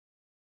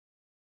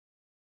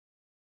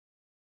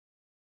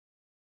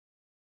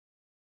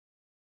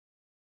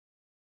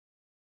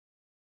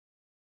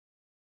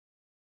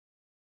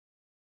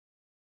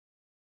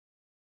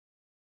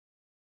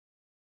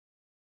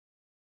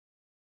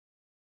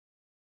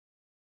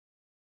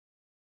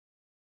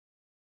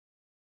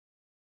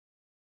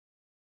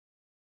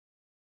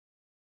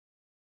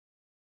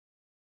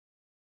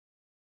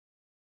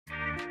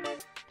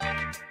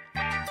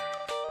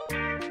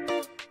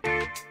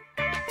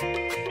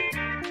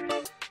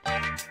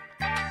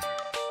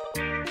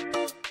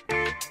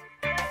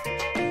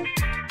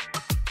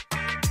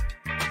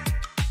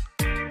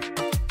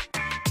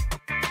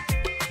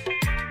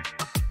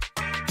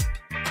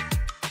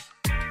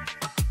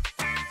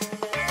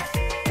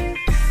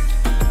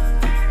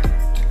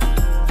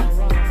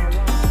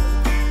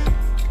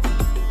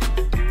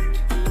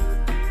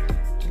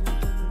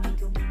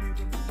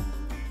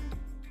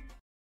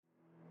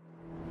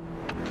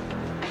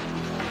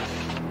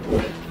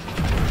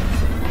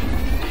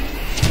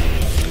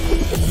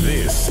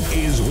This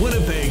is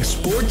Winnipeg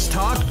Sports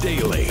Talk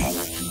Daily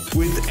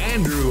with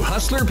Andrew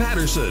Hustler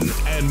Paterson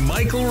and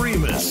Michael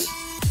Remis.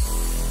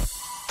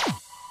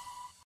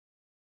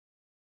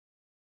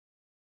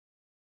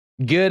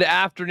 Good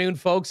afternoon,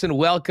 folks, and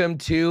welcome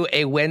to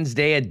a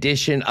Wednesday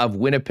edition of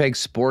Winnipeg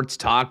Sports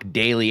Talk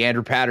Daily.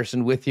 Andrew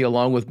Paterson with you,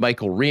 along with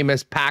Michael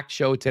Remis. Packed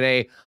show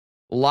today.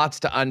 Lots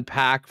to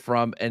unpack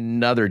from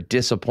another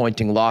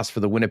disappointing loss for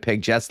the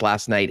Winnipeg Jets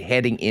last night,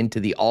 heading into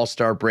the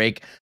All-Star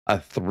break. A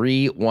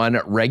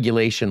 3-1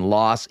 regulation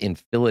loss in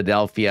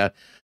Philadelphia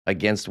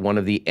against one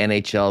of the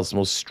NHL's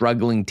most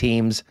struggling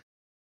teams.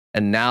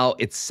 And now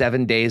it's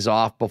 7 days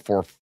off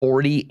before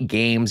 40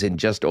 games in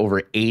just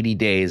over 80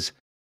 days.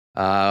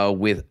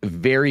 With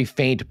very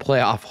faint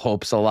playoff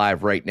hopes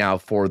alive right now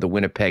for the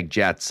Winnipeg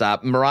Jets.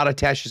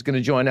 Murat is going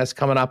to join us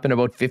coming up in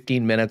about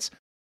 15 minutes.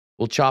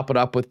 We'll chop it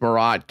up with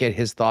Murat, get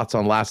his thoughts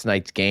on last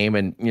night's game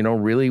and,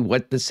 really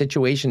what the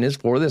situation is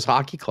for this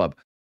hockey club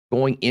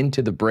going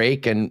into the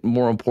break and,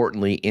 more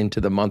importantly, into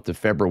the month of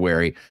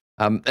February.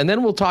 And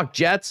then we'll talk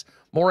Jets,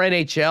 more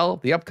NHL,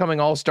 the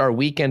upcoming All-Star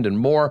weekend, and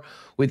more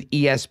with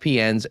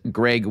ESPN's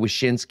Greg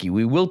Wyshynski.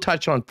 We will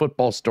touch on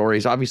football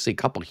stories, obviously a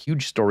couple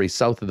huge stories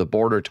south of the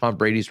border, Tom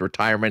Brady's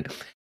retirement,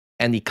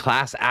 and the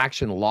class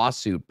action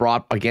lawsuit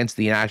brought against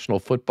the National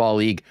Football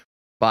League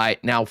by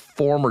now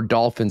former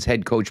Dolphins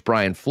head coach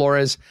Brian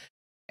Flores.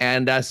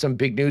 And some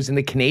big news in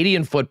the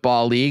Canadian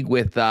Football League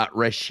with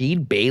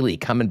Rasheed Bailey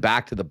coming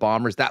back to the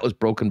Bombers. That was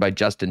broken by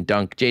Justin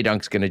Dunk. Jay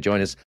Dunk's going to join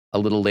us a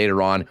little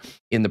later on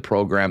in the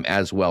program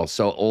as well.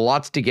 So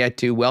lots to get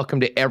to. Welcome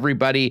to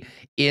everybody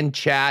in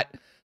chat.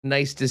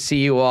 Nice to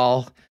see you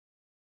all.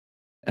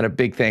 And a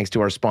big thanks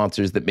to our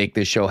sponsors that make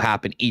this show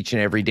happen each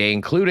and every day,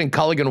 including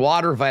Culligan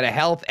Water, Vita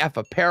Health, F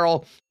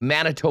Apparel,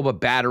 Manitoba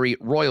Battery,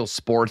 Royal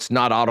Sports,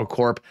 Not Auto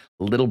Corp,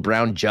 Little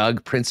Brown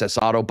Jug, Princess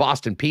Auto,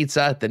 Boston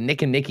Pizza, the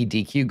Nick and Nicky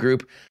DQ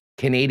Group,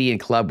 Canadian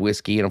Club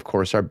Whiskey, and of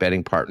course our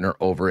betting partner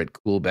over at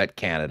Coolbet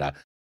Canada.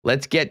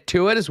 Let's get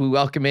to it as we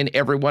welcome in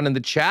everyone in the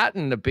chat,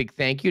 and a big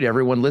thank you to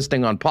everyone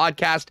listening on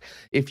podcast.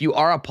 If you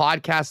are a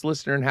podcast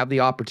listener and have the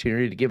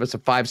opportunity to give us a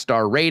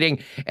 5-star rating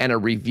and a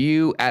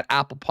review at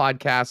Apple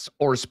Podcasts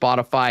or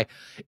Spotify,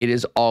 it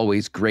is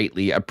always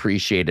greatly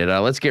appreciated.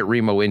 Let's get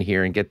Remo in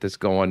here and get this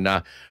going.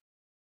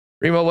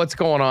 Remo, what's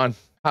going on?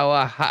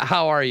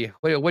 How are you?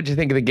 What'd you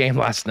think of the game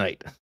last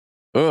night?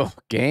 Oh,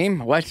 game?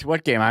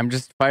 What game? I'm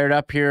just fired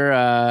up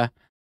here.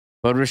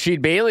 About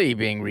Rasheed Bailey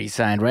being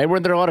re-signed, right?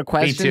 Weren't there a lot of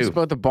questions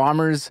about the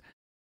Bombers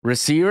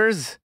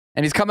receivers?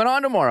 And he's coming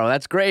on tomorrow.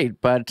 That's great.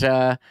 But,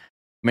 I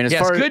mean, as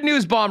far as good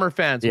news, Bomber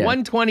fans. Yeah.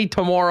 1:20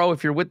 tomorrow.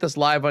 If you're with us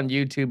live on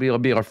YouTube, he'll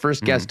be our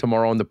first guest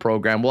tomorrow on the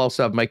program. We'll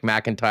also have Mike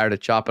McIntyre to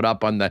chop it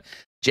up on the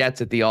Jets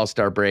at the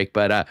All-Star break.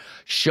 But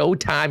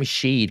Showtime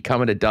Sheed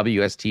coming to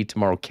WST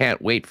tomorrow.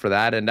 Can't wait for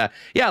that. And,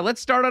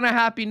 let's start on a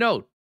happy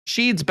note.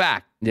 Sheed's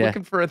back. Yeah.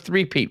 Looking for a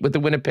three-peat with the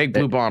Winnipeg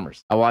Blue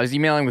Bombers. Oh, I was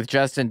emailing with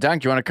Justin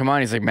Dunk. You want to come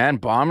on? He's like, man,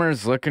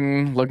 Bombers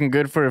looking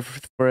good for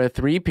a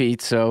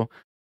three-peat. So,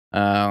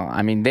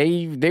 I mean,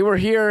 they were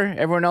here.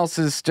 Everyone else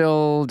is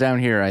still down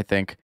here, I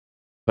think.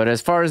 But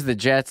as far as the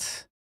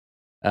Jets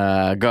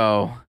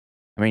go,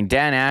 I mean,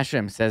 Dan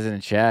Asham says in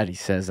the chat, he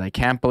says, I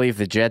can't believe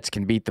the Jets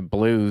can beat the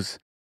Blues,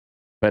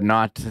 but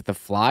not the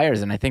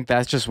Flyers. And I think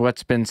that's just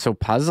what's been so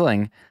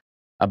puzzling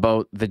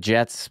about the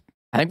Jets,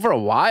 I think, for a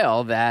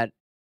while, that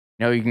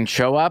you can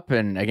show up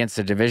and against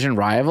a division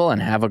rival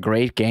and have a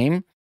great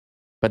game,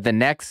 but the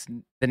next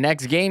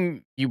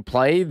game you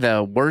play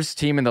the worst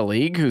team in the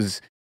league, who's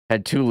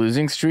had 2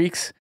 losing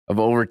streaks of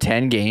over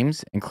 10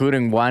 games,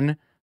 including one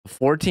of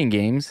 14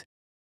 games.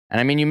 And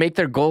I mean, you make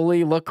their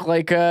goalie look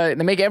like they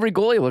make every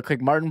goalie look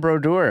like Martin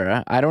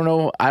Brodeur. I don't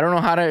know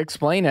how to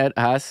explain it.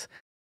 As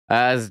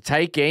a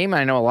tight game,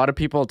 I know a lot of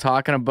people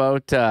talking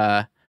about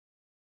the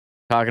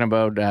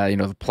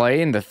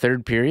play in the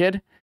third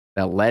period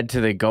that led to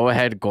the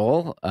go-ahead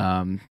goal.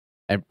 A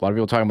lot of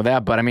people talking about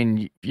that. But, I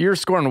mean, you're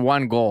scoring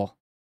 1 goal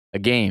a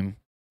game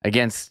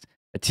against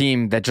a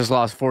team that just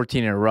lost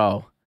 14 in a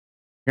row.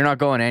 You're not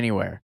going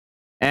anywhere.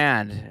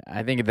 And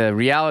I think the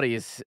reality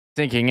is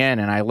sinking in,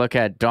 and I look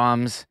at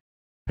Dom's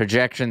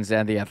projections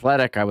and The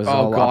Athletic. I was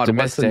optimistic.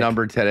 What's the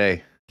number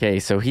today? Okay,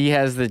 so he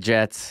has the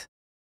Jets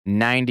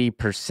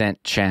 90%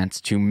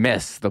 chance to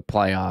miss the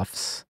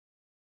playoffs.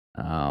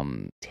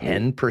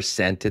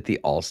 10% at the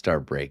All-Star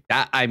break.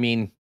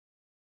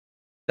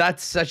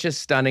 That's such a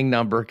stunning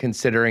number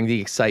considering the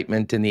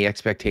excitement and the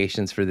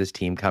expectations for this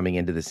team coming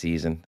into the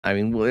season. I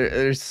mean,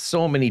 there's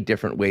so many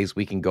different ways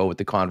we can go with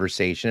the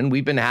conversation.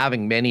 We've been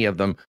having many of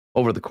them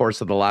over the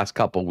course of the last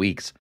couple of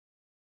weeks.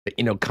 But,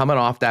 coming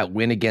off that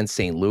win against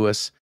St.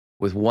 Louis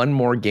with one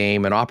more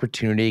game, an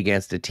opportunity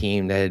against a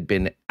team that had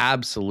been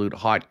absolute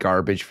hot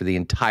garbage for the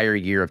entire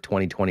year of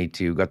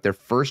 2022, got their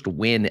first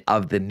win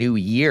of the new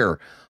year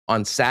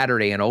on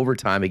Saturday in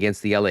overtime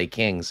against the LA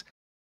Kings.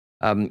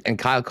 And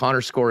Kyle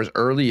Connor scores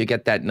early. You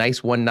get that nice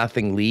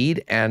 1-0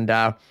 lead,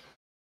 and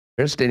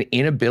just an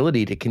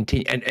inability to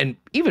continue. And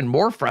even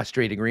more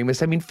frustrating,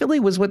 Remis. I mean, Philly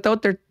was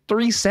without their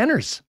 3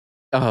 centers.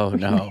 Oh,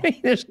 no.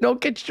 There's no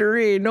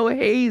Couturier, no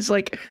Hayes.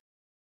 It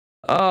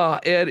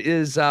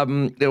is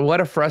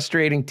what a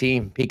frustrating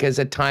team, because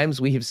at times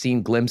we have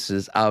seen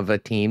glimpses of a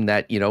team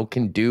that,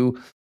 can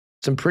do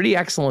some pretty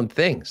excellent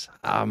things.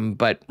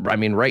 But I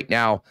mean, right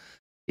now,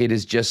 it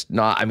is just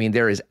not. I mean,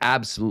 there is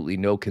absolutely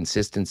no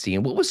consistency.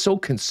 And what was so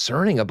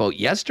concerning about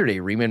yesterday,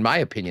 Reem, in my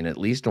opinion, at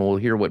least, and we'll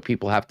hear what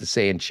people have to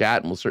say in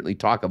chat, and we'll certainly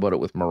talk about it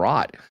with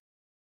Murat.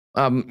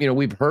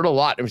 We've heard a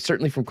lot, and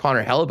certainly from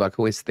Connor Hellebuck,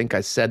 who always think I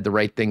said the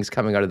right things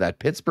coming out of that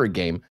Pittsburgh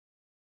game.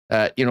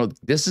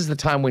 This is the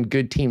time when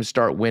good teams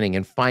start winning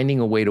and finding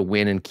a way to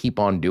win and keep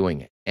on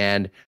doing it.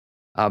 And,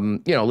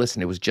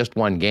 listen, it was just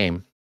one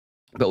game,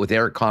 but with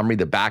Eric Comrie,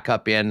 the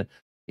backup in,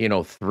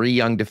 3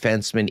 young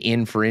defensemen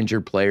in for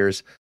injured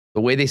players, the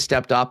way they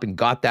stepped up and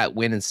got that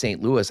win in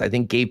St. Louis, I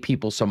think gave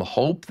people some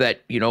hope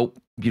that, you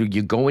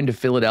go into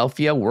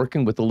Philadelphia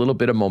working with a little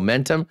bit of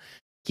momentum,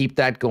 keep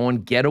that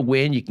going, get a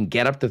win. You can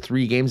get up to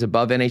 3 games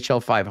above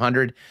NHL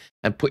 500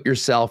 and put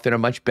yourself in a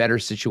much better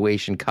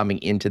situation coming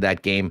into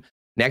that game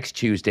next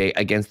Tuesday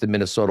against the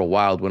Minnesota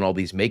Wild when all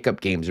these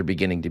makeup games are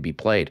beginning to be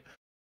played.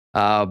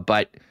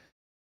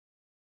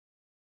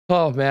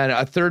 Oh, man,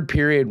 a third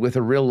period with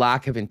a real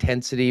lack of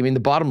intensity. I mean,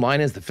 the bottom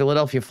line is the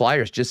Philadelphia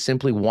Flyers just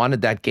simply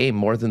wanted that game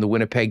more than the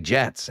Winnipeg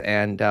Jets.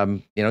 And,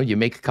 you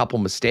make a couple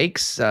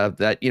mistakes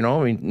that,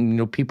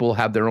 people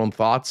have their own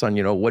thoughts on,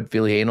 what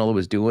Vilhena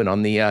was doing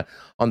on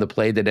the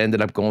play that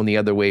ended up going the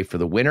other way for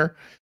the winner.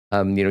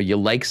 You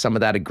like some of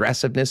that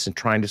aggressiveness and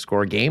trying to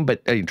score a game,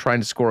 but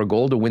trying to score a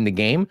goal to win the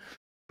game.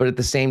 But at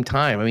the same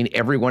time, I mean,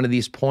 every one of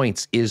these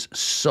points is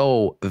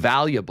so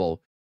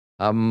valuable.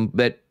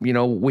 That,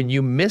 when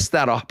you miss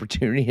that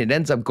opportunity, it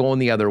ends up going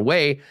the other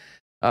way.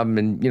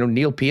 And,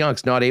 Neil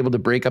Pionk's not able to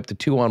break up the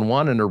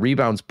 2-on-1 and a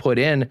rebound's put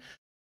in.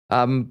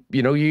 All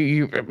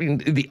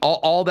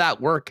that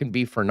work can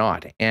be for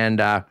naught. And,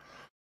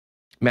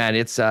 man,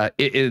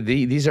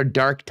 these are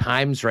dark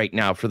times right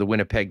now for the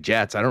Winnipeg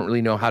Jets. I don't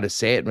really know how to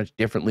say it much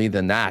differently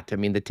than that. I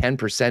mean, the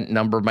 10%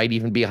 number might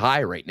even be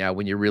high right now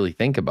when you really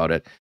think about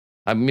it.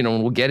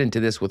 We'll get into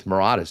this with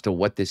Murat as to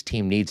what this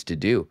team needs to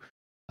do.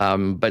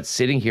 But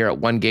sitting here at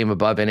 1 game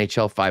above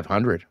NHL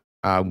 500,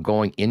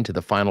 going into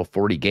the final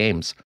 40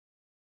 games,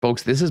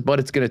 folks, this is what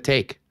it's going to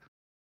take.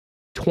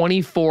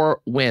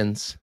 24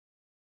 wins,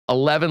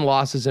 11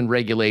 losses in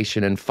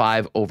regulation, and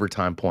 5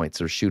 overtime points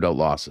or shootout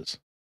losses.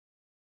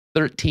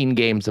 13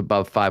 games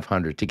above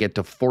 500 to get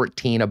to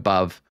 14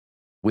 above,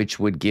 which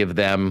would give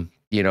them,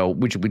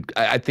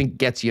 I think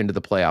gets you into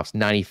the playoffs,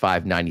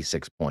 95,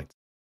 96 points.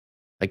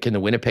 Can the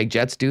Winnipeg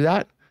Jets do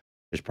that?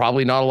 There's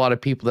probably not a lot of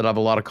people that have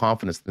a lot of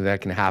confidence that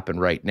that can happen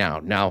right now.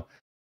 Now,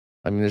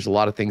 I mean, there's a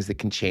lot of things that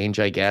can change,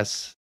 I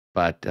guess.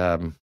 But,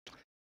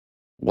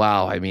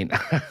 wow, I mean,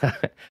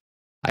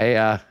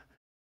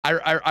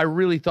 I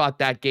really thought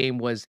that game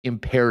was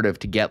imperative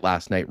to get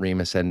last night,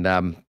 Remis. And,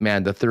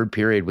 man, the third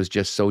period was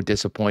just so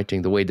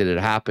disappointing the way that it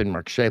happened.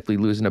 Mark Scheifele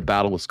losing a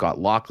battle with Scott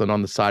Laughlin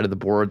on the side of the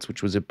boards,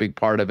 which was a big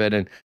part of it.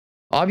 And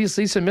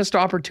obviously some missed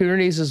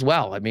opportunities as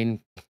well. I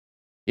mean,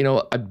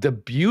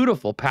 the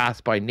beautiful pass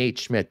by Nate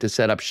Schmidt to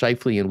set up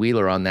Scheifele and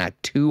Wheeler on that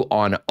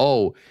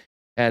 2-on-0.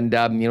 And,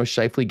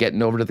 Scheifele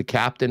getting over to the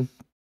captain,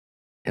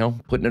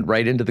 putting it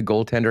right into the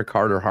goaltender,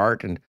 Carter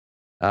Hart. And,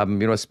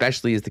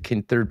 especially as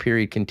the third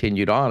period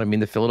continued on. I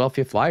mean, the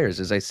Philadelphia Flyers,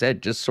 as I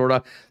said, just sort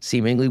of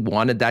seemingly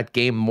wanted that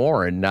game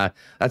more. And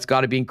that's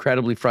got to be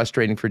incredibly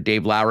frustrating for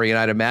Dave Lowry. And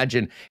I'd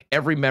imagine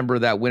every member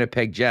of that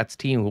Winnipeg Jets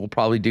team will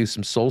probably do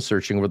some soul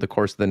searching over the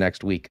course of the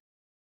next week.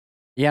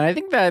 Yeah, and I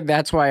think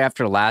that's why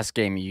after last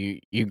game,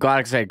 you got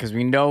excited because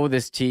we know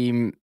this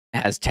team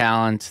has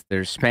talent.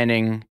 They're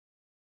spending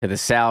to the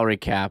salary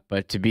cap,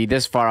 but to be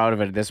this far out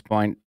of it at this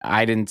point,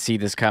 I didn't see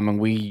this coming.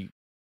 We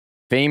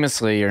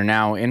famously, or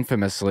now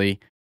infamously,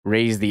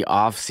 raised the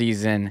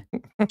off-season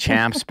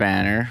champs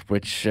banner,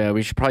 which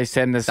we should probably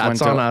send this That's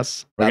one to on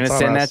us. We're That's going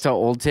to send us. that to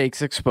Old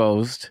Takes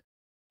Exposed.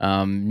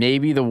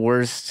 Maybe the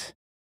worst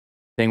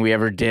thing we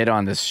ever did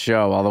on this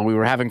show, although we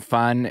were having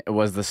fun. It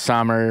was the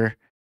summer.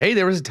 Hey,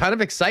 there was a ton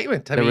of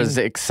excitement. There was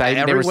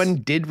excitement. Everyone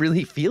did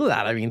really feel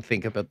that. I mean,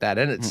 think about that.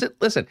 And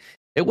listen,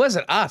 it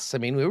wasn't us. I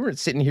mean, we weren't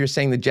sitting here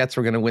saying the Jets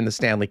were going to win the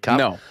Stanley Cup.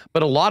 No.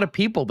 But a lot of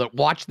people that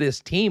watch this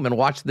team and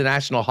watch the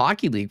National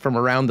Hockey League from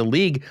around the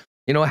league,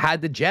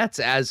 had the Jets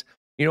as,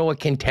 a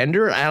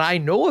contender. And I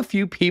know a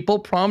few people,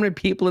 prominent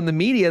people in the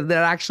media,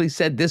 that actually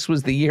said this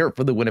was the year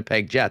for the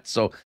Winnipeg Jets.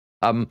 So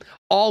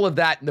All of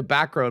that in the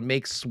background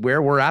makes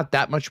where we're at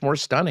that much more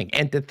stunning.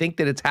 And to think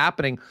that it's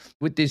happening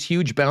with this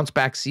huge bounce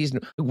back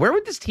season, where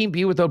would this team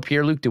be without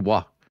Pierre-Luc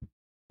Dubois?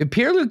 If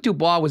Pierre-Luc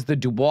Dubois was the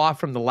Dubois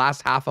from the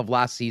last half of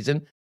last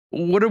season,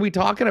 what are we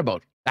talking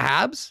about? The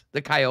Habs?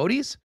 The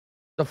Coyotes?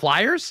 The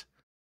Flyers?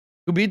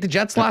 Who beat the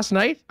Jets last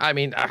night? I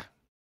mean,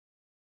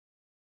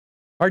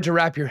 hard to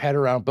wrap your head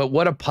around, but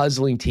what a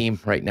puzzling team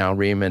right now,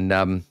 Reem.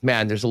 And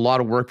man, there's a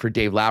lot of work for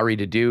Dave Lowry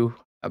to do.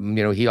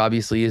 He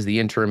obviously is the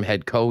interim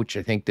head coach.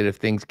 I think that if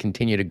things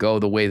continue to go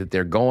the way that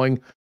they're going,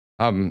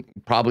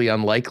 probably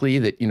unlikely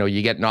that,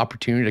 you get an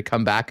opportunity to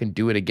come back and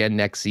do it again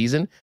next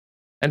season.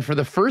 And for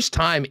the first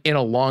time in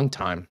a long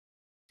time,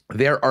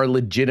 there are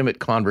legitimate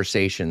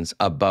conversations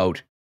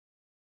about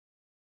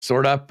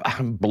sort of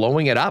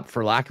blowing it up,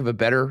 for lack of a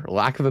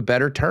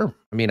better term.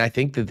 I mean, I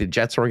think that the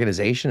Jets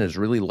organization has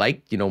really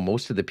liked,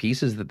 most of the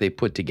pieces that they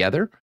put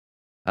together.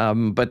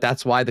 But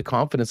that's why the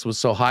confidence was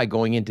so high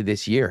going into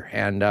this year.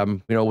 And,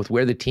 with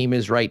where the team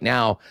is right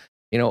now,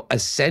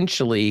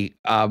 essentially,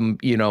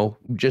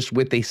 just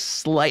with a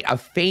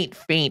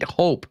faint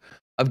hope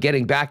of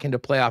getting back into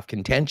playoff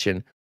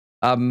contention.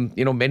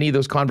 Many of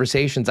those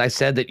conversations I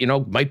said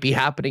that, might be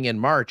happening in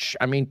March.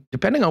 I mean,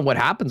 depending on what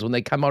happens when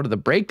they come out of the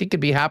break, it could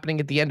be happening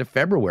at the end of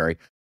February,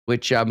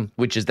 which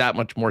is that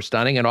much more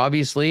stunning. And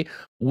obviously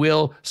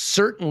will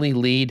certainly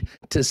lead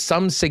to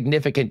some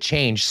significant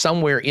change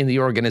somewhere in the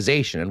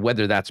organization. And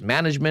whether that's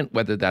management,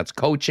 whether that's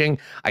coaching,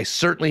 I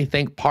certainly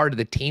think part of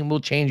the team will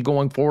change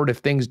going forward if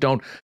things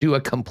don't do a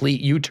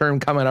complete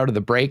U-turn coming out of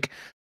the break.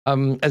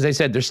 As I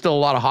said, there's still a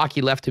lot of hockey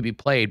left to be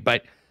played,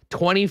 but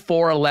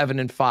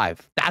 24-11-5.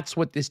 That's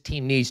what this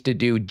team needs to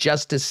do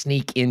just to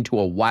sneak into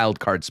a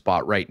wild card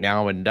spot right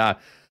now. And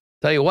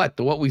tell you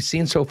what we've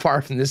seen so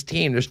far from this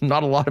team, there's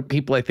not a lot of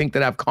people I think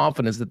that have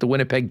confidence that the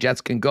Winnipeg Jets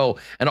can go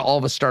and all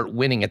of us start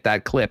winning at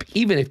that clip,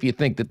 even if you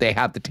think that they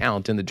have the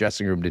talent in the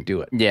dressing room to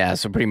do it. Yeah,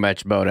 so pretty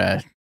much about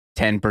a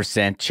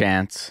 10%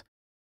 chance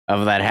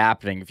of that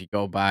happening if you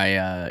go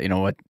by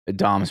what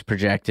Dom's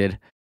projected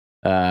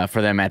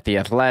for them at The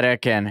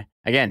Athletic. And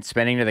again,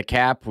 spending to the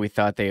cap, we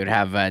thought they would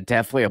have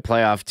definitely a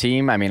playoff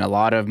team. I mean, a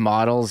lot of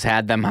models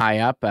had them high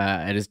up.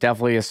 It is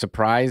definitely a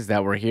surprise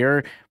that we're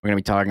here. We're going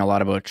to be talking a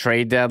lot about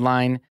trade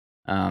deadline,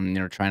 trying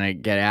to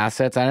get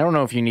assets. I don't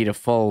know if you need a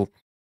full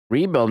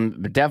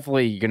rebuild, but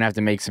definitely you're going to have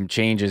to make some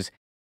changes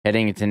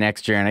heading into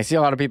next year. And I see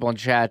a lot of people in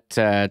chat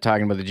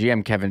talking about the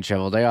GM, Kevin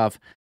Cheveldayoff,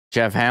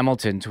 Jeff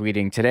Hamilton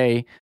tweeting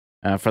today.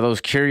 For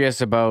those curious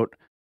about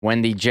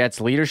when the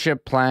Jets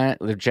leadership plan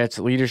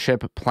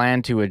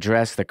to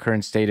address the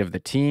current state of the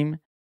team,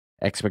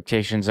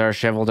 expectations are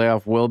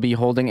Cheveldayoff will be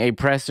holding a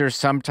presser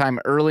sometime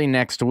early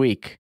next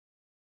week.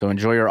 So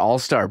enjoy your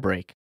All-Star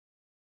break,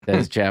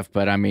 says Jeff.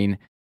 But I mean,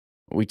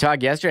 we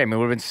talked yesterday. I mean, it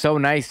would have been so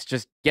nice.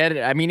 Just get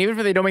it. I mean, even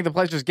if they don't make the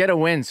playoffs, just get a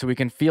win so we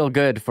can feel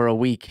good for a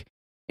week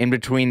in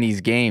between these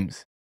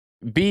games.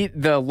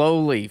 Beat the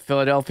lowly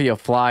Philadelphia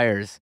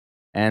Flyers.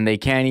 And they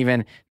can't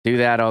even do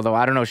that. Although,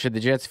 I don't know, should the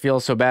Jets feel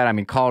so bad? I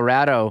mean,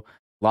 Colorado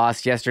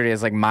lost yesterday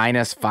as like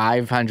minus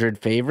 500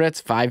 favorites,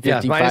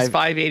 555 minus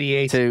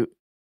 588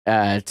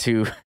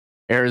 to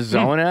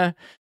Arizona.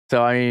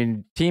 So, I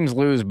mean, teams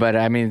lose, but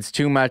I mean, it's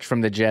too much from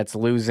the Jets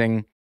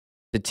losing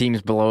the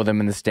teams below them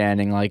in the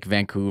standing, like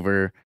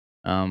Vancouver,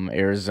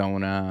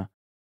 Arizona,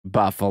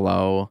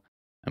 Buffalo.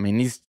 I mean,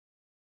 these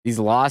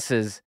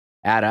losses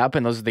add up,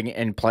 and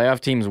and playoff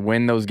teams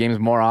win those games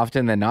more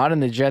often than not.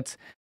 And the Jets,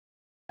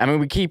 I mean,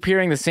 we keep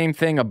hearing the same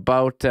thing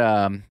about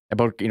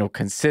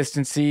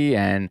consistency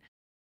and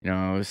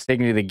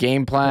sticking to the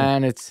game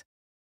plan. It's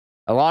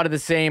a lot of the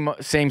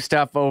same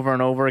stuff over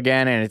and over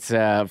again, and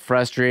it's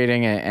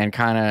frustrating and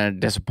kind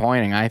of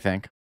disappointing, I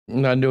think.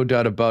 No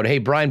doubt about it. Hey,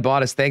 Brian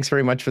Bottas, thanks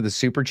very much for the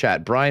super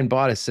chat. Brian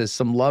Bottas says,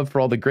 some love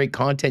for all the great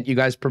content you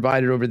guys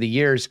provided over the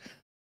years.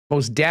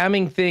 Most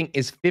damning thing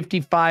is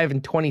 55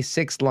 and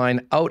 26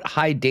 line out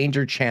high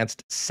danger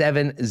chanced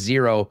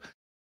 7-0.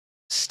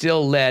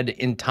 Still led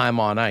in time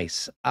on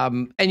ice.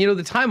 And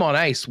the time on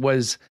ice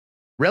was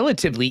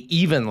relatively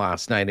even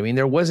last night. I mean,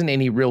 there wasn't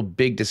any real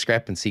big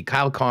discrepancy.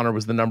 Kyle Connor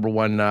was the number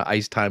one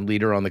ice time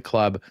leader on the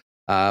club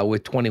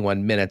with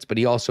 21 minutes, but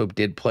he also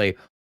did play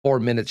 4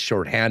 minutes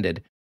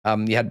shorthanded.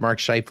 You had Mark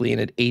Scheifele in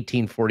at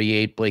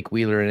 18:48, Blake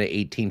Wheeler in at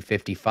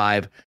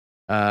 18:55.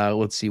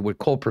 Let's see, what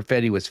Cole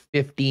Perfetti was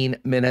 15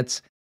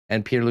 minutes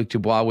and Pierre-Luc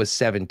Dubois was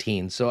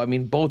 17. So, I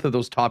mean, both of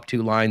those top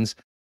two lines,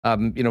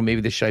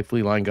 maybe the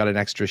Scheifele line got an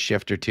extra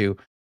shift or two,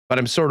 but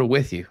I'm sort of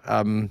with you.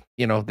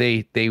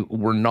 They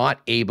were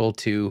not able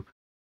to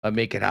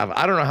make it happen.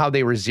 I don't know how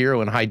they were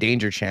 0 in high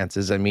danger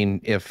chances. I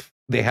mean, if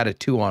they had a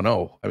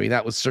 2-0, I mean,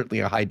 that was certainly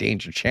a high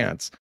danger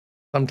chance.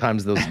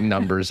 Sometimes those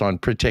numbers on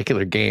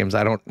particular games,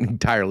 I don't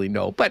entirely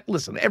know. But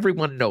listen,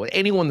 everyone knows,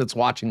 anyone that's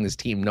watching this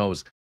team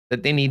knows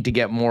that they need to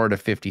get more to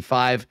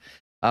 55,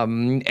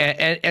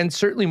 and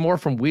certainly more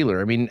from Wheeler.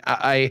 I mean,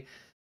 I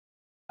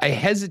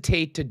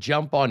hesitate to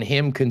jump on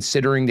him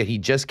considering that he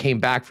just came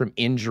back from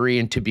injury.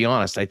 And to be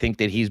honest, I think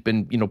that he's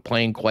been,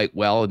 playing quite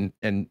well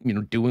and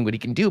doing what he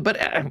can do. But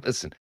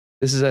listen,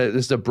 this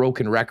is a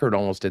broken record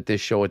almost at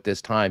this show at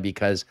this time,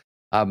 because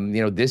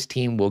this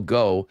team will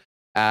go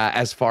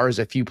as far as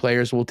a few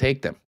players will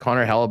take them.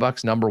 Connor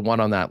Hellebuck's number 1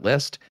 on that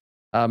list.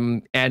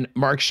 And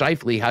Mark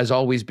Scheifele has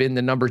always been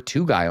the number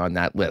 2 guy on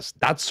that list.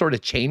 That's sort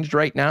of changed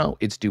right now.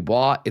 It's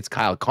Dubois, it's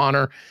Kyle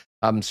Connor.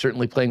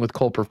 Certainly playing with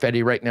Cole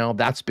Perfetti right now.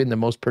 That's been the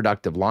most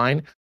productive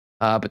line.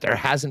 But there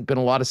hasn't been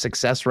a lot of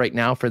success right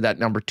now for that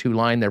number 2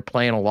 line. They're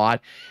playing a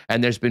lot,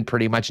 and there's been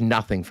pretty much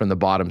nothing from the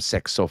bottom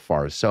 6 so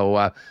far.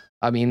 So,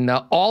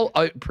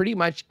 pretty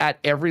much at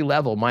every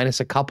level, minus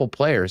a couple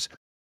players,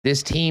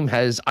 this team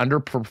has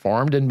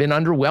underperformed and been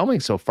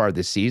underwhelming so far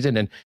this season.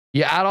 And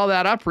you add all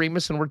that up,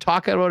 Remis, and we're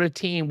talking about a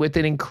team with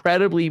an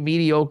incredibly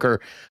mediocre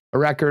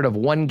record of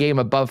 1 game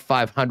above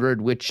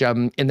 500, which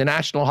in the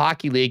National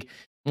Hockey League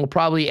will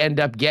probably end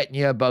up getting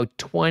you about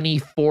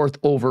 24th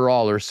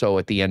overall or so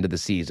at the end of the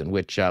season,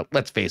 which,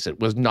 let's face it,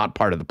 was not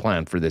part of the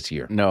plan for this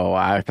year. No,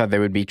 I thought they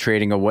would be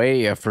trading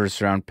away a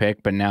first-round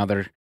pick, but now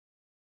they're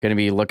going to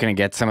be looking to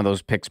get some of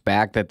those picks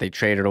back that they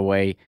traded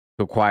away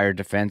to acquire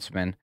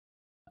defensemen.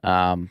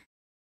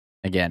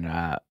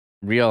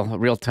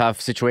 Real tough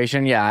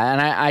situation. Yeah,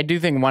 and I do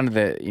think one of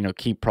the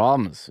key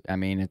problems, I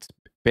mean, it's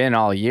been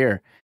all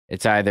year.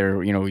 It's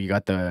either, you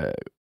got the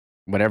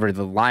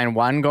line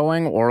 1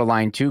 going or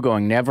line 2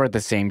 going, never at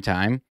the same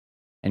time.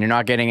 And you're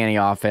not getting any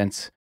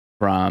offense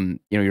from,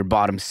 your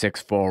bottom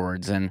 6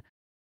 forwards. And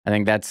I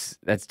think that's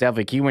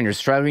definitely key when you're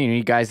struggling. You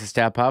need guys to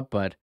step up,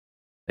 but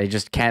they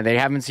just can't. They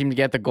haven't seemed to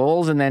get the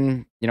goals. And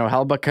then,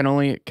 Hellebuck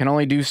can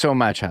only do so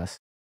much, Huss.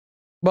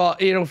 Well,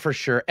 for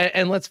sure.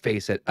 And let's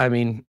face it. I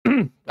mean,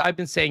 I've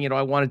been saying,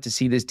 I wanted to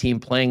see this team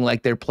playing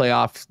like their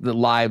playoffs, the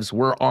lives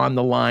were on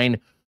the line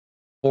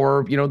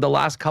for, the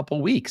last couple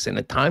weeks. And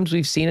at times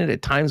we've seen it,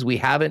 at times we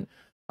haven't.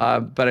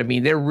 But I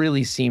mean, there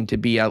really seemed to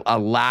be a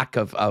lack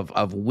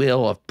of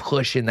will, of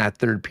push in that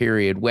third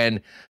period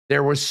when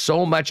there was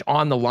so much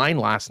on the line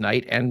last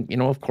night. And,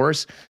 of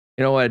course,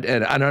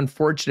 an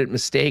unfortunate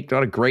mistake,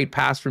 not a great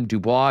pass from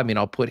Dubois. I mean,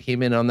 I'll put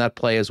him in on that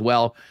play as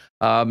well.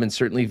 And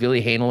certainly Ville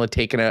Heinola had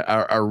taken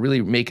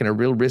really making a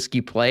real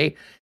risky play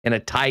in a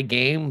tie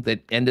game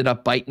that ended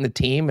up biting the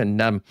team.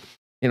 And,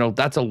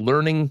 that's a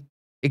learning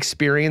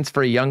experience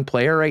for a young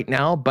player right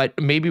now, but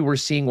maybe we're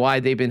seeing why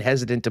they've been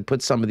hesitant to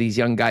put some of these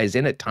young guys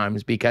in at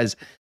times, because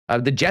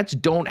the Jets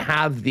don't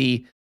have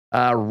the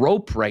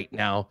rope right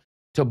now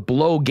to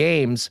blow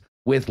games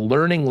with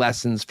learning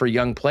lessons for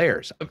young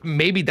players.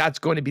 Maybe that's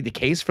going to be the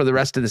case for the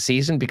rest of the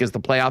season because the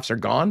playoffs are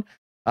gone.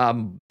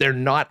 They're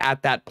not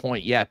at that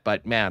point yet,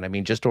 but man, I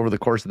mean, just over the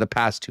course of the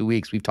past 2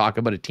 weeks, we've talked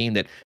about a team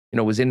that,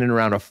 was in and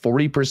around a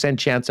 40%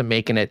 chance of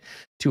making it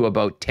to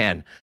about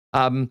 10.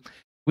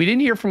 We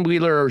didn't hear from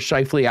Wheeler or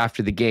Scheifele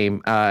after the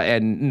game,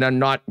 and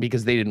not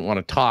because they didn't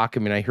want to talk. I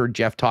mean, I heard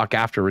Jeff talk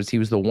afterwards. He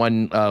was the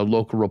one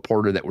local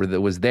reporter that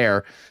was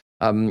there,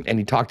 and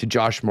he talked to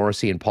Josh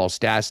Morrissey and Paul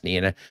Stastny.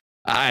 And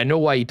I know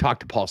why he talked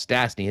to Paul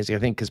Stastny, I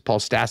think because Paul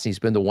Stastny's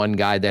been the one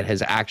guy that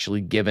has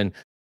actually given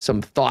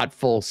some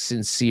thoughtful,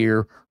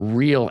 sincere,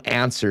 real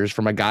answers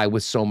from a guy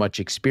with so much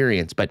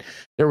experience. But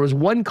there was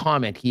one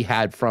comment he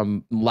had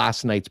from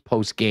last night's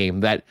post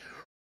game that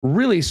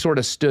really sort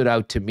of stood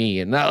out to me.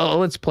 And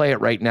let's play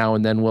it right now,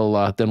 and then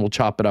we'll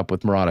chop it up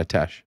with Murat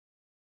Atesh.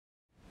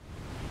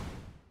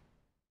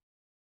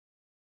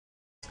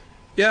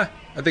 Yeah,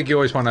 I think you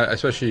always want to,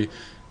 especially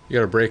you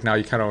got a break now,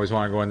 you kind of always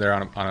want to go in there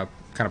on a kind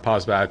of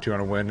positive attitude, on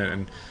a win,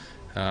 and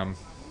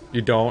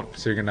you don't,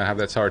 so you're going to have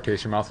that sour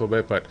taste in your mouth a little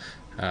bit. But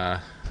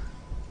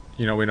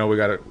we know we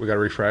got to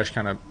refresh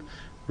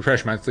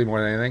mentally more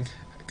than anything,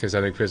 because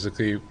I think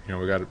physically,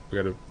 we got a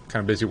kind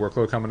of busy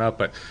workload coming up,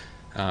 but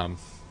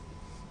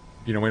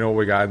we know what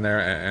we got in there,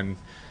 and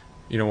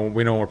we know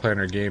when we're playing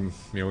our game,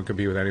 we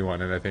compete with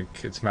anyone, and I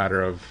think it's a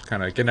matter of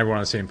kind of getting everyone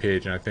on the same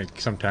page. And I think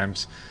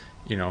sometimes,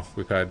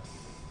 we've had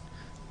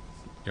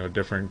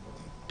different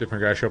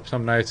guys show up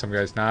some nights, some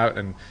guys not,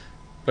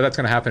 but that's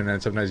going to happen,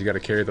 and sometimes you got to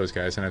carry those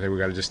guys, and I think we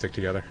got to just stick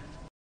together.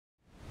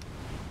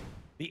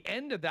 The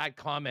end of that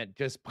comment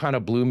just kind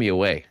of blew me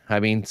away. I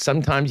mean,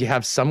 sometimes you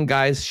have some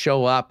guys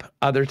show up,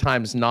 other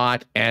times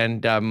not,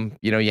 and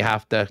you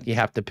have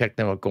to pick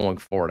them up going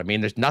forward. I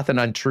mean, there's nothing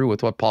untrue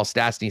with what Paul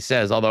Stastny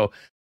says, although,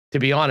 to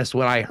be honest,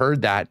 when I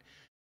heard that,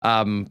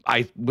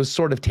 I was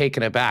sort of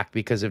taken aback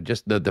because of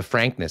just the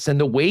frankness and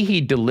the way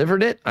he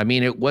delivered it. I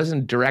mean, it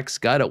wasn't direct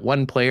scud at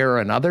one player or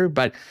another,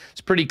 but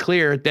it's pretty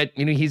clear that,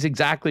 he's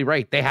exactly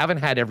right. They haven't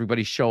had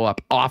everybody show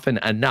up often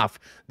enough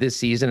this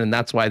season, and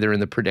that's why they're in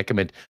the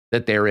predicament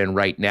that they're in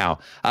right now.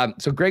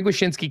 So Greg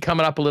Wyshynski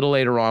coming up a little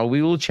later on.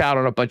 We will chat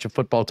on a bunch of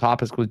football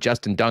topics with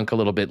Justin Dunk a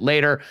little bit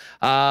later,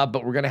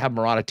 but we're going to have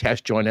Murat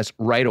Atesh join us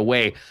right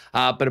away.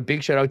 But a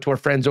big shout out to our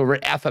friends over at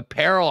F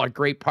Apparel, a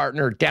great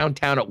partner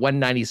downtown at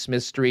 190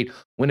 Smith Street,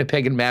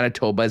 Winnipeg and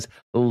Manitoba's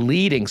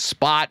leading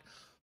spot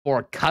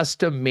for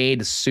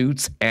custom-made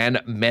suits and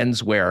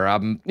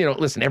menswear.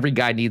 Listen, every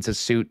guy needs a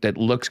suit that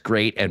looks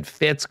great and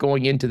fits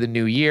going into the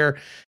new year.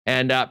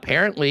 And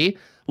apparently,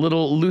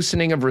 little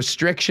loosening of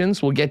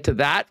restrictions. We'll get to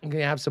that. We're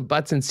going to have some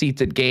butts and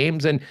seats at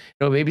games and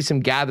maybe some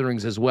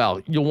gatherings as well.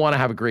 You'll want to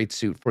have a great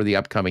suit for the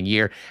upcoming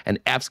year. And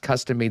F's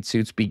custom-made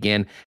suits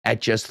begin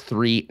at just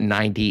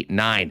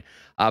 $399.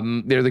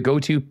 They're the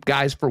go-to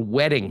guys for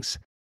weddings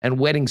and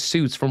wedding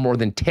suits for more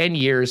than 10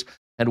 years.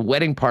 And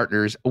wedding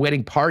parties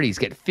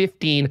get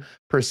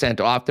 15%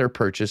 off their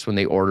purchase when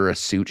they order a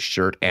suit,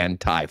 shirt, and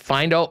tie.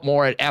 Find out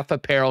more at F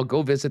Apparel.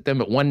 Go visit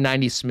them at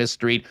 190 Smith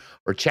Street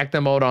or check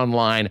them out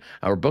online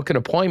or book an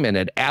appointment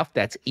at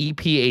that's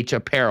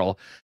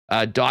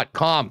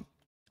EPHapparel.com.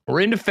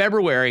 We're into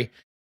February,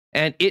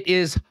 and it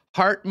is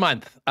Heart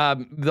Month.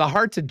 The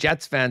hearts of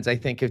Jets fans, I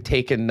think, have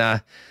taken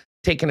a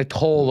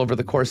toll over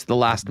the course of the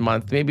last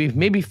month.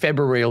 Maybe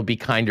February will be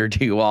kinder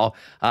to you all.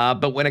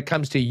 But when it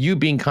comes to you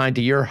being kind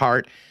to your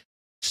heart,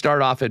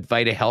 start off at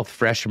Vita Health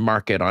Fresh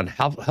Market on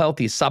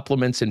healthy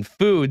supplements and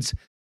foods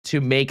to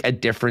make a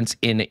difference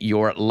in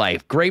your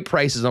life. Great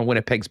prices on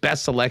Winnipeg's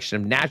best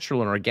selection of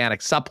natural and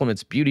organic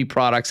supplements, beauty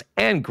products,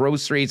 and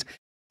groceries,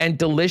 and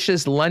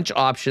delicious lunch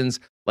options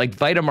like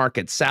Vita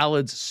Market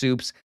salads,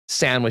 soups,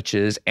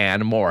 sandwiches,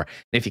 and more.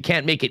 And if you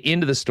can't make it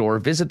into the store,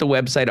 visit the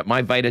website at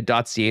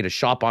myvita.ca to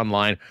shop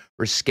online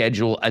or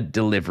schedule a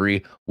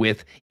delivery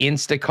with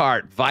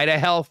Instacart. Vita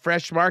Health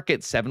Fresh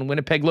Market, 7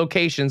 Winnipeg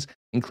locations,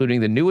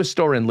 including the newest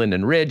store in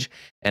Linden Ridge,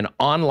 and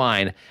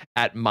online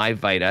at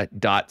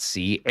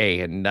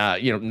myvita.ca. And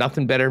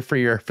nothing better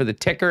for the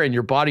ticker and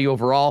your body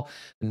overall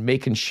than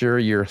making sure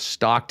you're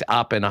stocked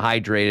up and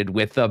hydrated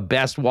with the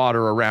best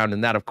water around.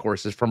 And that, of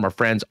course, is from our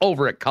friends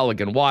over at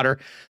Culligan Water,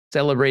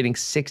 celebrating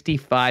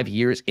 65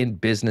 years in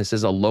business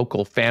as a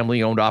local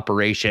family-owned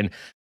operation,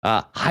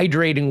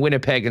 hydrating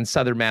Winnipeg and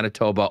southern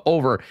Manitoba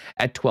over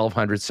at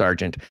 1200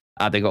 Sargent.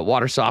 They got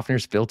water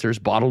softeners, filters,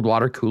 bottled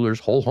water coolers,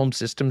 whole home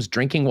systems,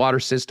 drinking water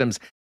systems,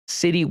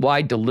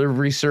 citywide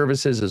delivery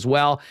services as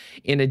well,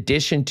 in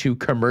addition to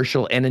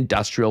commercial and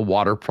industrial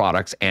water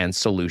products and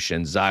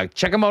solutions.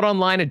 Check them out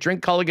online at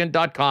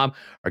drinkculligan.com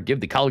or give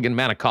the Culligan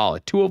man a call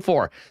at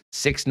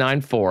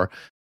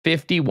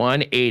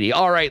 204-694-5180.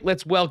 All right,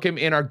 let's welcome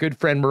in our good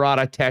friend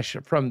Murat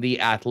from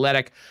The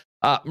Athletic.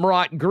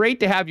 Murat, great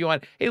to have you on.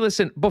 Hey,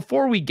 listen,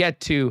 before we get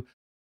to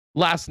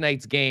last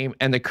night's game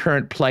and the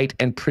current plight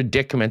and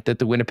predicament that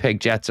the Winnipeg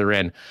Jets are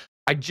in,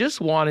 I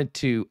just wanted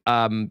to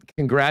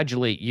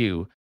congratulate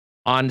you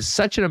on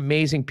such an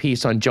amazing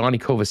piece on Johnny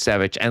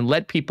Kovacevic and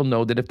let people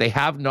know that if they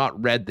have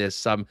not read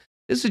this,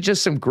 this is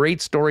just some great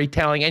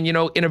storytelling. And,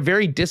 in a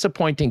very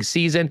disappointing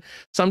season,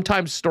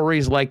 sometimes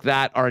stories like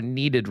that are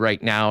needed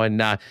right now.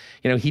 And,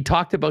 he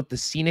talked about the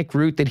scenic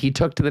route that he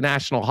took to the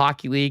National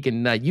Hockey League,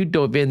 and you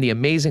dove in the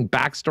amazing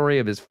backstory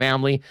of his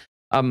family.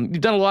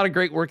 You've done a lot of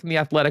great work in The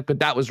Athletic, but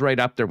that was right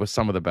up there with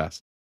some of the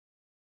best.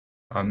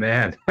 Oh,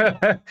 man.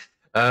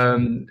 Yeah,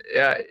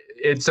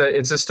 it's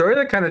a story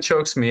that kind of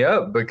chokes me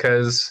up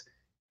because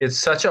it's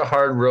such a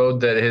hard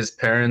road that his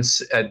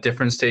parents at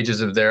different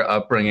stages of their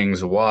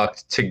upbringings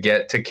walked to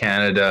get to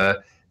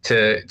Canada,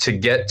 to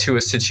get to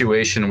a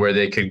situation where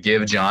they could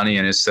give Johnny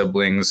and his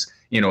siblings,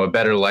 a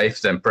better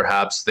life than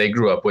perhaps they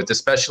grew up with,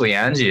 especially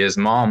Angie, his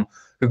mom,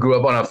 who grew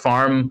up on a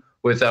farm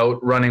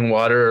without running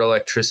water or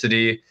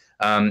electricity.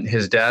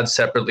 His dad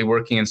separately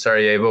working in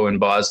Sarajevo in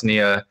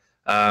Bosnia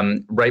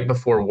right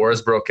before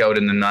wars broke out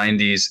in the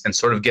 90s, and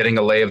sort of getting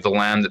a lay of the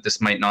land that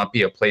this might not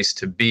be a place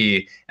to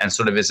be, and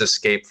sort of his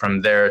escape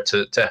from there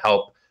to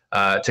help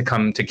to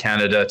come to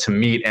Canada to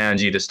meet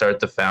Angie, to start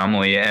the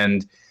family.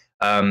 And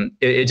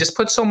it just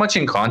puts so much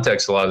in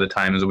context a lot of the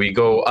times. We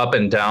go up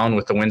and down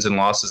with the wins and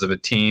losses of a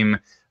team.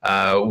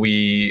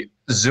 We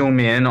zoom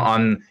in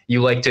on,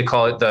 you like to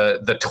call it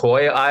the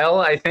toy aisle,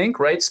 I think,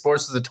 right?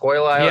 Sports is the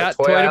toy aisle. Yeah,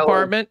 toy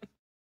department.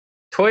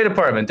 Toy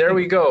department. There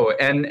we go.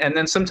 And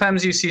then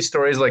sometimes you see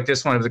stories like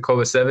this one of the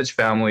Kovacevic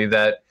family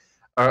that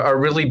are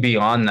really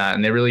beyond that,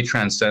 and they really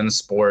transcend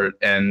sport.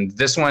 And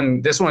this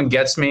one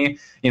gets me.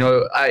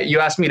 You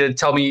asked me to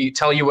tell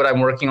you what I'm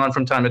working on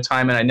from time to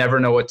time, and I never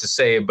know what to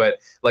say. But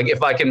like,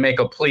 if I can make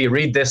a plea,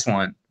 read this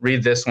one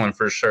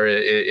for sure.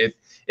 It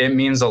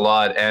means a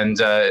lot, and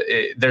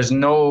there's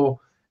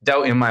no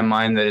doubt in my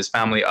mind that his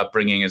family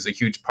upbringing is a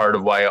huge part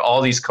of why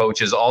all these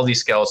coaches, all these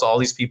scouts, all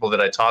these people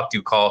that I talk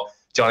to call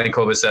Johnny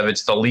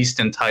Kovacevic the least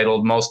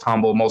entitled, most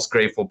humble, most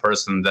grateful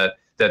person that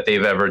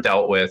they've ever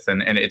dealt with.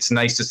 And it's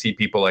nice to see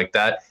people like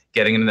that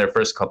getting into their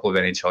first couple of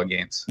NHL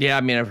games. Yeah,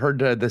 I mean, I've heard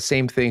the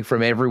same thing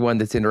from everyone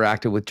that's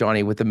interacted with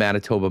Johnny with the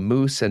Manitoba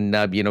Moose, and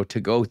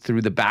to go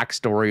through the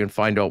backstory and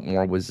find out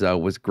more was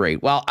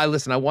great. Well, I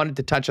wanted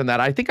to touch on that.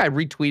 I think I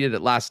retweeted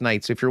it last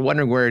night. So if you're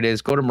wondering where it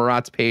is, go to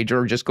Murat's page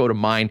or just go to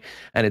mine,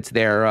 and it's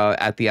there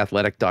at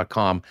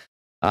theathletic.com.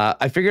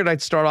 I figured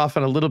I'd start off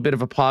on a little bit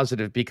of a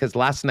positive because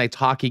last night's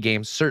hockey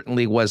game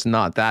certainly was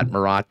not that,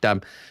 Murat.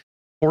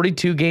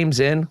 42 games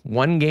in,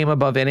 1 game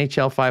above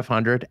NHL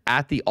 500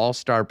 at the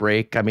All-Star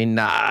break. I mean,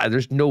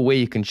 there's no way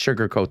you can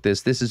sugarcoat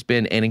this. This has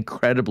been an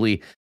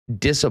incredibly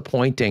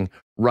disappointing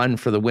run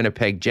for the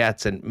Winnipeg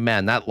Jets. And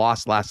man, that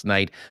loss last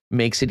night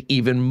makes it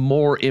even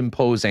more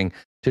imposing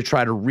to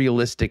try to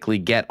realistically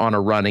get on a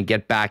run and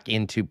get back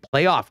into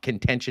playoff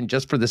contention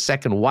just for the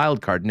second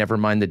wild card, never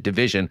mind the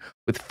division,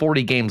 with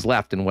 40 games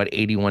left in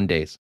 81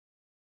 days.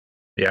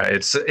 Yeah,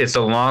 it's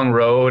a long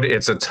road.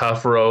 It's a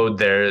tough road.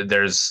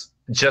 There's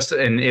just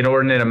an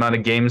inordinate amount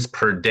of games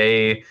per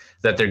day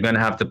that they're going to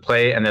have to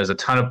play, and there's a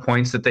ton of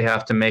points that they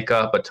have to make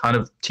up, a ton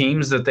of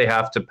teams that they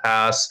have to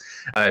pass.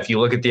 If you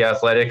look at The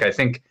Athletic, I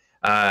think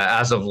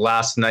as of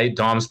last night,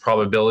 Dom's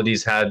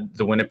probabilities had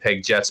the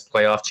Winnipeg Jets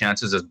playoff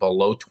chances as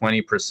below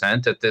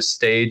 20% at this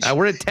stage.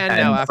 We're at 10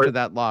 now after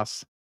that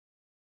loss.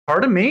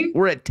 Pardon me?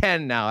 We're at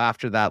 10 now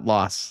after that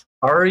loss.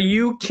 Are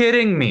you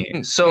kidding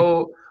me?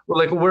 So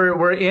like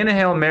we're in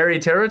Hail Mary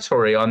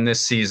territory on this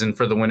season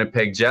for the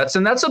Winnipeg Jets,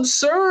 and that's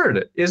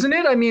absurd, isn't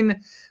it? I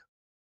mean,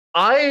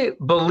 I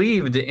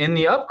believed in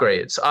the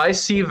upgrades. I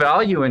see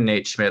value in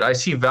Nate Schmidt. I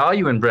see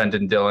value in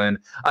Brendan Dillon.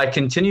 I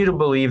continue to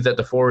believe that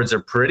the forwards are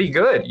pretty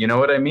good. You know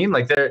what I mean?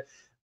 Like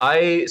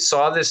I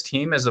saw this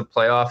team as a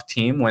playoff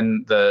team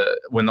when the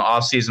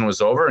offseason was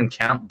over and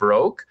camp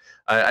broke.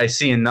 I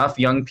see enough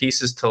young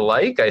pieces to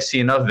like. I see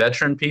enough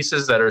veteran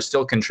pieces that are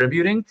still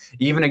contributing.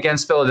 Even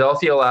against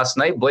Philadelphia last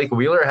night, Blake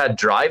Wheeler had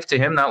drive to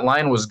him. That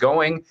line was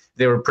going.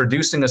 They were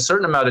producing a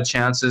certain amount of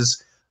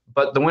chances.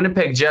 But the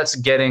Winnipeg Jets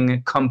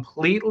getting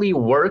completely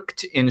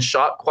worked in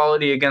shot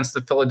quality against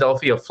the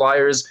Philadelphia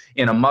Flyers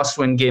in a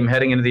must-win game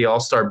heading into the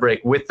All-Star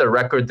break with the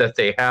record that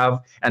they have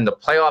and the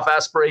playoff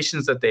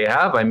aspirations that they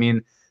have, I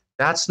mean,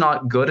 that's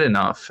not good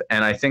enough.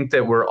 And I think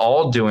that we're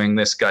all doing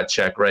this gut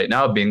check right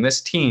now, being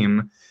this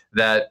team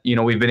that, you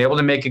know, we've been able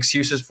to make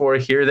excuses for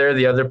here, there,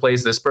 the other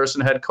place. This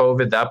person had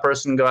COVID, that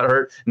person got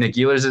hurt, Nick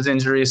Ehlers'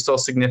 injury is still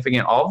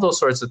significant, all of those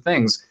sorts of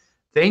things.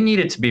 They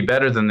needed to be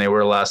better than they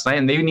were last night,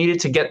 and they needed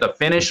to get the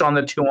finish on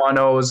the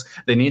 2-on-0s.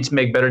 They need to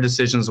make better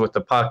decisions with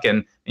the puck.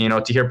 And, you know,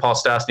 to hear Paul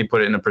Stastny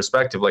put it into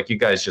perspective, like you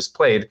guys just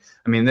played,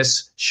 I mean,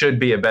 this should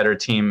be a better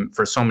team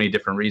for so many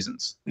different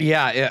reasons.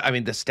 Yeah, I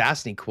mean, the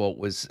Stastny quote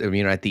was,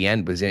 you know, at the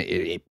end was,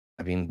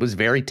 was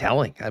very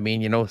telling. I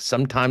mean, you know,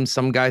 sometimes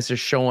some guys are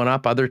showing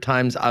up, other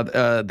times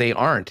they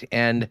aren't.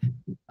 And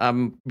I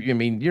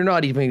mean, you're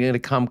not even going to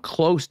come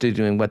close to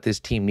doing what this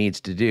team needs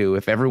to do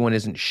if everyone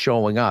isn't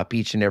showing up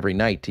each and every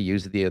night, to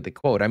use the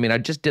quote. I mean, I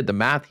just did the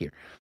math here.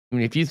 I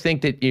mean, if you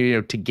think that, you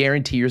know, to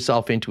guarantee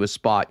yourself into a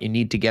spot, you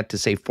need to get to,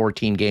 say,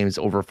 14 games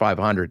over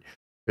 500.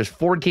 There's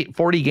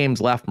 40 games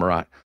left,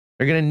 Murat.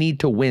 They're going to need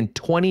to win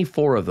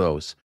 24 of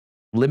those,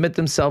 limit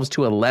themselves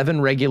to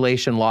 11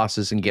 regulation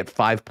losses, and get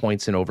 5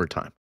 points in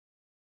overtime.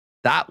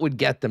 That would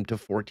get them to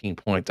 14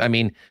 points. I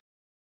mean,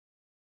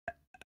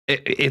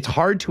 it's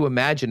hard to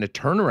imagine a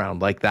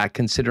turnaround like that,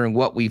 considering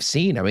what we've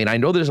seen. I mean, I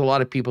know there's a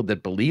lot of people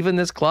that believe in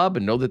this club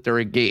and know that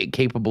they're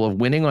capable of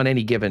winning on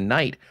any given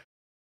night,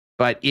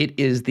 but it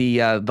is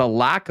the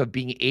lack of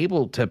being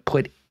able to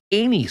put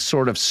any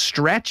sort of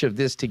stretch of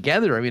this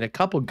together. I mean, a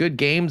couple good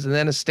games and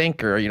then a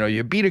stinker. You know,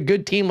 you beat a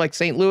good team like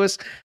St. Louis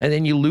and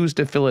then you lose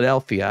to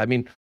Philadelphia. I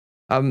mean,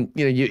 you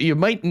know, you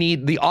might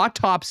need the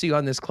autopsy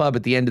on this club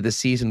at the end of the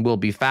season will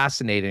be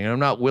fascinating. I'm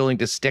not willing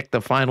to stick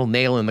the final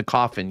nail in the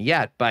coffin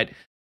yet, but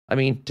I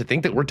mean, to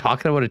think that we're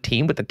talking about a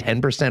team with a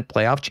 10%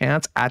 playoff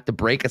chance at the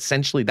break,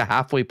 essentially the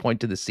halfway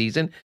point to the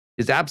season,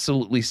 is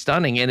absolutely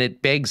stunning. And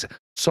it begs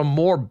some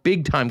more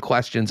big-time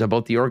questions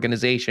about the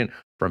organization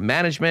from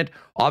management.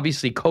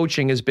 Obviously,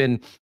 coaching has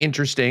been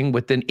interesting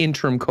with an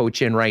interim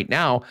coach in right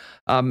now.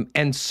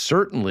 And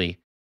certainly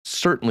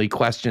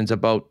questions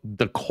about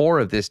the core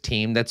of this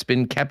team that's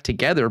been kept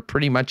together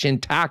pretty much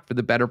intact for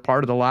the better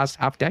part of the last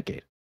half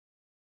decade.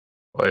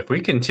 Well, if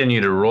we continue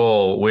to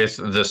roll with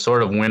the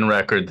sort of win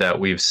record that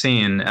we've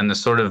seen and the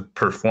sort of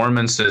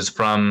performances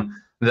from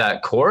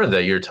that core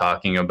that you're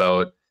talking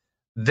about,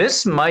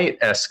 this might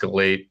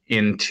escalate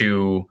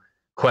into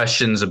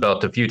questions about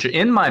the future.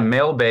 In my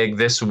mailbag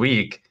this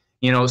week,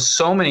 you know,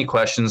 so many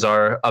questions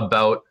are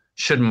about,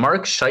 should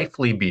Mark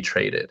Scheifele be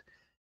traded?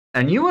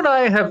 And you and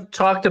I have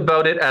talked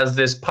about it as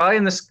this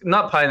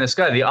not pie in the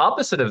sky, the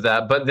opposite of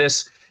that, but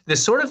this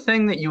sort of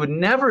thing that you would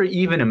never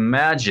even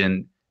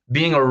imagine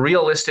being a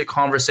realistic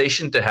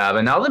conversation to have.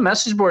 And now the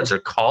message boards are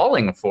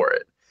calling for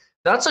it.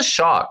 That's a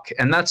shock.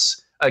 And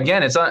that's,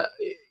 again, it's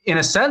in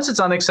a sense, it's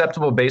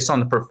unacceptable based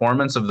on the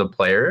performance of the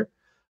player.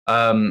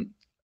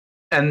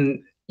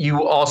 And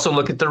you also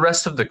look at the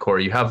rest of the core.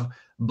 You have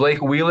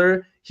Blake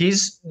Wheeler.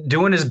 He's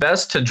doing his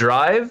best to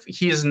drive.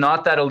 He is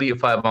not that elite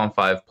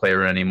 5-on-5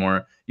 player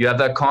anymore. You have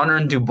that Connor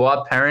and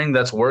Dubois pairing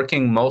that's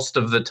working most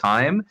of the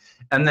time.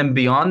 And then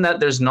beyond that,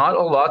 there's not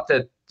a lot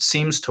that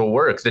seems to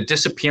work. The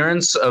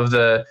disappearance of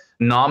the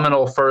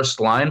nominal first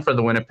line for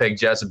the Winnipeg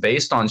Jets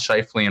based on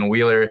Scheifele and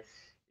Wheeler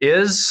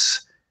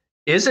is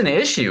an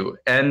issue,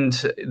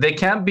 and they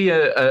can't be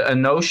a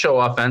no-show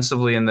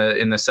offensively in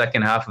the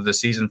second half of the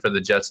season for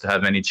the Jets to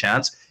have any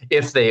chance.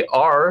 If they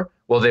are,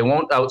 well, they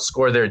won't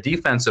outscore their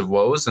defensive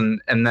woes,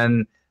 and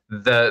then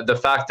the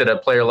fact that a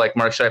player like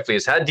Mark Scheifele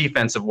has had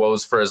defensive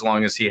woes for as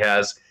long as he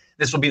has,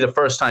 this will be the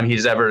first time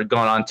he's ever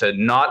gone on to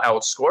not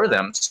outscore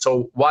them.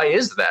 So why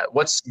is that?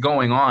 What's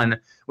going on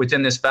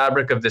within this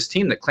fabric of this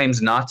team that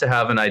claims not to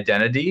have an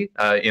identity,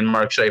 in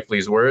Mark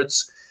Scheifele's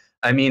words?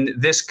 I mean,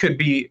 this could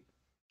be,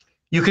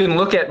 you can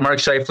look at Mark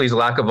Scheifele's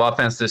lack of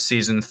offense this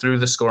season through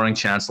the scoring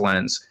chance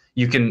lens.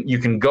 You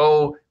can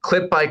go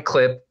clip by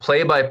clip,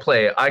 play by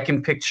play. I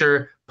can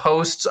picture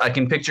posts. I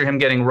can picture him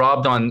getting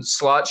robbed on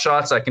slot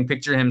shots. I can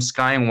picture him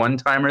skying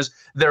one-timers.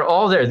 They're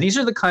all there. These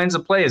are the kinds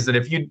of plays that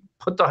if you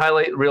put the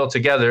highlight reel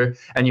together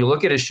and you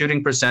look at his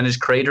shooting percentage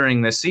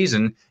cratering this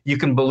season, you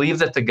can believe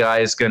that the guy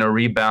is going to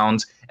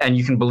rebound, and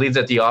you can believe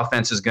that the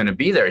offense is going to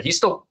be there. He's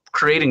still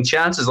creating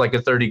chances like a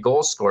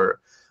 30-goal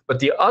scorer. But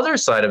the other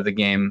side of the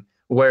game,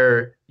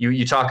 where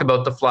you talk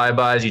about the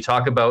flybys, you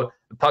talk about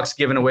the pucks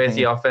given away at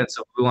the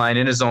offensive blue line,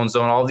 in his own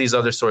zone, all these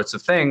other sorts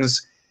of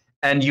things,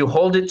 and you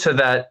hold it to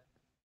that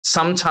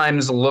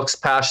sometimes looks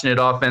passionate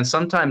offense,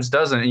 sometimes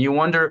doesn't, and you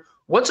wonder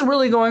what's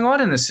really going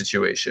on in this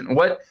situation.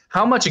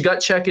 How much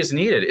gut check is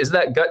needed? Is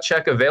that gut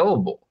check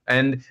available?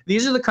 And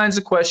these are the kinds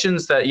of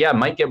questions that,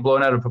 might get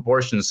blown out of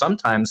proportion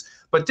sometimes,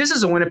 but this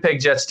is a Winnipeg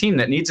Jets team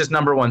that needs its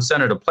number one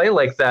center to play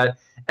like that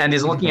and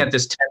is looking at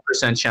this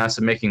 10% chance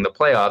of making the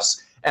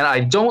playoffs. And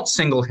I don't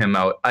single him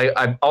out.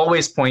 I've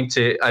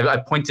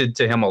pointed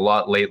to him a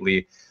lot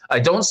lately. I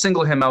don't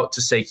single him out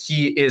to say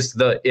he is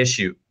the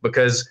issue,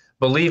 because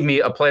believe me,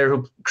 a player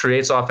who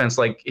creates offense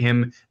like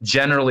him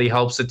generally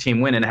helps the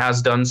team win and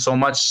has done so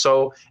much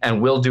so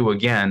and will do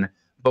again.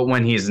 But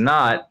when he's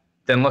not,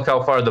 then look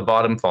how far the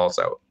bottom falls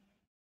out.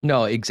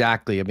 No,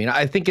 exactly. I mean,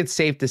 I think it's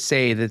safe to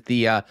say that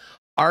the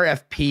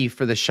RFP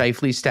for the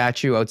Scheifele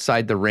statue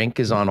outside the rink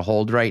is on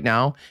hold right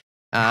now.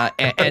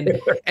 And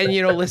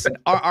you know, listen,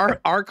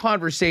 our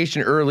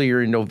conversation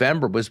earlier in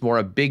November was more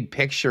a big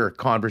picture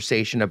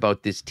conversation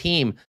about this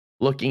team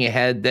looking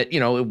ahead, that, you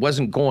know, it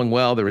wasn't going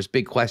well. There was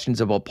big questions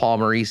about Paul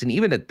Maurice. And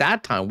even at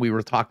that time, we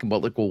were talking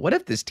about, like, well, what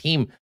if this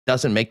team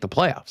doesn't make the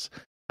playoffs?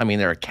 I mean,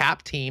 they're a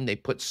cap team. They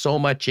put so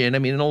much in. I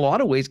mean, in a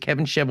lot of ways,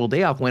 Kevin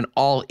Cheveldayoff went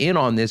all in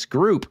on this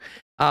group.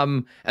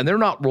 And they're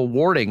not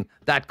rewarding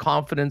that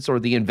confidence or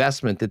the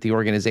investment that the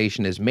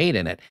organization has made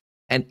in it.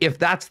 And if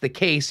that's the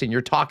case, and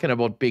you're talking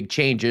about big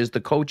changes, the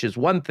coach is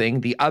one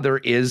thing, the other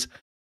is,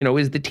 you know,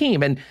 is the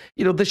team. And,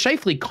 you know, the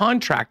Scheifele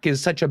contract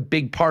is such a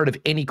big part of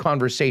any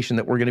conversation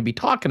that we're going to be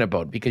talking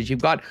about, because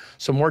you've got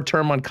some more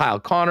term on Kyle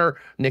Connor,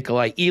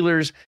 Nikolai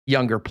Ehlers,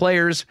 younger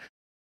players.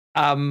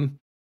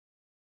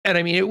 And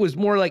I mean, it was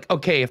more like,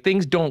 okay, if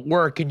things don't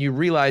work and you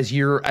realize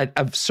you're at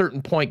a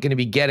certain point going to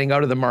be getting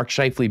out of the Mark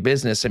Scheifele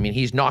business, I mean,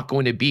 he's not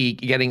going to be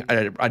getting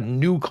a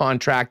new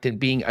contract and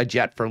being a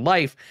Jet for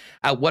life.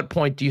 At what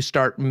point do you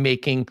start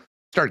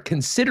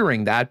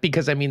considering that?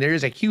 Because, I mean, there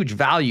is a huge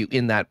value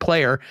in that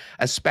player,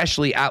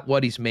 especially at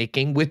what he's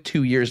making with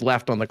 2 years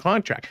left on the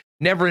contract.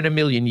 Never in a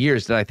million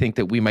years did I think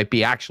that we might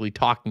be actually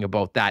talking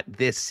about that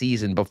this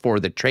season before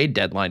the trade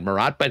deadline,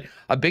 Murat. But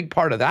a big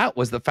part of that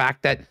was the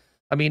fact that,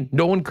 I mean,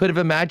 no one could have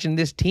imagined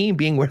this team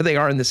being where they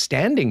are in the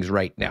standings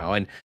right now.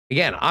 And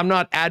again, I'm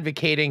not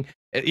advocating,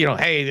 you know,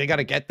 hey, they got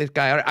to get this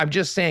guy. I'm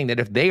just saying that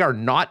if they are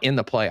not in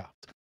the playoffs,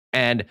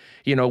 and,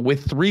 you know,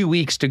 with 3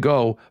 weeks to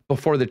go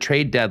before the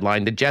trade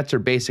deadline, the Jets are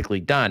basically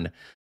done.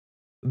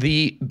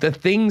 The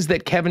things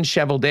that Kevin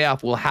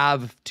Cheveldayoff will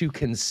have to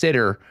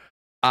consider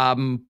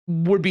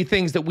would be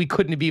things that we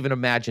couldn't have even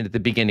imagined at the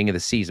beginning of the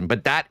season.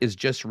 But that is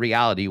just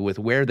reality with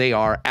where they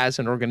are as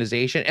an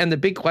organization. And the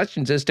big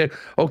questions as to,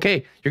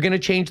 okay, you're going to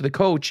change the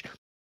coach.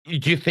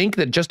 Do you think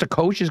that just a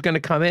coach is going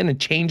to come in and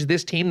change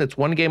this team that's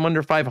one game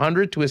under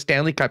 500 to a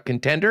Stanley Cup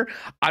contender?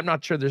 I'm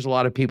not sure there's a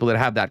lot of people that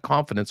have that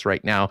confidence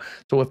right now.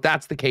 So if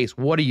that's the case,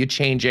 what are you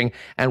changing,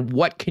 and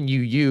what can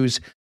you use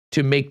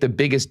to make the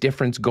biggest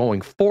difference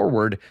going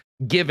forward,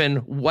 given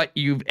what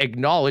you've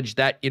acknowledged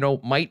that, you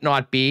know, might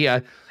not be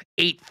a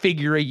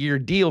 8-figure-a-year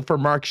deal for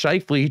Mark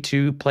Scheifele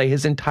to play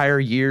his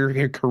entire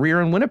career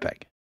in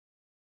Winnipeg?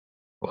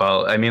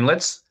 Well, I mean,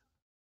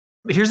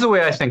 here's the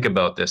way I think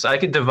about this. I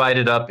could divide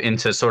it up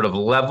into sort of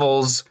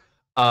levels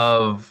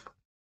of,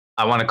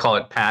 I want to call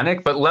it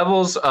panic, but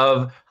levels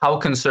of how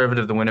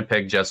conservative the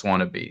Winnipeg Jets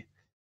want to be.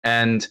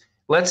 And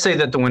let's say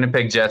that the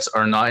Winnipeg Jets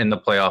are not in the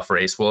playoff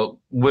race. Well,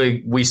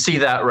 we see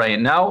that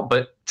right now,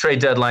 but trade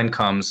deadline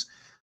comes.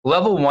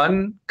 Level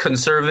one,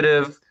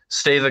 conservative,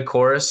 stay the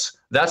course.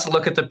 That's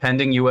look at the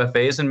pending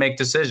UFAs and make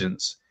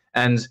decisions.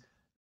 And,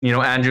 you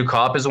know, Andrew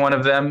Kopp is one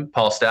of them.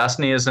 Paul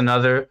Stastny is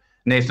another.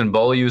 Nathan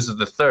Beaulieu is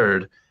the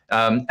third.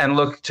 And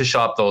look to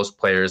shop those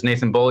players.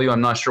 Nathan Beaulieu, I'm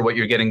not sure what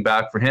you're getting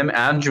back for him.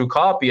 Andrew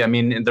Kopp, I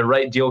mean, the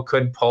right deal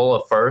could pull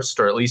a first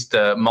or at least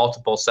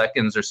multiple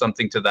seconds or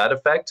something to that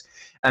effect.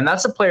 And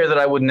that's a player that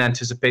I wouldn't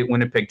anticipate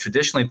Winnipeg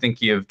traditionally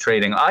thinking of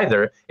trading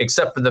either,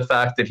 except for the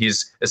fact that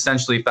he's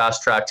essentially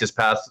fast-tracked his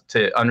path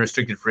to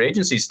unrestricted free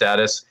agency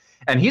status.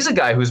 And he's a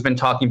guy who's been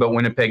talking about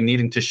Winnipeg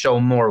needing to show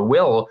more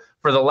will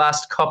for the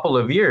last couple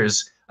of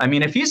years. I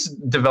mean, if he's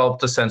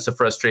developed a sense of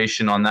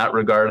frustration on that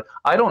regard,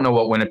 I don't know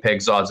what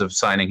Winnipeg's odds of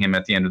signing him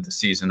at the end of the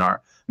season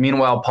are.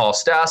 Meanwhile, Paul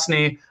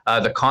Stastny,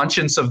 the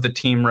conscience of the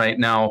team right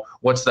now,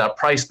 what's that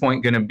price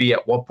point going to be?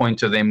 At what point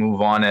do they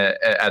move on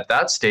at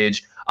that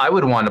stage? I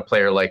would want a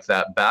player like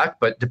that back,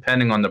 but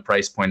depending on the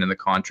price point in the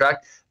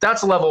contract,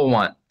 that's level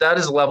one. That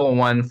is level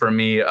one for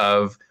me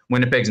of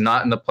Winnipeg's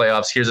not in the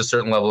playoffs. Here's a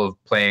certain level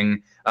of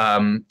playing,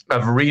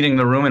 of reading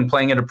the room and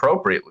playing it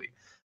appropriately.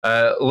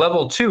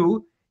 Level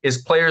two is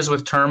players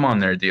with term on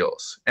their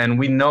deals. And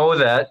we know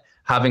that,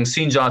 having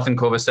seen Jonathan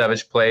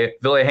Kovacevic play,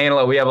 Ville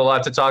Heinola, we have a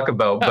lot to talk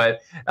about,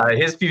 but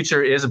his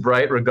future is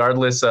bright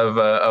regardless of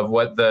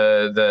what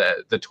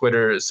the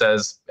Twitter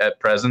says at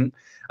present.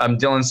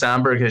 Dylan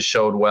Sandberg has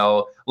showed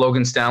well.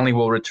 Logan Stanley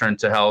will return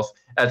to health.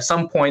 At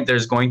some point,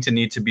 there's going to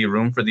need to be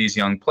room for these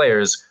young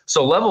players.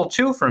 So level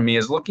two for me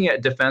is looking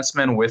at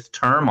defensemen with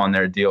term on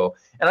their deal.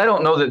 And I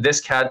don't know that this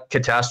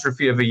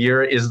catastrophe of a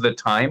year is the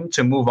time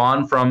to move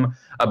on from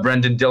a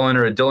Brendan Dillon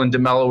or a Dylan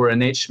DeMello or a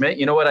Nate Schmidt.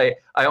 You know what?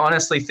 I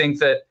honestly think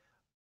that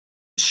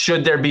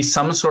should there be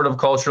some sort of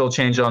cultural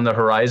change on the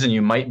horizon,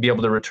 you might be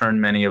able to return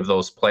many of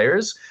those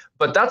players.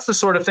 But that's the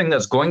sort of thing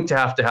that's going to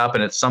have to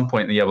happen at some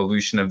point in the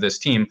evolution of this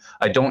team.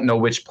 I don't know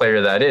which player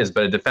that is,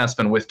 but a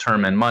defenseman with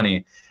term and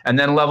money. And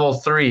then level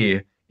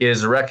three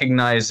is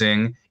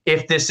recognizing,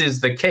 if this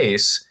is the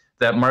case,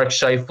 that Mark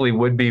Scheifele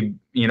would be,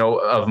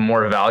 of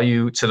more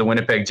value to the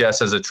Winnipeg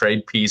Jets as a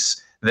trade piece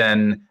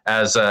than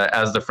as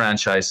the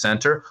franchise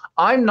center.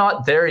 I'm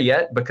not there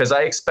yet because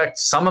I expect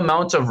some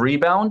amount of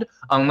rebound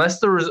unless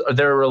there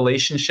are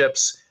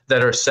relationships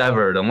that are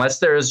severed, unless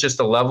there is just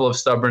a level of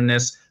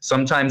stubbornness.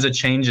 Sometimes a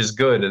change is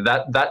good.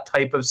 That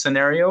type of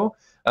scenario,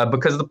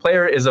 because the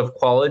player is of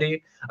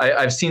quality.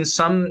 I've seen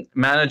some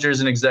managers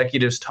and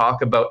executives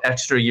talk about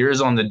extra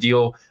years on the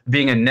deal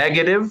being a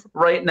negative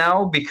right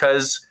now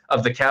because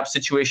of the cap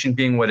situation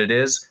being what it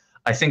is.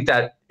 I think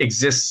that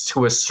exists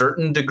to a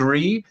certain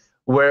degree.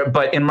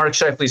 But in Mark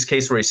Scheifele's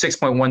case, where he's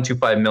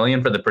 $6.125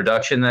 million for the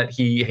production that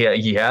he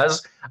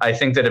has, I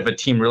think that if a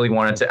team really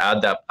wanted to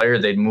add that player,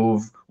 they'd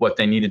move what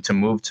they needed to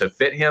move to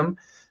fit him.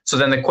 So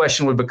then the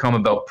question would become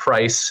about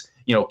price.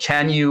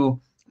 Can you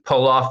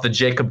pull off the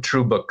Jacob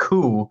Trouba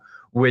coup,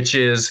 which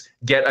is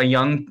get a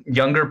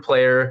younger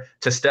player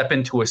to step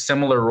into a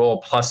similar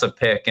role plus a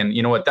pick? And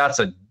you know what? That's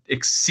a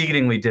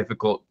exceedingly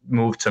difficult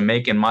move to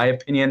make, in my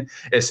opinion,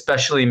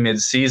 especially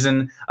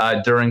mid-season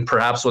during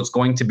perhaps what's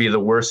going to be the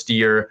worst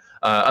year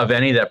of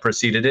any that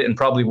preceded it, and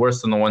probably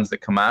worse than the ones that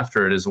come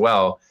after it as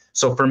well.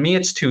 So for me,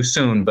 it's too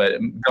soon. But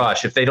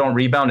gosh, if they don't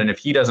rebound, and if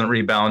he doesn't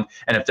rebound,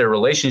 and if there are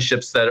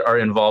relationships that are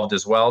involved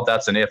as well,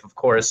 that's an if, of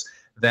course.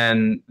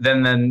 Then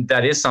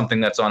that is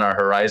something that's on our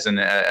horizon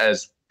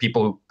as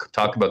people who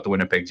talk about the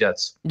Winnipeg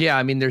Jets. Yeah,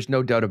 I mean, there's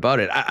no doubt about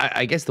it.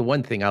 I guess the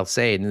one thing I'll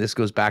say, and this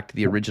goes back to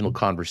the original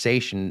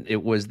conversation,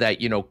 it was that,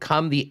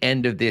 come the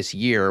end of this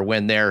year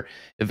when they're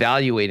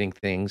evaluating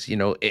things,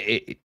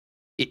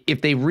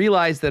 if they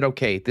realize that,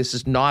 okay, this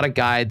is not a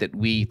guy that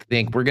we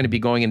think we're going to be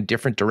going in a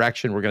different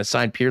direction, we're going to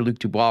sign Pierre-Luc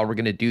Dubois, we're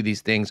going to do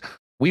these things,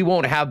 we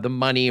won't have the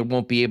money or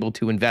won't be able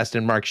to invest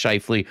in Mark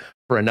Scheifele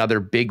for another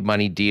big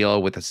money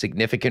deal with a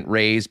significant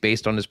raise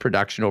based on his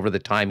production over the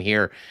time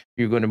here.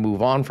 You're going to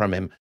move on from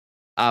him.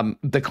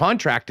 The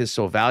contract is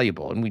so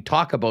valuable, and we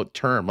talk about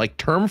term. Like,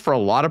 term for a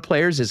lot of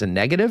players is a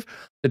negative.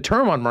 The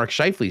term on Mark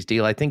Scheifele's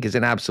deal, I think, is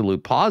an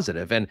absolute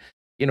positive. And,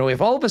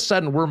 if all of a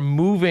sudden we're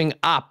moving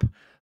up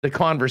the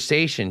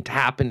conversation to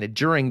happen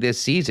during this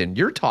season,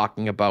 you're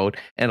talking about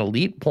an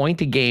elite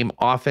point-a-game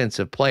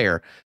offensive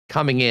player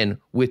coming in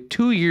with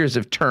 2 years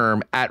of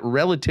term at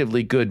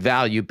relatively good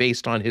value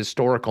based on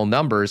historical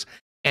numbers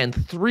and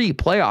 3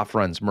 playoff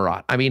runs,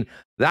 Murat. I mean,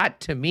 that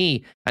to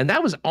me, and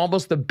that was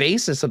almost the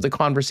basis of the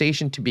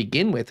conversation to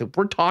begin with. If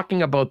we're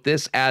talking about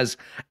this as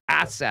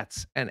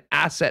assets and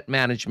asset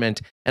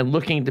management and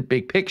looking at the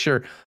big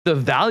picture, the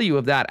value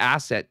of that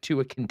asset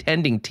to a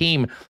contending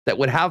team that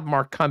would have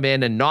Mark come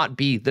in and not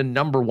be the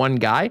number one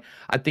guy,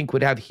 I think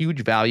would have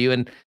huge value.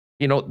 And,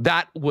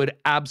 that would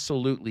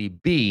absolutely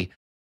be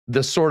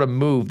the sort of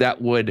move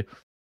that would,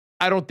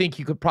 I don't think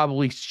you could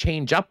probably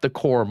change up the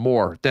core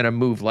more than a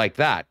move like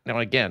that. Now,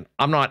 again,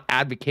 I'm not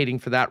advocating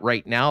for that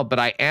right now, but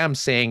I am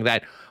saying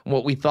that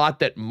what we thought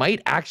that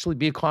might actually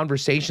be a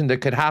conversation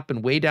that could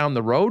happen way down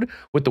the road,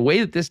 with the way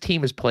that this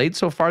team has played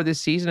so far this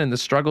season and the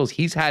struggles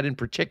he's had in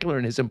particular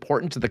and his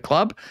importance to the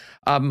club,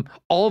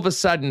 all of a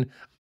sudden,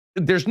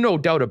 there's no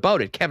doubt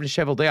about it. Kevin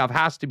Cheveldayoff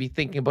has to be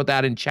thinking about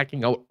that and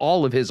checking out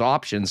all of his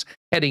options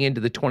heading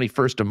into the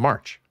 21st of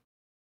March.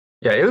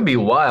 Yeah, it would be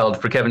wild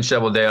for Kevin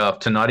Cheveldayoff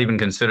to not even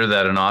consider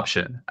that an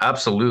option.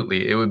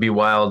 Absolutely. It would be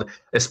wild,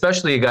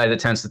 especially a guy that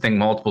tends to think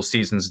multiple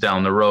seasons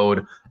down the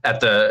road at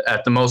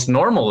the most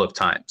normal of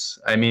times.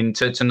 I mean,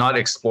 to not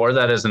explore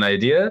that as an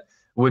idea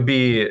would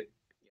be,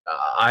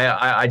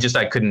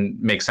 I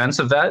couldn't make sense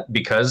of that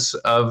because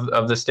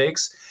of the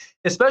stakes.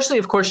 Especially,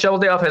 of course,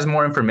 Cheveldayoff has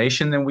more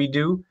information than we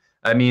do.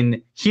 I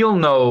mean, he'll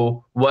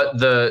know what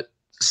the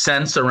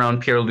sense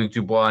around Pierre-Luc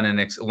Dubois and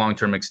a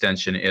long-term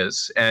extension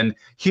is. And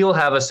he'll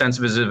have a sense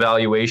of his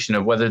evaluation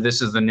of whether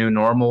this is the new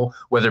normal,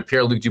 whether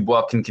Pierre-Luc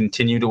Dubois can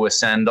continue to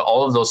ascend,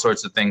 all of those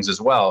sorts of things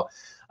as well.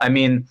 I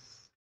mean,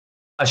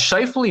 a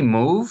Scheifele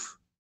move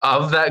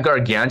of that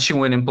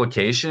gargantuan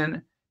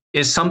implication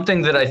is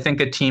something that I think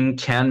a team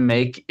can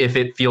make if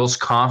it feels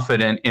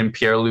confident in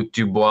Pierre-Luc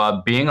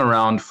Dubois being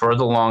around for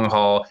the long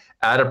haul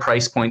at a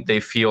price point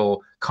they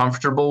feel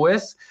comfortable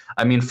with.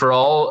 I mean,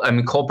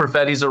 Cole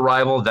Perfetti's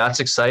arrival, that's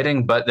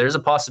exciting, but there's a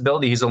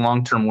possibility he's a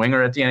long-term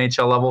winger at the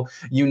NHL level.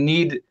 You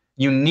need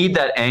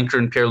that anchor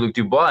in Pierre-Luc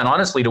Dubois, and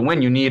honestly, to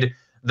win, you need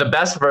the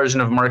best version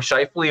of Mark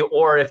Scheifele,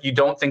 or if you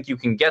don't think you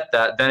can get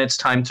that, then it's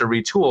time to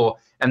retool,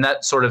 and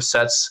that sort of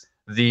sets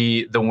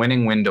the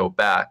winning window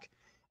back.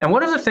 And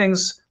one of the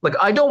things, like,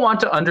 I don't want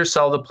to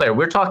undersell the player.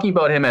 We're talking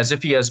about him as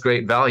if he has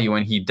great value,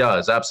 and he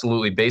does,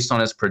 absolutely, based on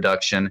his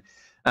production.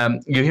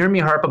 You hear me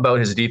harp about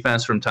his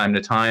defense from time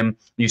to time.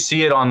 You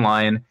see it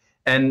online.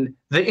 And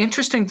the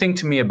interesting thing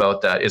to me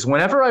about that is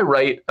whenever I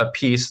write a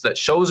piece that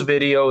shows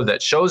video,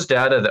 that shows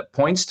data, that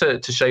points to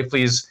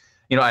Scheifele's,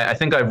 I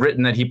think I've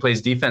written that he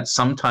plays defense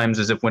sometimes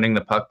as if winning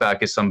the puck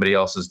back is somebody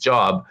else's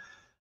job.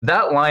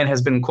 That line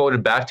has been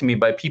quoted back to me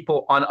by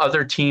people on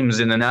other teams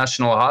in the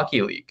National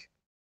Hockey League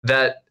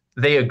that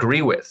they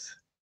agree with.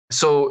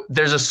 So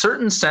there's a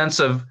certain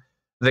sense of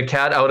the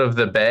cat out of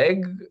the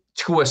bag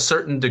to a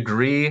certain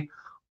degree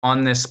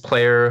on this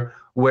player,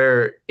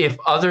 where if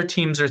other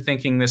teams are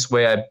thinking this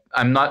way,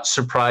 I'm not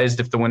surprised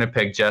if the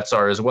Winnipeg Jets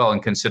are as well,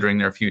 and considering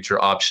their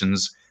future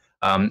options.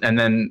 And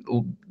then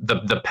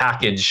the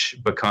package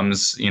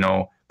becomes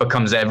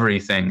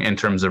everything in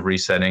terms of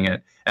resetting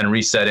it and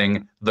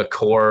resetting the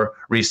core,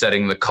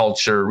 resetting the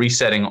culture,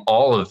 resetting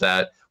all of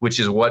that, which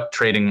is what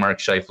trading Mark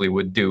Scheifele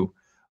would do.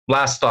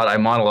 Last thought, I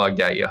monologued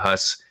at you,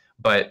 Huss,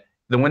 but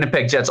the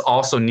Winnipeg Jets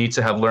also need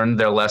to have learned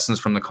their lessons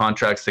from the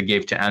contracts they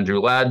gave to Andrew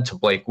Ladd, to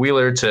Blake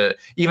Wheeler, to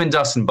even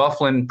Dustin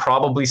Byfuglien,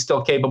 probably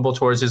still capable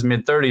towards his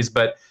mid-30s.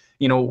 But,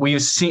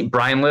 we've seen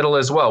Brian Little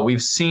as well.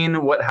 We've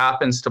seen what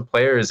happens to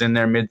players in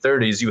their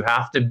mid-30s. You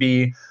have to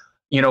be,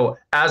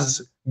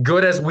 as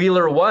good as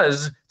Wheeler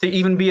was to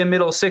even be a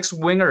middle six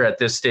winger at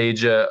this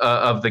stage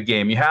of the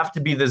game. You have to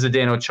be the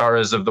Zdeno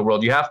Charas of the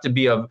world. You have to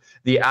be of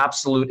the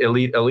absolute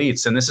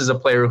elites. And this is a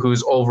player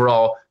whose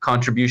overall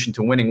contribution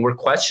to winning we're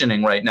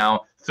questioning right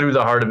now through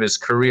the heart of his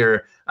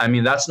career. I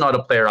mean, that's not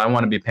a player I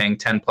want to be paying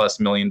 $10+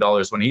 million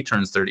when he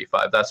turns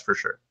 35. That's for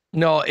sure.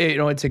 No,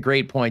 it's a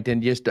great point.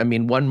 And just,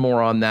 one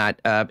more on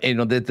that,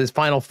 this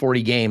final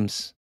 40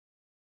 games,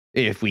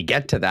 if we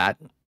get to that,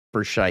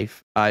 for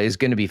Scheif is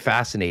going to be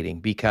fascinating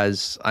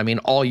because,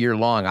 all year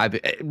long, I've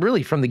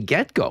really from the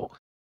get-go,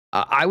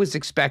 I was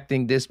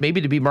expecting this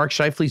maybe to be Mark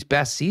Scheifele's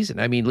best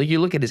season. You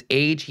look at his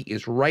age, he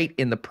is right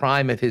in the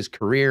prime of his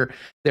career.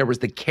 There was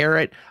the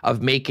carrot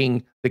of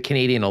making the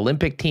Canadian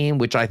Olympic team,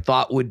 which I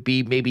thought would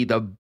be maybe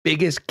the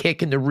biggest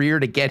kick in the rear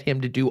to get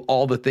him to do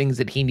all the things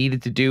that he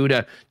needed to do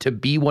to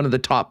be one of the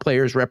top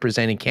players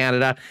representing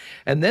Canada.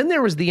 And then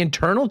there was the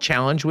internal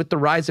challenge with the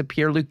rise of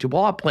Pierre-Luc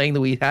Dubois playing that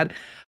we had.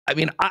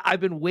 I've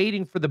been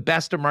waiting for the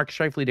best of Mark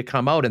Scheifele to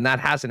come out, and that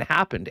hasn't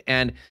happened.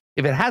 And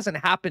if it hasn't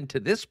happened to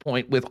this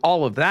point with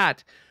all of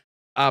that,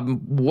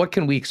 what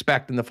can we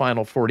expect in the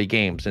final 40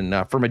 games? And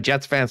from a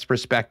Jets fan's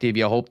perspective,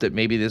 you hope that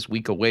maybe this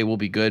week away will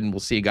be good, and we'll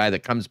see a guy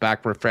that comes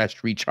back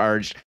refreshed,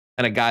 recharged,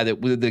 and the guy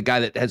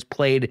that has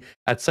played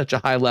at such a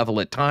high level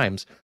at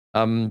times.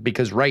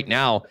 Because right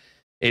now,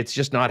 it's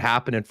just not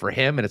happening for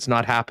him, and it's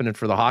not happening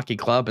for the hockey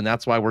club, and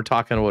that's why we're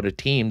talking about a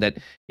team that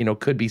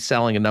could be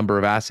selling a number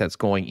of assets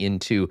going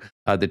into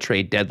the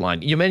trade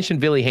deadline. You mentioned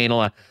Ville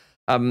Heinola.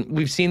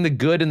 We've seen the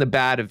good and the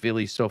bad of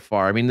Ville so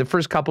far. The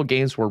first couple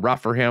games were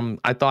rough for him.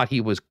 I thought he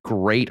was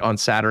great on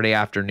Saturday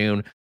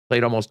afternoon.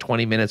 Played almost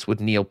 20 minutes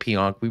with Neil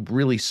Pionk. We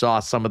really saw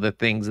some of the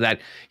things that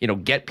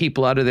get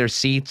people out of their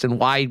seats, and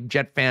why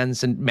Jet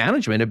fans and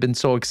management have been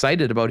so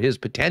excited about his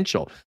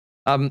potential.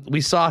 We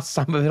saw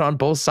some of it on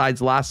both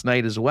sides last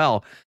night as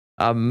well.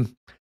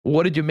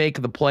 What did you make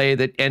of the play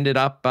that ended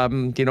up,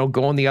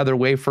 going the other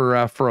way for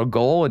a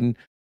goal? And,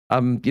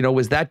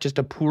 was that just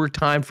a poor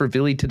time for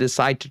Ville to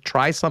decide to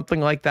try something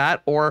like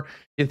that? Or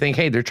you think,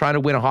 hey, they're trying to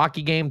win a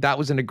hockey game. That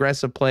was an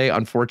aggressive play.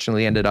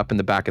 Unfortunately, ended up in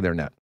the back of their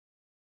net.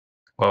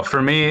 Well,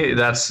 for me,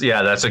 that's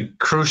a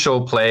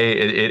crucial play.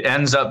 It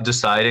ends up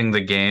deciding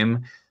the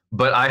game.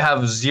 But I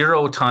have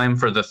zero time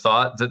for the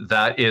thought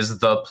that is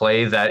the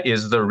play, that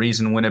is the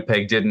reason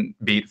Winnipeg didn't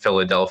beat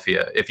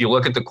Philadelphia. If you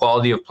look at the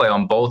quality of play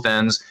on both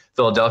ends,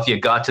 Philadelphia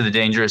got to the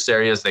dangerous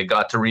areas, they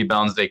got to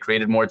rebounds, they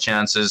created more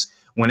chances.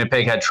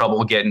 Winnipeg had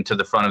trouble getting to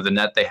the front of the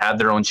net. They had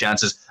their own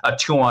chances. A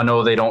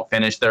 2-on-0, they don't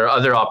finish. There are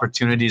other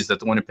opportunities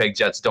that the Winnipeg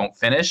Jets don't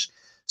finish.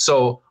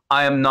 So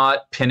I am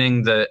not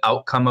pinning the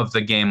outcome of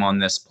the game on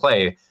this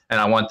play,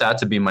 and I want that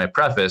to be my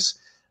preface.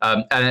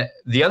 And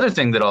the other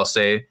thing that I'll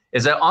say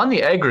is that on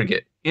the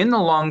aggregate, in the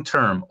long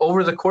term,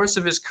 over the course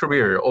of his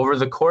career, over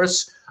the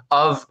course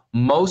of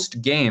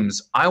most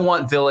games, I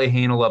want Ville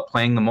Heinola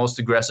playing the most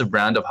aggressive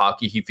brand of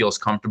hockey he feels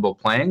comfortable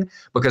playing,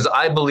 because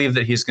I believe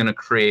that he's going to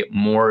create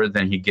more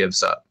than he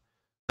gives up.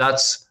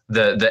 That's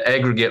the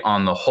aggregate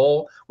on the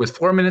whole. With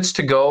 4 minutes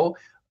to go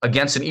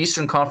against an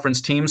Eastern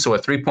Conference team, so a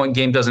 3-point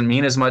game doesn't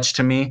mean as much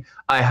to me,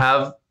 I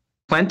have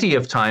plenty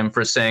of time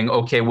for saying,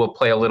 okay, we'll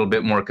play a little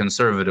bit more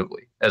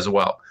conservatively as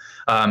well.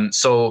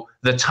 So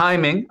the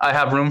timing, I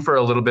have room for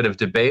a little bit of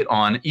debate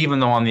on, even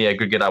though on the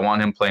aggregate, I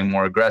want him playing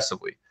more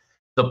aggressively.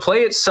 The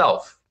play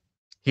itself,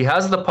 he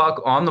has the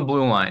puck on the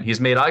blue line. He's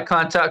made eye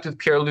contact with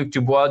Pierre-Luc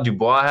Dubois.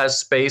 Dubois has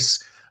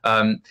space.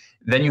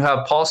 Then you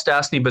have Paul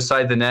Stastny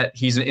beside the net.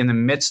 He's in the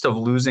midst of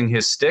losing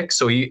his stick,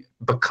 so he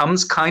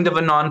becomes kind of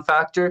a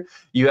non-factor.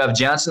 You have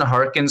Jansen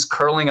Harkins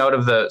curling out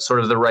of the sort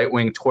of the right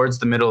wing towards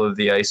the middle of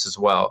the ice as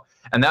well.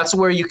 And that's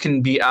where you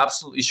can be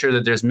absolutely sure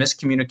that there's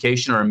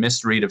miscommunication or a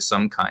misread of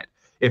some kind.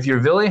 If you're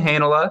Ville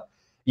Heinola,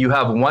 you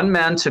have one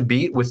man to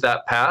beat with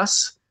that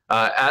pass.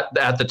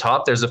 At the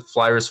top, there's a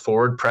Flyers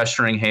forward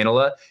pressuring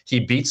Heinola. He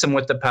beats him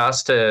with the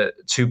pass to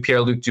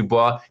Pierre-Luc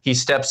Dubois. He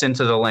steps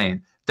into the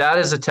lane. That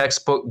is a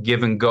textbook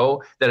give and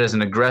go. That is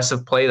an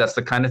aggressive play. That's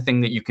the kind of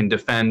thing that you can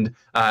defend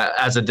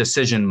as a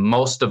decision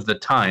most of the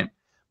time.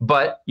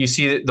 But you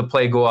see the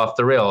play go off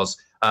the rails.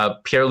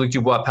 Pierre-Luc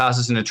Dubois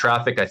passes into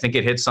traffic. I think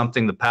it hits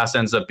something. The pass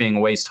ends up being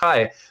waist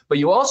high. But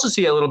you also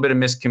see a little bit of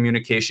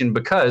miscommunication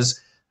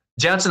because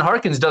Jansen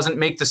Harkins doesn't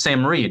make the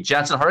same read.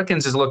 Jansen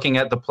Harkins is looking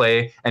at the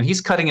play, and he's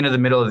cutting into the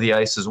middle of the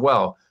ice as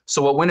well.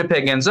 So what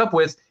Winnipeg ends up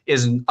with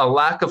is a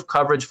lack of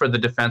coverage for the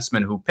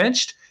defenseman who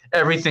pinched.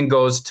 Everything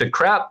goes to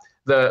crap.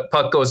 The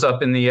puck goes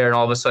up in the air, and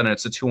all of a sudden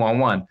it's a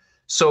 2-on-1.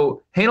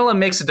 So Heinola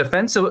makes a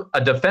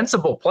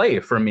defensible play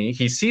for me.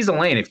 He sees a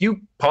lane. If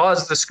you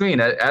pause the screen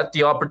at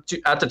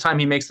the time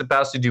he makes the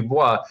pass to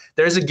Dubois,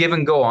 there's a give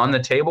and go on the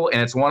table,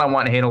 and it's one I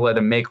want Heinola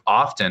to make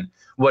often.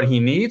 What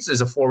he needs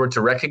is a forward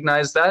to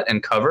recognize that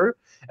and cover.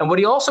 And what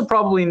he also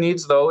probably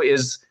needs, though,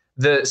 is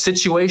the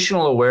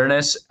situational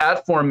awareness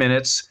at 4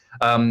 minutes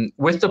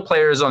with the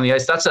players on the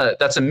ice. That's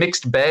a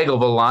mixed bag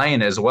of a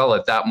line as well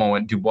at that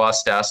moment,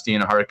 Dubois, Stastny,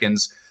 and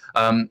Harkins.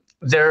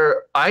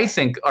 There, I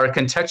think, are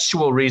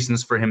contextual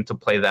reasons for him to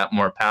play that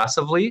more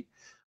passively.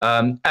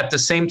 At the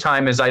same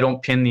time as I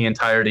don't pin the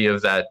entirety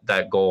of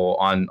that goal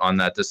on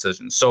that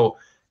decision. So,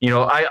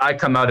 I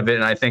come out of it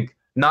and I think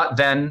not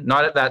then,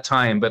 not at that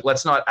time, but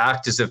let's not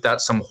act as if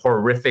that's some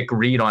horrific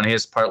read on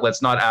his part.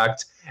 Let's not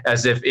act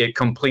as if it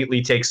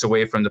completely takes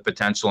away from the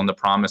potential and the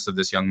promise of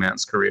this young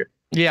man's career.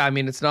 Yeah, I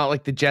mean, it's not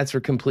like the Jets were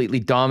completely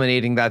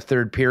dominating that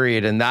third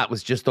period, and that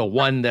was just the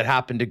one that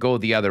happened to go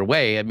the other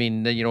way. I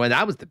mean, and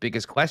that was the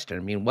biggest question.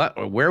 I mean,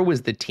 where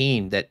was the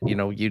team that,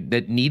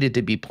 that needed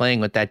to be playing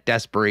with that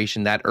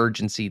desperation, that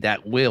urgency,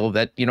 that will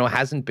that,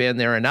 hasn't been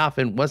there enough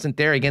and wasn't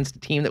there against a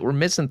team that were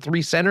missing 3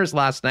 centers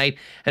last night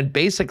and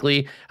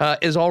basically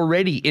is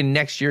already in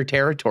next year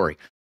territory.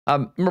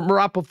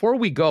 Murat, before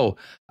we go,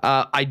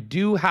 I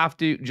do have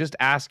to just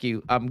ask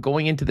you,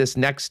 going into this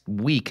next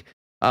week,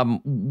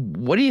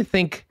 what do you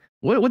think?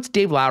 What's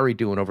Dave Lowry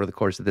doing over the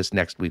course of this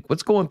next week?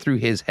 What's going through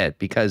his head?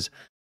 Because,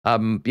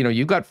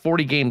 you've got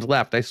 40 games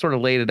left. I sort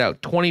of laid it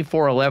out,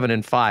 24, 11,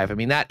 and 5. I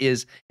mean, that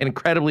is an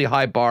incredibly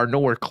high bar,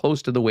 nowhere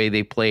close to the way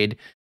they played.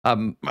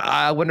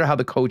 I wonder how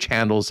the coach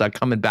handles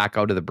coming back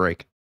out of the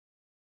break.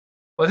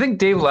 Well, I think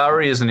Dave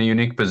Lowry is in a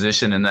unique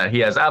position in that he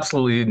has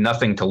absolutely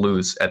nothing to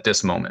lose at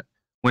this moment.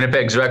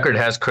 Winnipeg's record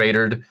has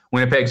cratered.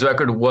 Winnipeg's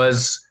record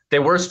they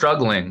were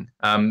struggling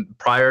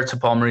prior to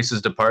Paul Maurice's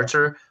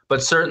departure,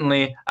 but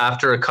certainly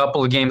after a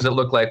couple of games that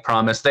look like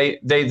promise,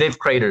 they've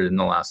cratered in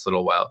the last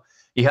little while.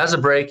 He has a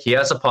break, he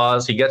has a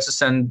pause, he gets to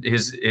send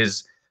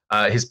his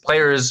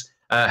players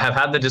have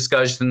had the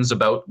discussions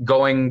about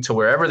going to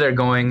wherever they're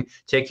going,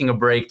 taking a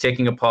break,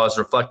 taking a pause,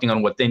 reflecting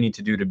on what they need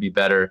to do to be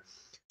better.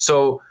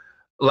 So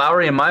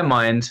Lowry, in my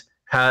mind,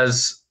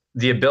 has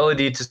the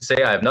ability to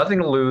say, I have nothing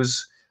to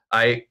lose.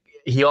 What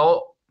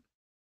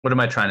am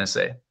I trying to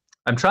say?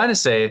 I'm trying to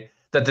say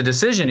that the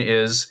decision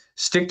is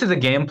stick to the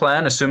game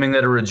plan, assuming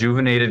that a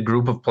rejuvenated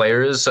group of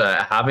players,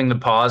 having the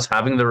pause,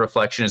 having the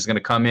reflection, is going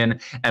to come in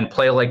and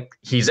play like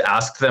he's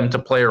asked them to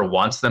play or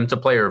wants them to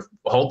play or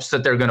hopes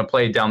that they're going to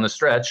play down the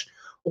stretch,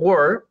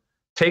 or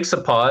takes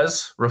a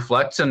pause,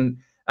 reflects, and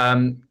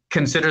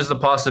considers the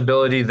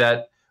possibility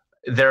that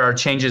there are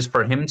changes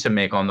for him to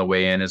make on the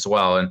way in as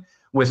well. And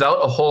without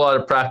a whole lot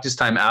of practice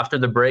time after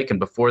the break and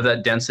before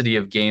that density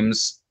of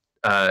games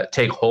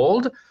take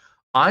hold,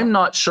 I'm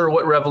not sure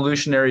what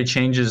revolutionary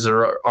changes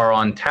are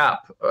on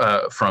tap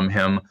from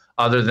him,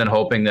 other than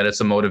hoping that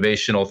it's a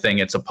motivational thing.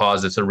 It's a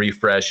pause, it's a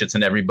refresh, it's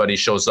an everybody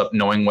shows up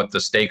knowing what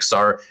the stakes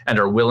are and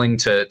are willing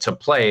to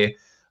play.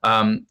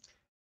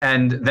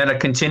 And then a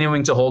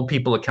continuing to hold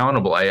people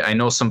accountable. I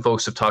know some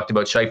folks have talked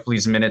about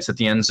Scheifele's minutes at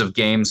the ends of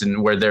games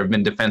and where there have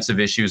been defensive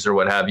issues or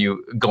what have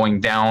you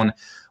going down.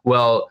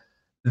 Well,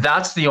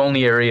 that's the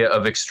only area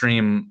of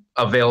extreme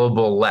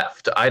available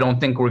left. I don't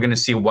think we're going to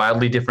see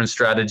wildly different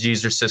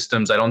strategies or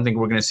systems. I don't think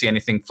we're going to see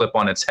anything flip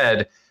on its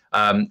head.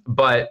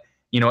 But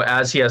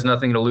as he has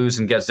nothing to lose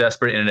and gets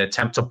desperate in an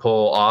attempt to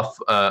pull off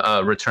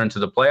a return to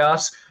the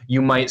playoffs,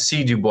 you might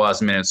see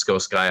Dubois' minutes go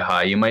sky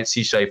high. You might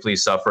see Scheifele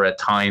suffer at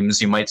times.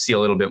 You might see a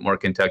little bit more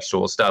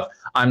contextual stuff.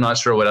 I'm not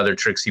sure what other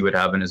tricks he would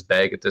have in his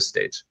bag at this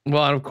stage.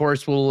 Well, and of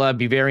course, will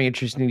be very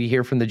interesting to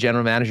hear from the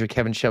general manager,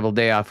 Kevin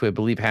Cheveldayoff, who I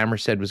believe Hammer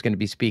said was going to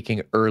be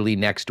speaking early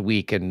next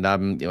week. And I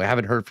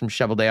haven't heard from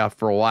Cheveldayoff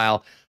for a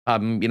while.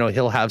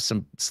 He'll have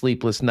some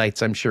sleepless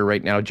nights, I'm sure,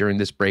 right now during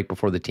this break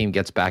before the team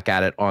gets back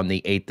at it on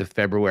the 8th of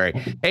February.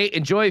 Hey,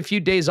 enjoy a few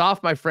days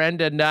off, my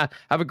friend, and have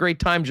a great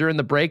time during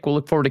the break. We'll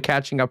look forward to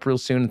catching up real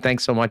soon. And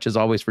thanks so much, as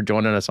always, for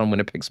joining us on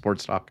Winnipeg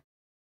Sports Talk.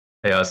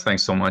 Hey, Us,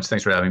 thanks so much.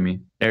 Thanks for having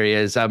me. There he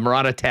is,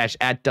 Murat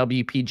at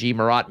WPG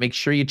Murat. Make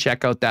sure you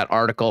check out that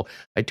article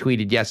I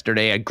tweeted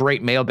yesterday. A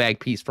great mailbag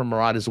piece from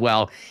Murat as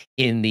well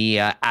in the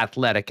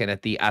Athletic and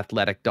at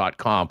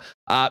theathletic.com.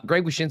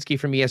 Greg Wyshynski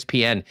from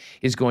ESPN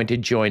is going to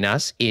join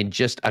us in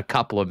just a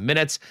couple of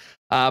minutes.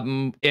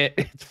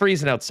 It's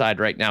freezing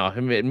outside right now.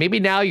 Maybe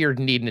now you're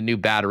needing a new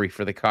battery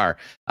for the car.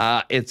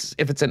 If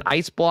it's an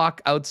ice block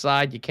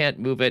outside, you can't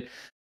move it.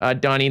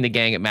 Donnie and the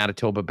gang at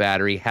Manitoba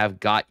Battery have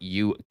got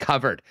you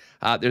covered.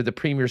 They're the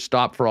premier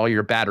stop for all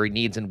your battery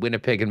needs in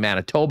Winnipeg and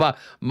Manitoba.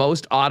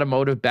 Most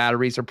automotive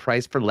batteries are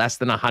priced for less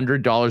than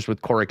 $100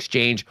 with Core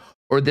Exchange,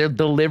 or they'll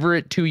deliver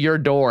it to your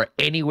door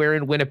anywhere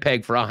in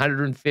Winnipeg for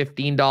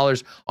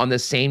 $115 on the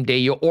same day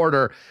you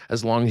order,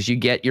 as long as you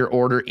get your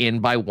order in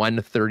by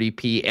 1:30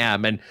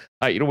 p.m. And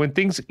when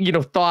things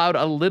thaw out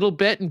a little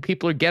bit and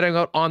people are getting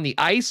out on the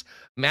ice,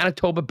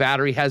 Manitoba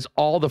Battery has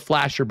all the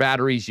flasher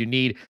batteries you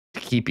need to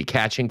keep you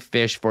catching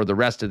fish for the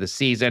rest of the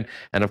season,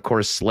 and of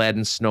course sled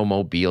and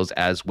snowmobiles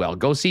as well.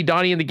 Go see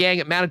Donnie and the gang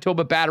at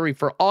Manitoba Battery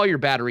for all your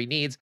battery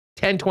needs.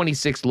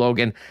 1026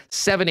 Logan,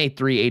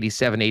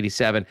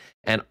 783-8787,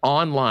 and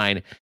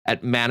online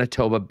at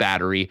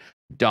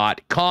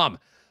manitobabattery.com.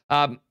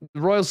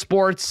 Royal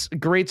Sports,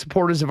 great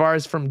supporters of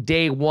ours from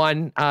day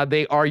one.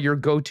 They are your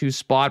go-to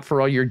spot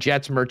for all your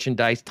Jets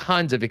merchandise.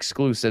 Tons of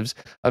exclusives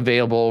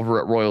available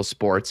over at Royal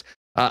Sports.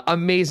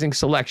 Amazing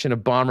selection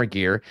of Bomber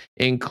gear,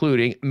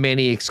 including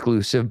many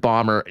exclusive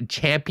Bomber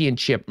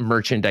championship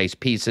merchandise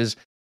pieces.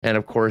 And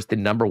of course, the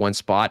 #1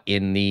 spot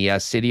in the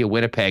city of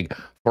Winnipeg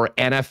for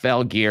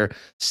NFL gear.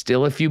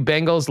 Still a few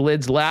Bengals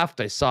lids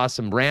left. I saw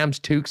some Rams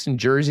toques and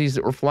jerseys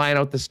that were flying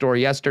out the store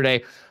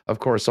yesterday. Of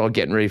course, all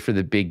getting ready for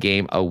the big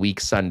game a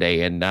week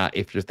Sunday. And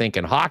if you're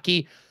thinking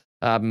hockey,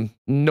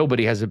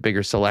 nobody has a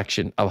bigger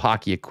selection of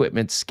hockey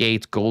equipment,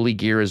 skates, goalie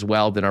gear as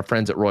well than our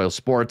friends at Royal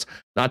Sports,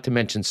 not to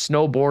mention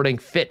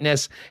snowboarding,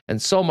 fitness,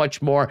 and so much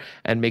more.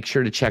 And make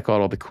sure to check out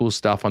all the cool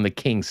stuff on the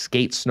King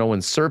Skate, Snow,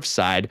 and Surf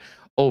side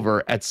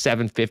over at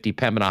 750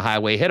 Pembina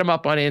Highway. Hit them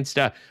up on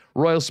Insta,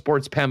 Royal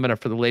Sports Pembina,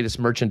 for the latest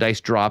merchandise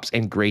drops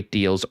and great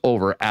deals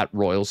over at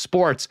Royal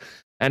Sports.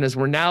 And as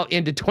we're now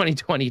into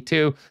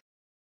 2022,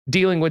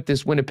 dealing with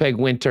this Winnipeg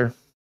winter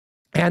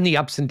and the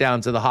ups and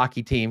downs of the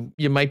hockey team,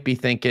 you might be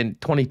thinking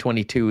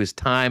 2022 is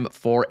time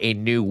for a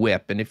new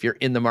whip. And if you're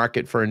in the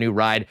market for a new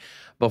ride,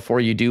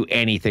 before you do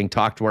anything,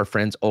 talk to our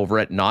friends over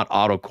at Not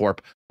Auto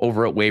Corp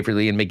over at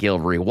Waverly and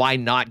McGillivray. Why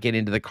not get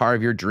into the car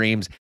of your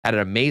dreams at an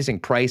amazing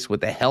price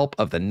with the help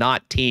of the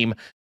Not team?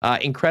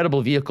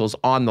 Incredible vehicles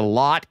on the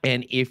lot.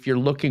 And if you're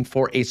looking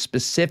for a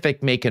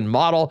specific make and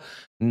model,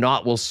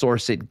 Not will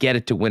source it, get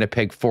it to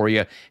Winnipeg for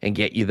you, and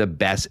get you the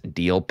best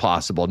deal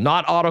possible.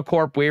 Not Auto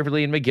Corp,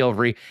 Waverly and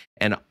McGillivray,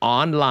 and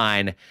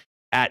online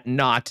at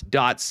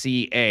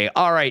not.ca.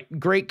 All right,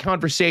 great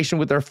conversation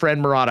with our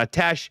friend Murat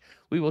Atesh.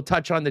 We will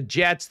touch on the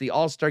Jets, the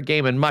All-Star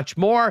game, and much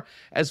more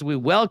as we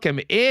welcome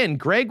in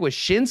Greg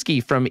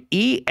Wyshynski from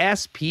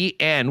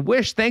ESPN.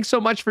 Wish, thanks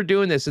so much for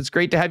doing this. It's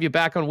great to have you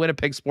back on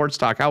Winnipeg Sports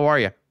Talk. How are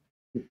you?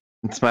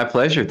 It's my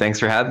pleasure. Thanks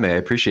for having me. I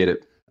appreciate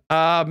it.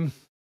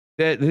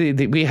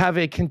 We have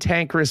a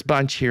cantankerous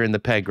bunch here in the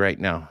Peg right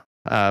now.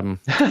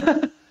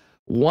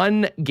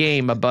 One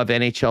game above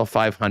NHL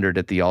 500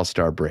 at the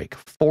All-Star break.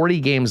 40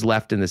 games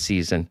left in the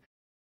season.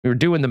 We were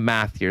doing the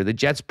math here. The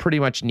Jets pretty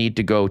much need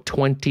to go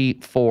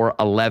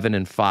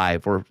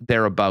 24-11-5 or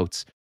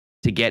thereabouts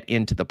to get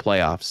into the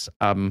playoffs.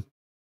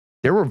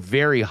 There were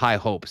very high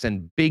hopes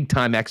and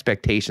big-time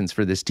expectations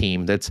for this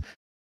team that's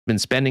been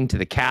spending to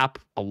the cap,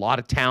 a lot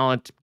of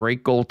talent,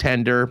 great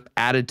goaltender,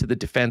 added to the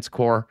defense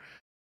core.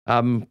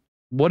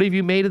 What have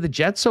you made of the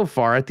Jets so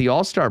far at the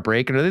All-Star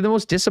break? And are they the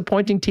most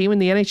disappointing team in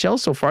the NHL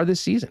so far this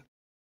season?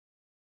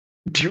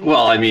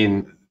 Well, I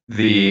mean,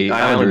 the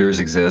Islanders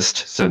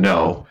exist, so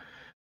no.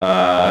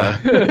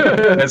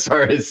 As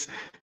far as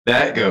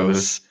that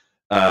goes,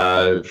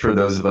 for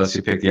those of us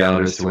who picked the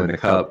Islanders to win the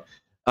Cup.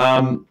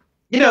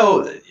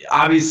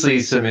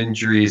 Obviously some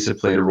injuries have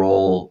played a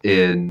role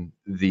in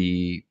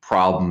the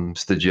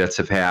problems the Jets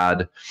have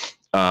had.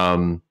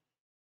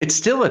 It's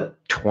still a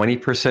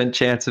 20%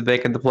 chance of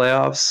making the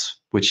playoffs,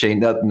 which ain't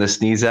nothing to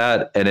sneeze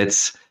at. And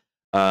it's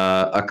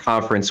a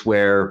conference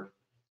where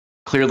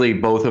clearly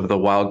both of the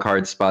wild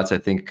card spots, I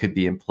think, could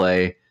be in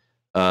play,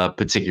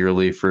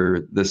 particularly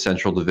for the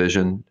Central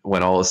Division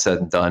when all is said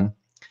and done.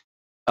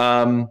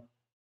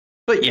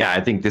 But yeah,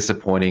 I think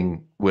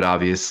disappointing would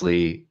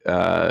obviously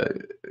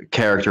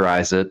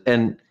characterize it.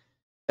 And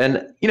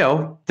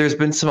there's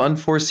been some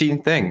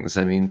unforeseen things.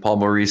 I mean, Paul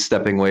Maurice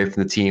stepping away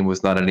from the team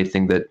was not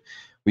anything that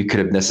we could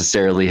have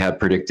necessarily have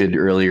predicted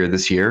earlier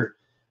this year.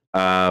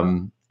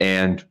 It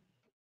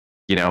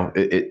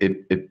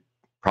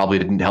probably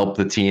didn't help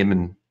the team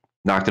and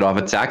knocked it off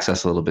its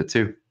axis a little bit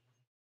too.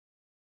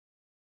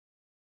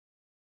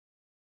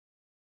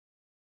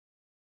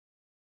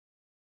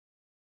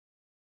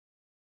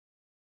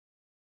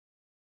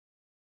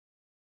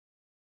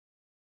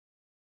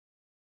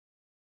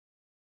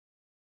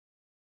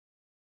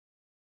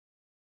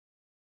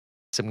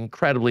 some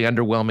incredibly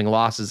underwhelming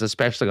losses,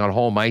 especially on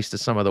home ice to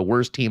some of the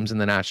worst teams in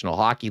the National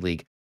Hockey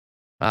League.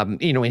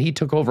 And he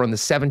took over on the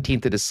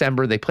 17th of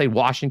December. They played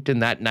Washington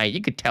that night.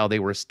 You could tell they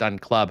were a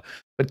stunned club.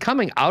 But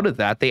coming out of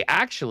that, they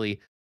actually,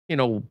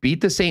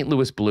 beat the St.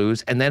 Louis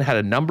Blues and then had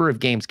a number of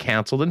games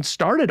canceled and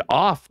started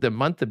off the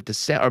month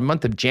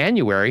of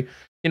January,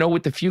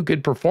 with a few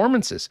good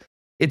performances.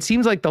 It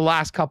seems like the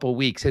last couple of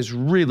weeks has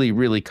really,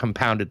 really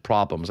compounded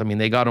problems. I mean,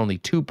 they got only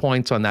 2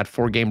 points on that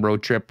 4-game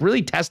road trip,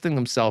 really testing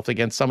themselves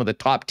against some of the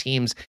top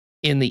teams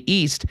in the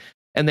East,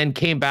 and then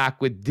came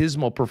back with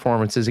dismal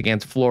performances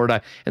against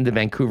Florida and the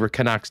Vancouver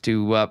Canucks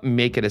to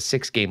make it a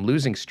 6-game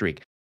losing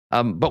streak.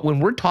 But when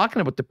we're talking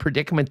about the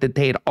predicament that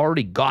they had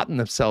already gotten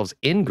themselves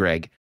in,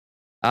 Greg,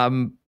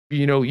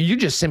 you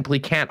just simply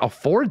can't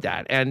afford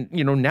that. And,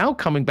 now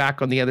coming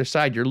back on the other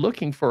side, you're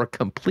looking for a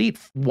complete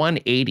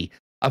 180,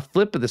 a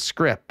flip of the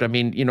script. I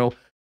mean,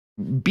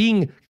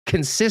 being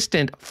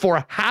consistent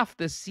for half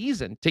the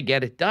season to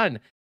get it done.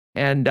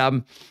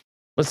 And,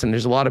 listen,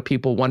 there's a lot of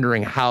people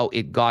wondering how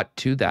it got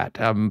to that.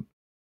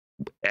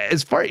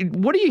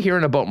 What are you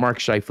hearing about Mark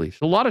Scheifele?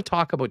 There's a lot of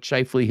talk about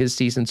Scheifele, his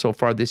season so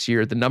far this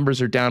year. The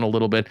numbers are down a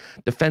little bit.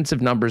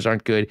 Defensive numbers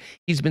aren't good.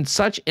 He's been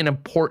such an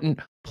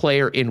important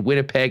player in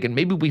Winnipeg, and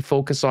maybe we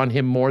focus on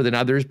him more than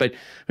others. But I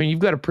mean,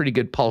 you've got a pretty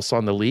good pulse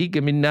on the league.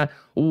 I mean,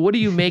 what do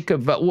you make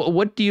of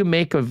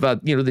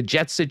the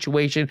Jets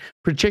situation,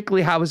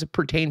 particularly how as it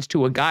pertains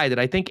to a guy that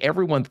I think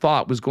everyone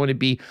thought was going to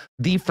be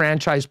the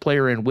franchise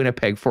player in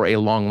Winnipeg for a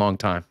long, long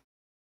time?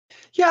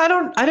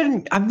 Yeah,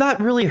 I've not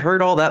really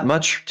heard all that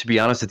much, to be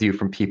honest with you,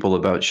 from people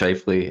about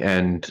Scheifele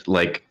and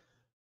like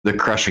the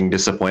crushing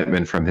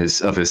disappointment from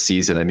his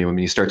season. I mean, when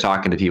you start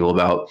talking to people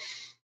about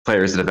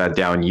players that have had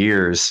down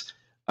years,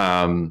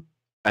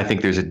 I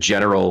think there's a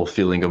general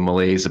feeling of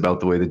malaise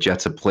about the way the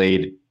Jets have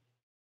played.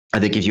 I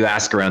think if you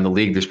ask around the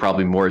league, there's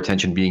probably more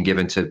attention being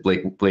given to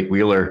Blake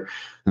Wheeler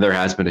than there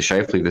has been to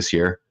Scheifele this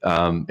year,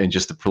 and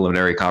just the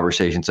preliminary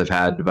conversations I've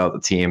had about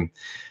the team.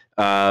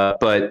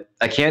 But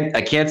I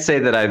can't say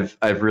that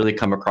I've really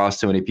come across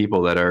too many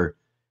people that are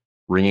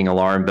ringing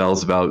alarm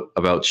bells about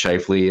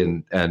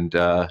Scheifele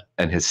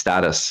and his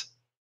status.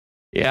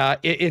 Yeah,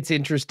 it's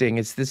interesting.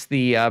 It's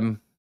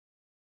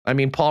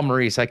Paul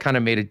Maurice, I kind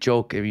of made a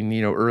joke,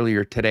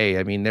 earlier today.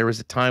 I mean, there was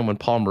a time when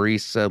Paul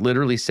Maurice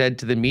literally said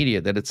to the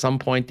media that at some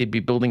point they'd be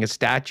building a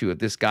statue of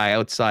this guy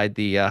outside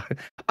the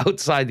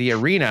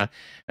arena.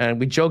 And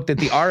we joked that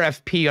the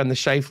RFP on the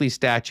Scheifele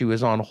statue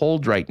is on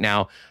hold right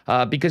now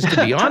because to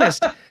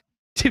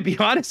be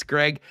honest,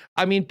 Greg,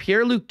 I mean,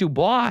 Pierre-Luc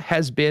Dubois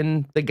has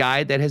been the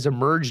guy that has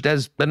emerged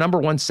as the number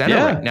one center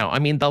right now. I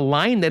mean, the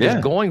line that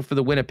is going for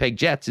the Winnipeg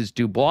Jets is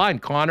Dubois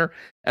and Connor.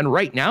 And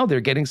right now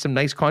they're getting some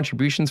nice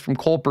contributions from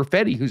Cole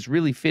Perfetti, who's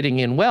really fitting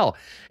in well.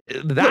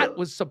 That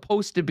was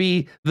supposed to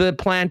be the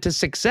plan to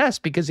success,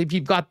 because if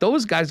you've got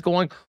those guys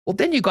going, well,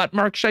 then you got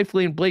Mark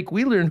Scheifele and Blake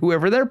Wheeler and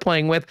whoever they're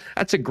playing with.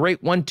 That's a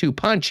great 1-2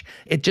 punch.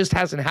 It just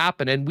hasn't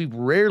happened. And we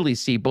rarely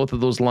see both of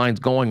those lines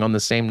going on the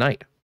same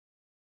night.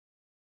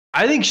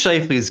 I think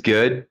Scheifele is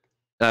good.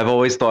 I've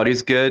always thought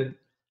he's good.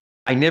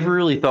 I never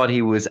really thought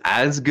he was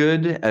as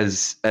good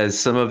as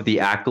some of the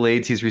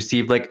accolades he's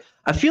received. Like,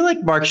 I feel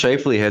like Mark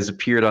Scheifele has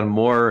appeared on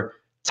more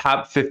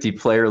top 50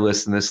 player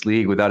lists in this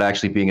league without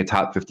actually being a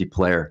top 50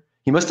 player.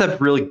 He must have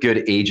really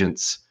good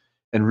agents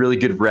and really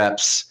good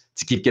reps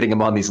to keep getting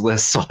him on these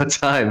lists all the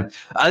time.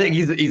 I think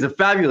he's a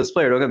fabulous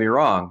player, don't get me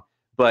wrong.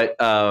 But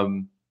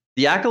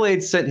the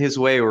accolades sent his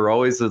way were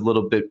always a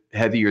little bit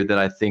heavier than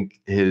I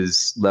think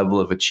his level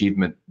of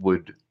achievement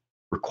would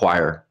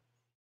require.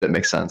 That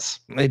makes sense.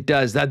 It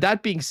does.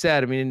 That being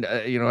said, I mean,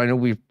 I know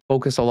we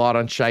focus a lot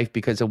on Scheif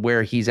because of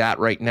where he's at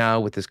right now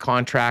with his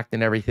contract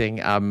and everything.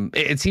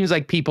 It seems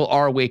like people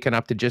are waking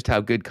up to just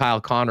how good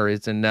Kyle Connor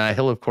is, and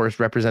he'll of course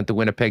represent the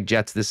Winnipeg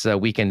Jets this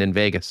weekend in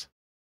Vegas.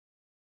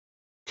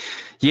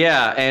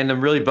 Yeah, and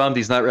I'm really bummed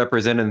he's not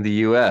representing the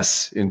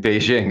U.S. in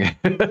Beijing,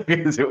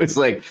 because it was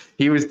like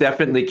he was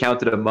definitely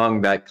counted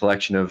among that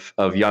collection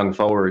of young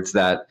forwards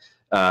that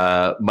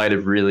might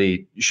have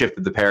really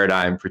shifted the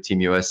paradigm for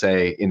Team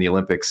USA in the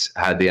Olympics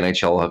had the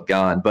NHL have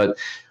gone. But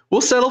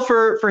we'll settle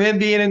for him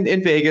being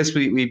in Vegas.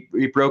 We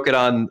broke it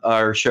on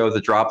our show,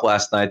 The Drop,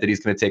 last night, that he's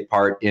going to take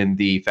part in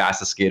the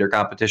fastest skater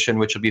competition,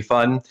 which will be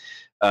fun.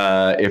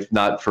 If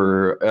not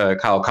for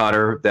Kyle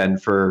Connor, then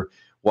for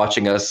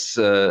watching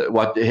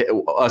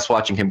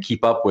watching him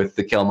keep up with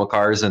the Cale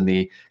Makars and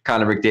the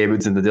Connor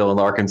McDavids and the Dylan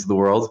Larkins of the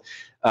world.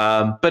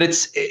 But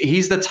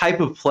he's the type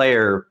of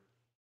player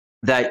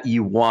that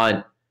you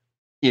want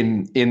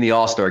in the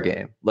All-Star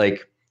game.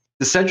 Like,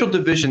 the Central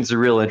Division's a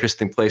real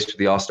interesting place for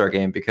the All-Star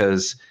game,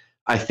 because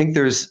I think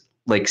there's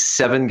like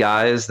 7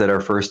 guys that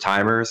are first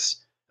or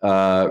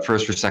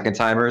second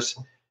timers.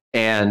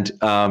 And,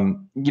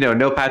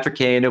 no Patrick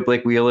Kane, no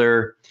Blake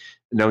Wheeler,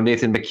 no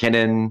Nathan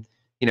McKinnon,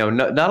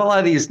 not a lot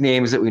of these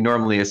names that we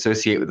normally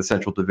associate with the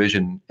Central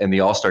Division and the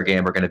All-Star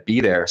game are going to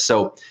be there.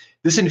 So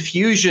this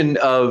infusion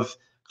of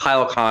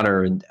Kyle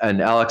Connor and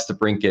Alex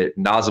DeBrincat,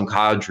 Nazem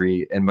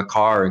Kadri and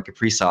Makar and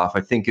Kaprizov,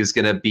 I think is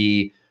going to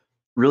be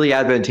really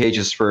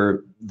advantageous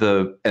for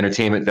the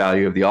entertainment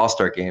value of the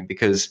All-Star game,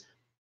 because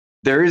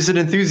there is an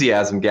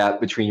enthusiasm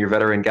gap between your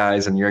veteran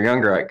guys and your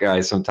younger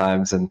guys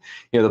sometimes. And,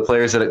 the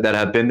players that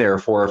have been there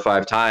 4 or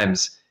 5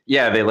 times,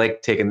 yeah, they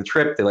like taking the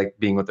trip. They like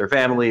being with their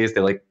families.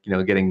 They like,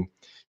 getting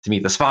to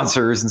meet the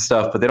sponsors and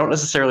stuff, but they don't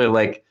necessarily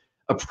like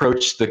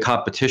approach the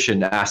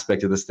competition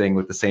aspect of this thing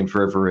with the same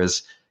fervor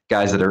as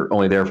guys that are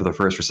only there for the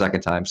first or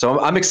second time. So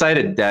I'm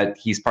excited that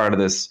he's part of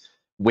this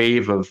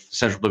wave of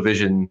Central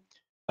Division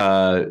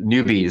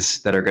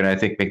newbies that are going to, I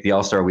think, make the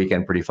All-Star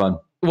weekend pretty fun.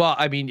 Well,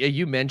 I mean,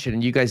 you mentioned,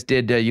 and you guys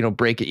did,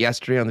 break it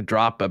yesterday on the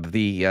drop of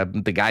the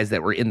guys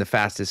that were in the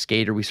fastest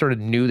skater. We sort of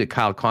knew that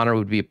Kyle Connor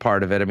would be a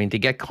part of it. I mean, to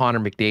get Connor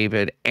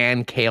McDavid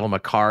and Cale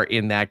Makar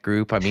in that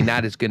group, I mean,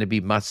 that is going to be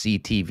must-see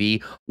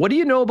TV. What do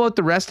you know about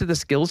the rest of the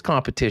skills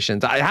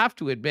competitions? I have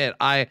to admit,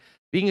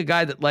 being a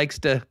guy that likes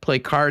to play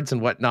cards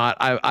and whatnot,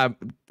 I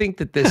think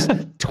that this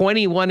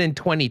 21 and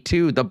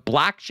 22, the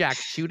blackjack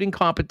shooting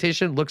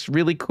competition looks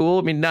really cool.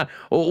 I mean,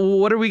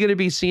 what are we going to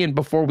be seeing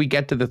before we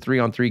get to the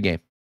 3-on-3 game?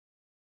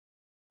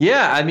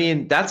 Yeah, I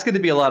mean, that's going to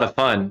be a lot of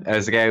fun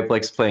as a guy who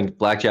likes playing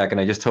blackjack, and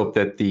I just hope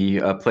that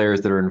the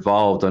players that are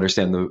involved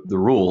understand the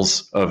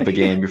rules of the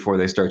game before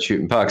they start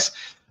shooting pucks.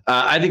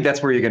 I think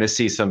that's where you're going to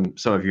see some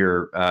of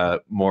your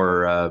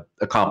more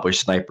accomplished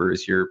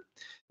snipers.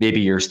 Maybe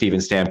your Steven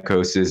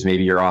Stamkoses,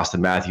 maybe your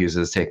Austin Matthews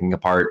is taking a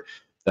part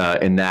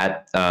in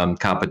that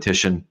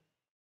competition.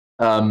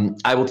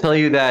 I will tell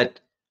you that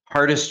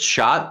hardest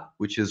shot,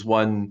 which is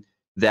one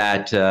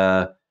that,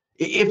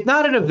 if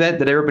not an event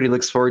that everybody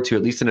looks forward to,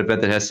 at least an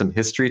event that has some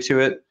history to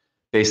it,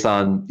 based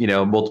on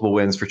multiple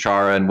wins for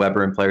Chara and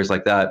Weber and players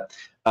like that.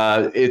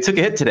 It took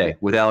a hit today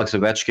with Alex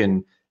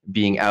Ovechkin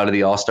being out of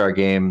the All-Star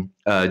game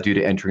due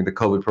to entering the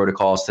COVID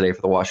protocols today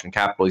for the Washington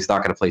Capitals. He's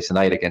not going to play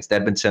tonight against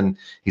Edmonton.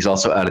 He's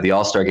also out of the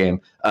All-Star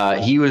game.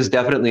 He was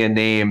definitely a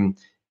name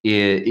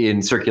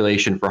in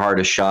circulation for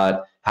hardest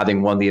shot,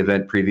 having won the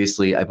event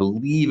previously, I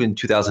believe in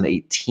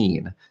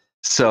 2018.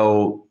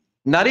 So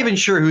not even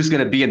sure who's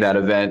going to be in that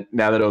event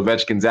now that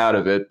Ovechkin's out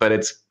of it, but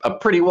it's a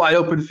pretty wide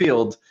open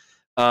field.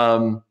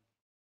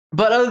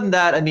 But other than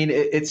that, I mean,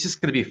 it's just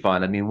going to be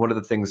fun. I mean, one of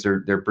the things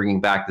they're bringing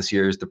back this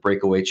year is the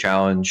breakaway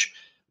challenge,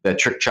 the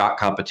trick shot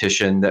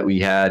competition that we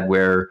had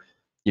where,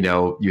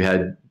 you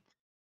had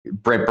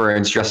Brent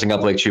Burns dressing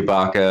up like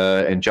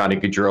Chewbacca and Johnny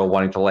Gaudreau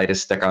wanting to light his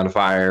stick on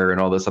fire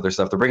and all this other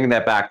stuff. They're bringing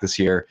that back this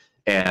year.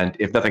 And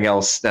if nothing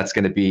else, that's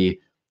going to be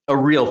a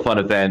real fun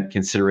event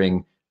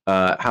considering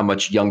how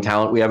much young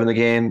talent we have in the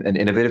game and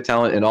innovative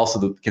talent. And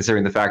also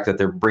considering the fact that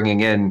they're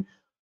bringing in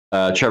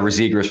Trevor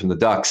Zegras from the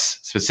Ducks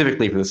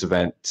specifically for this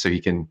event so he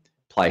can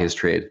ply his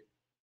trade.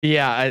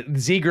 Yeah,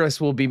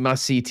 Zegras will be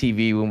must-see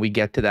TV when we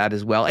get to that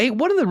as well. Hey,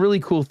 one of the really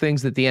cool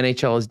things that the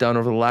NHL has done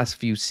over the last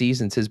few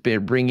seasons has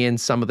been bring in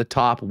some of the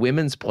top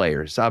women's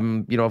players.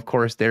 Of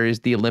course, there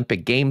is the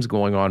Olympic Games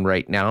going on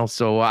right now.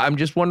 So I'm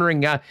just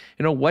wondering,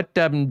 what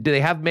do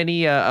they have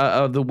many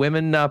of the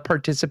women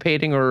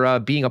participating or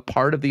being a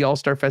part of the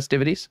All-Star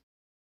festivities?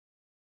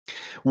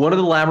 One of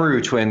the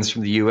Lamoureux twins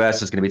from the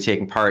U.S. is going to be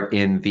taking part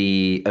in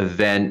the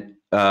event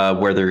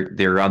where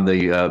they're on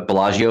the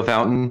Bellagio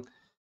fountain.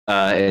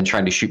 And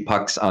trying to shoot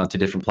pucks onto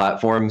different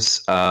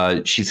platforms.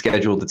 She's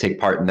scheduled to take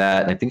part in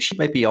that. And I think she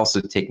might be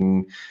also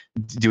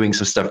doing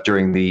some stuff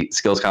during the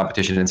skills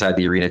competition inside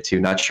the arena too.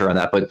 Not sure on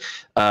that, but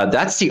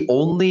that's the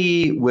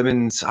only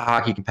women's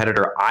hockey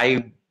competitor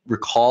I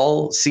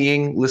recall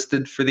seeing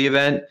listed for the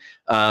event.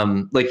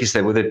 Like you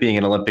said, with it being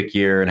an Olympic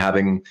year and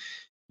having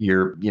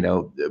your,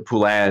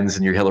 Poulins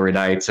and your Hillary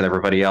Knights and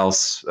everybody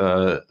else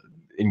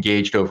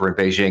engaged over in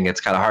Beijing, it's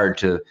kind of hard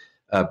to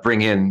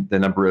bring in the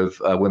number of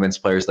women's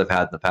players they've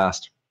had in the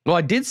past. Well,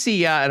 I did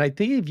see, and I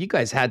think if you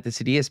guys had this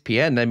at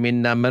ESPN, I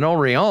mean, Manon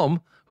Rhéaume,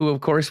 who,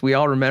 of course, we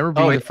all remember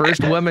being the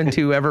first woman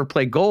to ever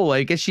play goal.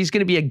 I guess she's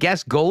going to be a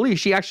guest goalie. Is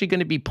she actually going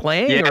to be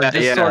playing or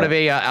just sort of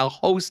a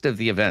host of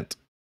the event?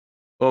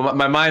 Well,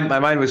 my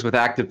mind was with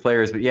active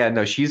players, but yeah,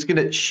 no,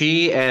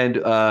 she and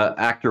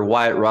actor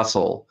Wyatt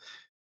Russell,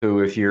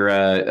 who, if you're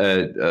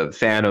a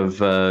fan of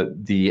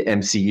the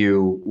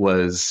MCU,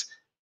 was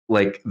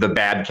like the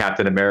bad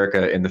Captain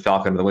America in The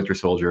Falcon and the Winter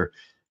Soldier.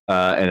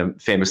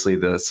 And famously,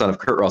 the son of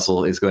Kurt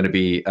Russell is going to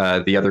be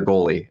the other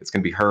goalie. It's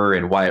going to be her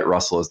and Wyatt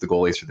Russell as the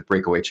goalies for the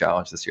breakaway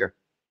challenge this year.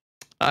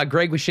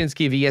 Greg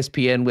Wyshynski of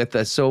ESPN with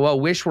us. So,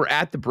 Wish, we're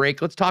at the break.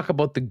 Let's talk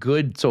about the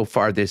good so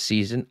far this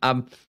season.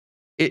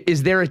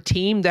 Is there a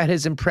team that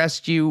has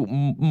impressed you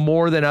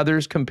more than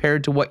others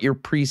compared to what your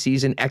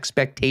preseason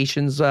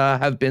expectations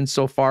have been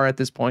so far at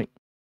this point?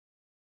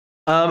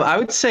 I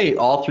would say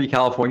all 3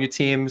 California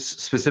teams,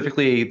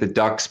 specifically the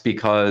Ducks,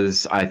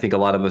 because I think a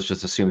lot of us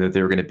just assumed that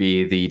they were going to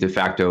be the de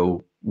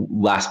facto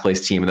last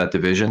place team in that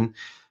division.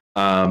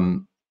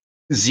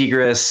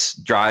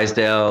 Zegras,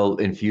 Drysdale,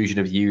 infusion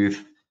of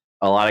youth,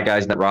 a lot of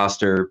guys in that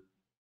roster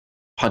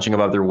punching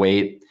above their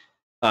weight.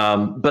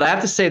 But I have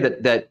to say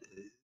that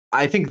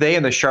I think they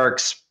and the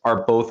Sharks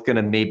are both going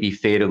to maybe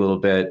fade a little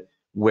bit,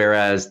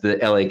 whereas the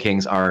LA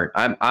Kings aren't.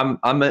 I'm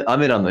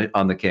in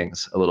on the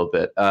Kings a little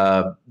bit.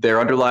 Their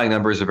underlying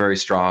numbers are very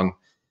strong.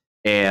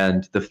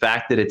 And the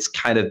fact that it's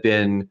kind of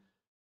been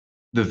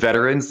the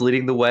veterans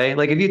leading the way.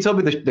 Like if you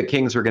told me the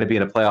Kings were going to be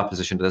in a playoff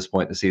position to this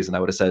point in the season, I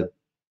would have said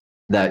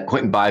that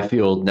Quentin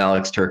Byfield and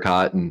Alex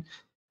Turcotte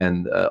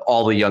and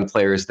all the young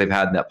players they've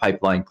had in that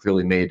pipeline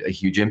clearly made a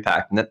huge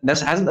impact. And that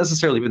hasn't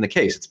necessarily been the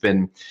case. It's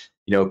been,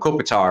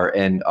 Kopitar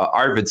and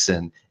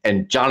Arvidsson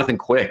and Jonathan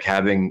Quick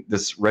having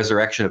this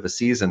resurrection of a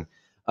season,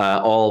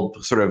 all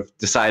sort of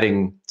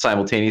deciding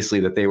simultaneously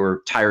that they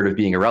were tired of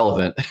being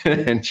irrelevant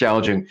and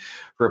challenging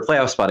for a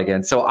playoff spot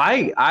again. So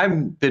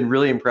I've been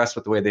really impressed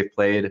with the way they've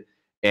played,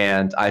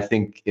 and I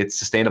think it's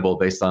sustainable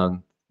based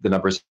on the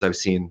numbers I've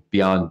seen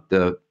beyond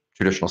the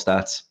traditional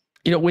stats.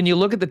 When you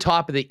look at the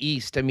top of the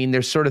East, I mean,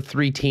 there's sort of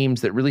three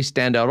teams that really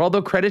stand out.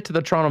 Although credit to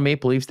the Toronto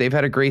Maple Leafs, they've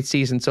had a great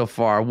season so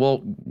far.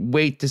 We'll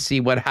wait to see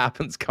what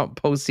happens come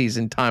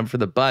postseason time for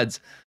the Buds.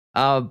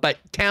 But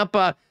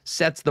Tampa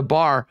sets the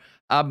bar.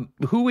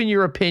 Who, in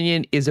your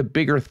opinion, is a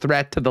bigger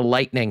threat to the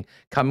Lightning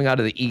coming out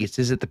of the East?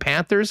 Is it the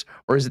Panthers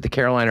or is it the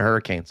Carolina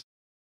Hurricanes?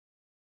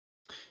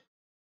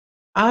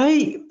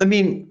 I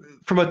mean,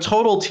 from a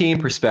total team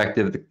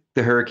perspective,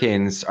 the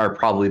Hurricanes are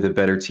probably the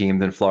better team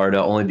than Florida,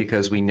 only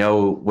because we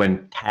know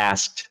when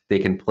tasked, they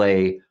can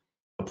play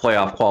a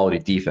playoff quality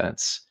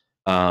defense,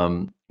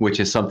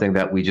 which is something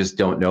that we just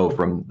don't know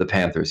from the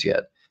Panthers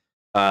yet.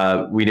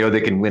 We know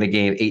they can win a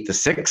game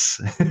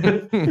 8-6,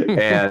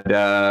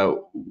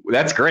 and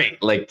that's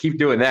great. Like, keep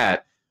doing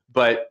that.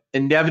 But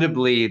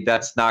inevitably,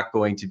 that's not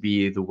going to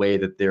be the way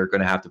that they're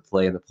going to have to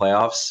play in the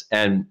playoffs.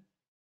 And,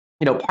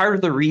 part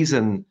of the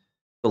reason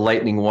the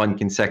Lightning won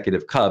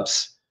consecutive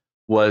cups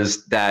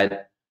was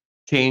that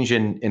change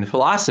in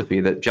philosophy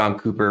that John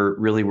Cooper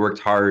really worked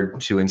hard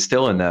to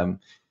instill in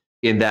them,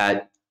 in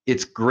that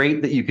it's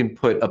great that you can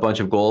put a bunch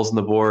of goals on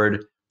the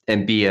board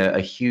and be a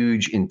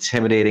huge,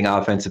 intimidating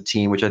offensive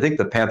team, which I think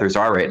the Panthers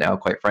are right now,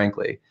 quite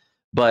frankly.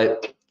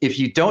 But if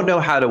you don't know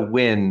how to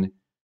win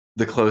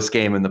the close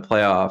game in the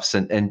playoffs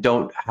and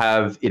don't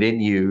have it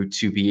in you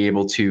to be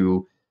able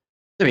to,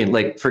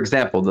 like, for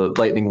example, the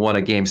Lightning won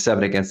a game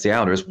 7 against the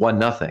Islanders,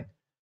 1-0.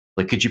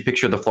 Like, could you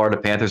picture the Florida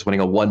Panthers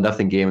winning a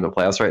 1-0 game in the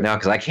playoffs right now?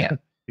 Because I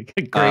can't.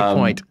 Great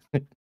point.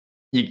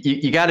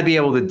 You got to be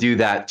able to do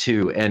that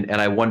too, and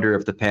I wonder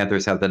if the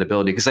Panthers have that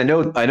ability, because I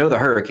know the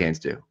Hurricanes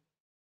do.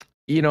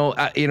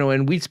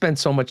 And we spent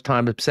so much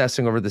time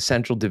obsessing over the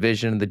Central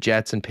Division and the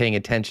Jets and paying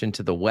attention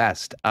to the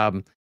West.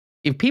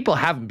 If people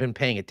haven't been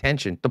paying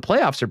attention, the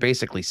playoffs are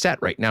basically set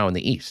right now in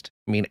the East.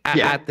 I mean,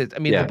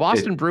 the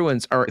Boston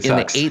Bruins are in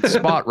the 8th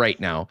spot right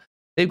now.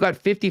 They've got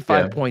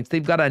 55 points.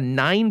 They've got a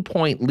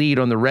 9-point lead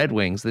on the Red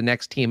Wings, the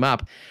next team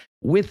up,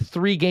 with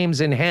 3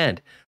 games in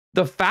hand.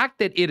 The fact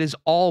that it is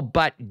all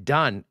but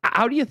done,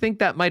 how do you think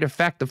that might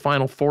affect the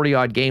final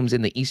 40-odd games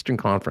in the Eastern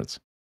Conference?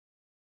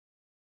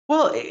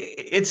 Well,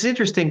 it's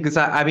interesting because,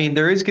 I mean,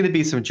 there is going to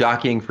be some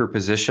jockeying for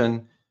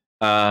position.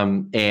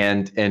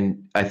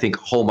 And I think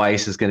home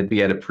ice is going to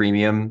be at a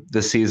premium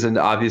this season,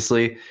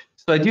 obviously.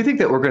 So I do think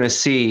that we're going to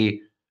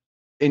see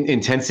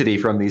intensity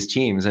from these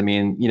teams. I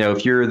mean,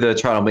 if you're the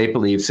Toronto Maple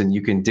Leafs and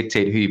you can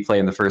dictate who you play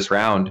in the first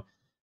round,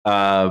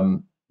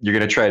 you're going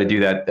to try to do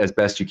that as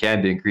best you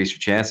can to increase your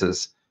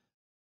chances.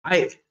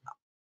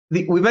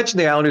 We mentioned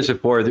the Islanders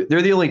before.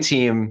 They're the only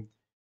team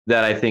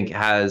that I think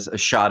has a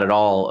shot at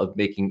all of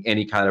making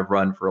any kind of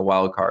run for a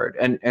wild card,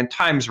 and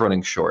time's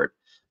running short.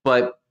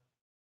 But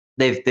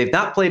they've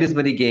not played as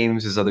many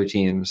games as other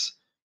teams.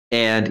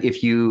 And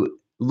if you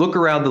look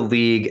around the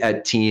league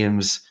at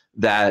teams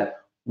that,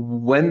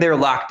 when they're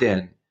locked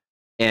in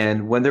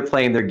and when they're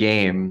playing their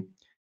game,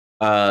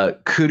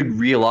 could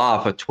reel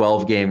off a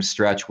 12-game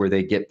stretch where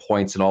they get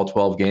points in all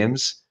 12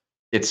 games,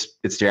 it's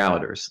the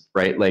Islanders,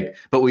 right? Like,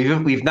 but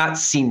we've not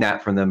seen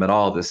that from them at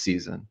all this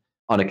season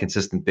on a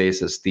consistent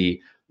basis. The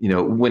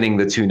winning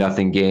the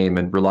 2-0 game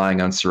and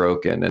relying on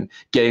Sorokin and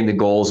getting the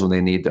goals when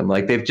they need them.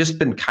 Like, they've just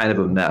been kind of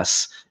a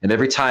mess. And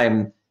every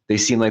time they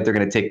seem like they're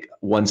going to take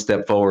one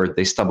step forward,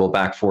 they stumble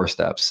back 4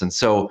 steps. And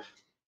so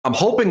I'm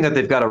hoping that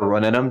they've got a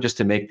run in them just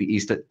to make the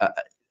East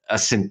a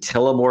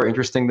scintilla more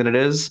interesting than it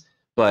is.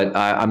 But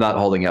I'm not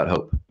holding out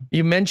hope.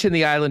 You mentioned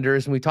the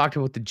Islanders, and we talked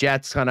about the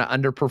Jets kind of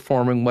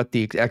underperforming what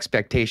the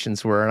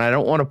expectations were. And I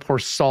don't want to pour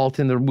salt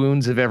in the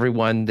wounds of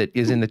everyone that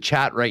is in the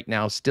chat right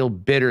now, still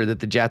bitter that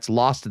the Jets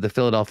lost to the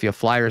Philadelphia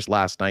Flyers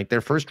last night.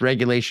 Their first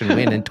regulation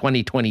win in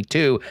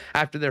 2022,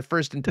 after their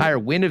first entire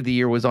win of the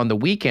year was on the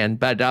weekend.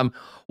 But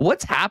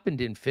what's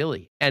happened in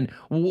Philly? And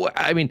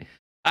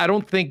I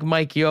don't think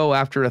Mike Yeo,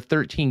 after a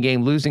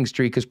 13-game losing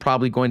streak, is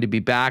probably going to be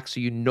back. So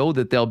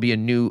that there'll be a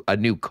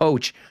new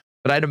coach.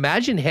 But I'd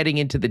imagine heading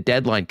into the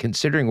deadline,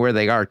 considering where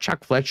they are,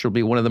 Chuck Fletcher will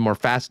be one of the more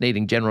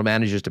fascinating general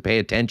managers to pay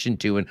attention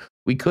to. And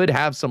we could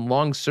have some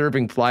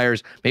long-serving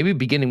Flyers, maybe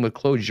beginning with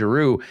Claude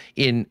Giroux,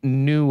 in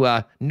new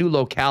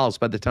locales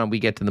by the time we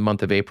get to the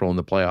month of April in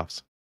the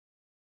playoffs.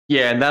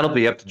 Yeah, and that'll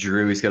be up to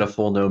Giroux. He's got a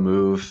full no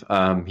move.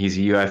 He's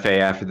a UFA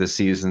after the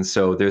season.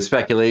 So there's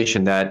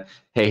speculation that,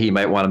 hey, he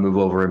might want to move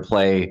over and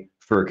play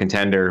for a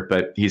contender,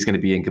 but he's going to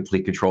be in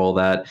complete control of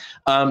that.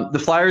 The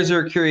Flyers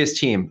are a curious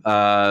team.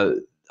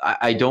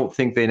 I don't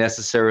think they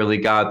necessarily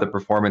got the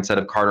performance out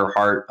of Carter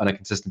Hart on a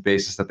consistent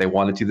basis that they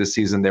wanted to this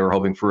season. They were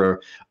hoping for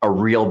a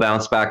real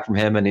bounce back from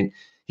him, and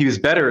he was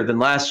better than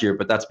last year,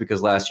 but that's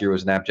because last year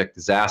was an abject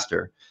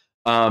disaster.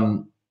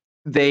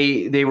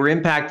 They were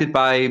impacted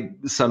by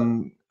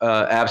some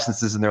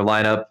absences in their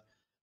lineup.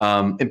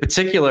 In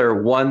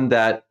particular, one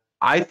that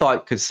I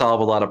thought could solve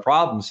a lot of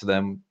problems for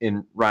them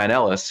in Ryan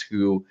Ellis,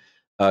 who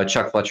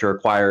Chuck Fletcher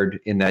acquired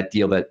in that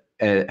deal that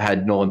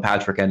had Nolan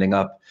Patrick ending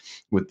up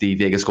with the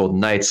Vegas Golden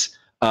Knights.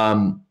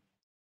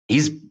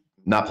 He's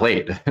not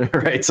played,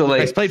 right? So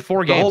like, he's played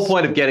 4 games. The whole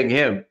point of getting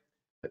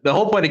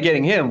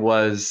him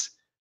was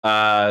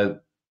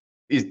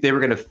they were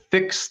going to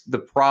fix the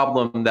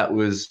problem that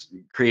was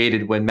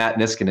created when Matt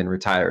Niskanen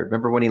retired.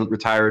 Remember when he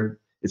retired?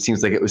 It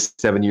seems like it was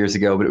 7 years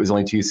ago, but it was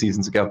only 2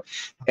 seasons ago.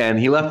 And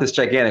he left this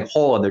gigantic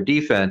hole in their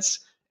defense,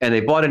 and they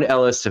bought in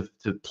Ellis to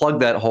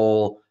plug that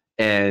hole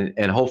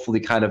and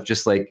hopefully kind of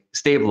just like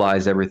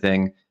stabilize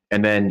everything.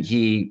 And then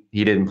he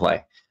didn't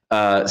play.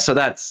 So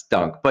that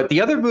stunk. But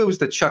the other moves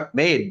that Chuck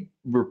made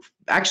were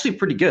actually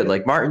pretty good.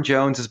 Like Martin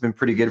Jones has been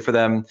pretty good for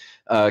them.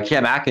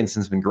 Cam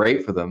Atkinson's been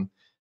great for them.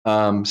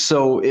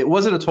 So it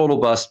wasn't a total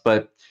bust,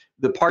 but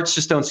the parts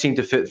just don't seem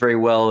to fit very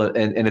well.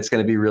 And it's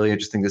going to be really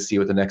interesting to see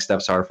what the next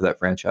steps are for that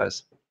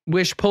franchise.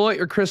 Wish, pull out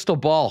your crystal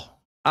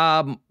ball.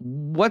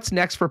 What's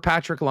next for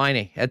Patrik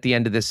Laine at the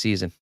end of this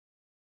season?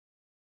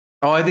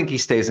 Oh, I think he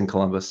stays in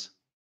Columbus.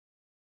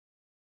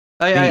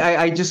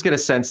 I just get a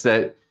sense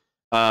that,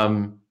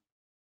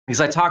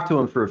 because I talked to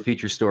him for a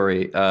feature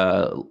story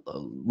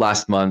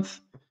last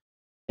month,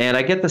 and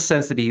I get the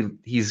sense that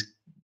he's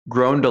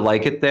grown to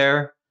like it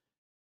there.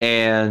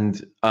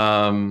 And,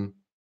 I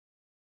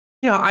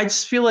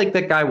just feel like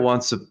that guy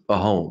wants a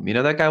home.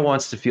 That guy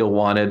wants to feel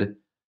wanted.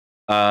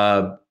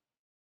 I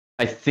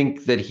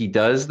think that he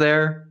does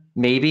there,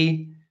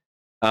 maybe.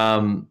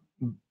 But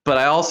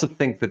I also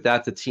think that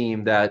that's a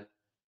team that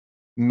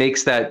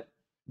makes that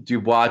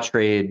Dubois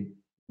trade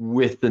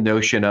with the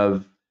notion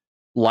of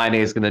Laine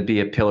is going to be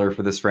a pillar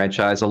for this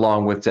franchise,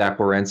 along with Zach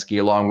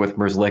Werenski, along with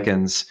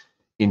Merzlikins,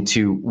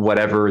 into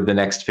whatever the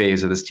next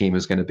phase of this team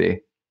is going to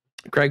be.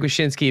 Greg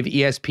Wyshynski of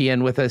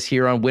ESPN with us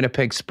here on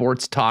Winnipeg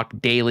Sports Talk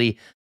Daily.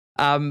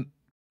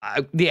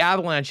 The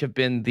Avalanche have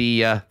been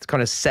it's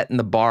kind of setting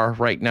the bar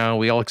right now.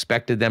 We all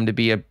expected them to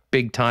be a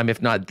big time,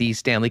 if not the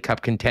Stanley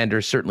Cup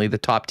contender, certainly the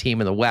top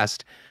team in the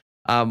West.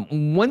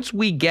 Once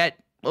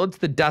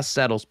the dust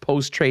settles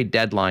post-trade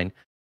deadline,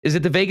 is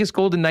it the Vegas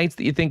Golden Knights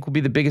that you think will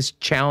be the biggest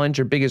challenge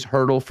or biggest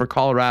hurdle for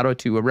Colorado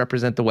to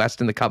represent the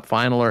West in the Cup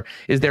final? Or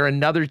is there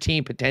another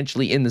team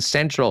potentially in the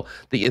Central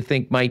that you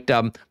think might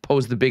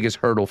pose the biggest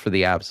hurdle for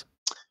the Avs?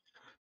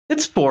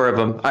 It's 4 of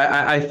them.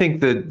 I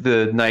think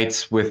the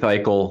Knights with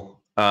Eichel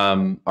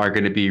are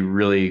going to be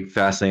really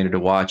fascinated to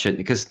watch it,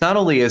 because not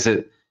only is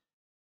it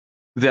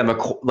them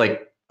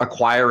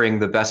acquiring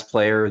the best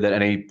player that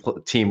any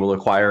team will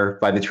acquire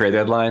by the trade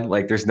deadline.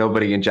 Like, there's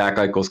nobody in Jack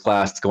Eichel's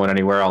class that's going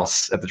anywhere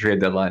else at the trade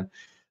deadline.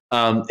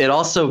 It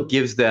also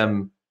gives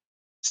them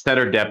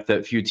center depth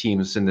that few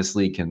teams in this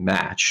league can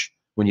match.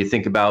 When you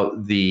think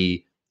about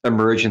the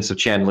emergence of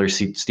Chandler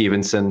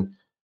Stevenson,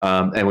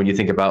 and when you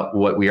think about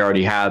what we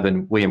already have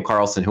in William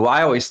Karlsson, who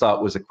I always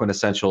thought was a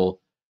quintessential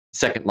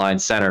second line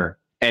center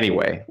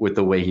anyway, with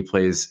the way he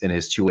plays in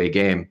his two-way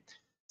game.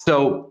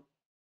 So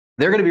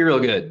they're going to be real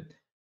good.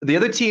 The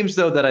other teams,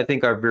 though, that I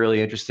think are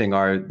really interesting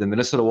are the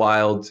Minnesota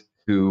Wild,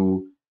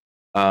 who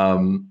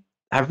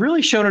have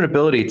really shown an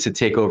ability to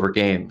take over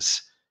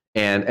games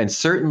and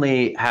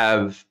certainly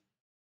have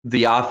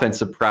the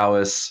offensive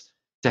prowess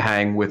to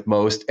hang with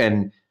most,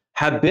 and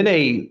have been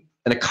an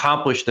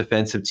accomplished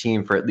defensive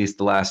team for at least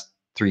the last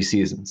 3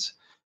 seasons.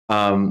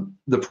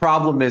 The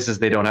problem is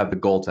they don't have the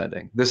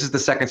goaltending. This is the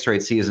second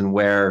straight season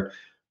where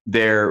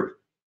their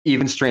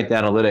even strength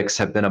analytics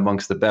have been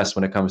amongst the best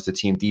when it comes to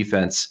team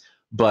defense,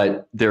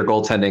 but their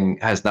goaltending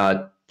has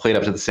not played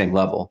up to the same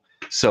level.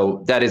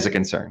 So that is a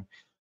concern.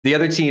 The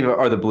other team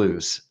are the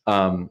Blues.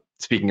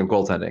 Speaking of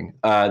goaltending,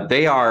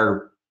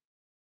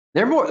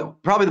 they're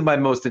probably my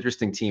most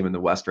interesting team in the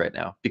West right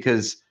now,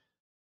 because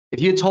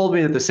if you had told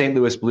me that the St.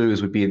 Louis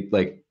Blues would be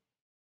like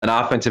an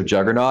offensive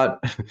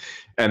juggernaut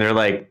and they're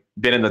like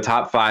been in the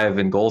top 5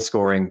 in goal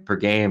scoring per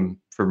game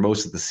for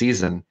most of the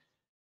season,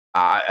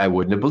 I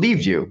wouldn't have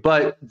believed you.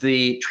 But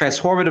the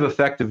transformative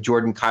effect of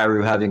Jordan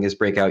Kyrou having his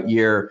breakout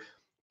year,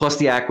 plus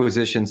the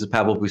acquisitions of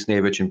Pavel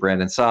Buchnevich and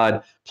Brandon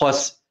Saad,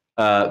 plus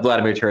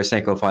Vladimir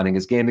Tarasenko finding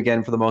his game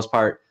again for the most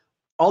part,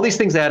 all these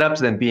things add up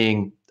to them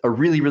being a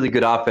really, really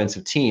good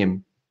offensive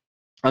team.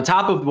 On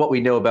top of what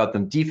we know about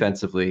them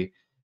defensively,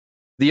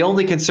 the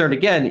only concern,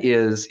 again,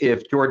 is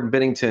if Jordan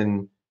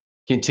Binnington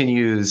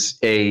continues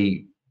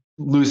a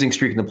losing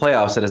streak in the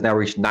playoffs that has now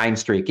reached 9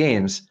 straight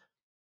games,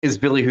 is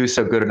Billy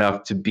Husso good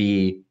enough to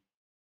be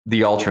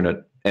the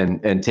alternate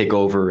and take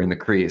over in the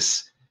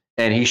crease?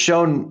 And he's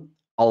shown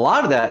a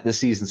lot of that this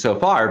season so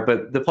far,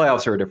 but the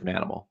playoffs are a different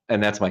animal,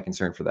 and that's my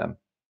concern for them.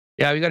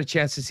 Yeah, we got a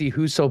chance to see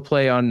Husso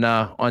play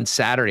on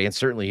Saturday, and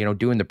certainly,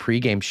 doing the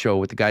pregame show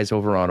with the guys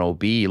over on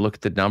OB. You look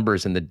at the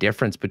numbers and the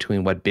difference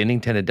between what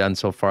Binnington had done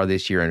so far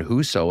this year and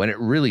Husso, and it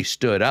really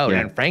stood out.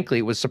 Yeah. And frankly,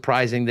 it was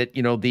surprising that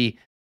the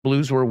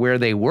Blues were where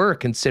they were,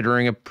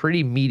 considering a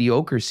pretty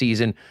mediocre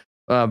season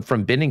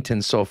from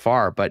Binnington so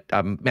far. But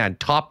man,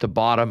 top to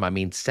bottom, I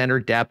mean, center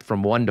depth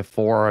from 1 to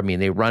 4. I mean,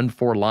 they run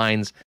 4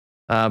 lines.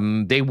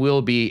 They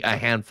will be a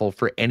handful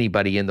for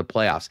anybody in the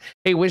playoffs.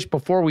 Hey, Wish,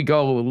 before we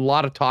go, a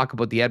lot of talk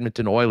about the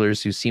Edmonton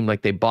Oilers, who seemed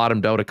like they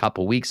bottomed out a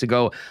couple weeks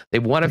ago.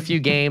 They've won a few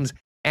games,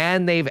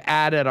 and they've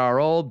added our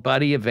old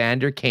buddy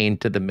Evander Kane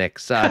to the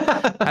mix.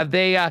 Have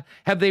they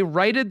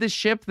righted the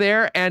ship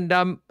there? And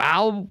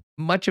how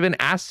much of an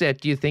asset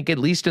do you think, at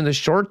least in the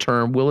short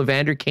term, will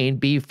Evander Kane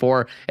be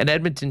for an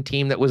Edmonton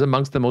team that was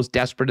amongst the most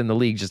desperate in the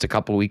league just a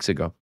couple of weeks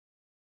ago?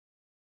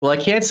 Well, I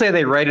can't say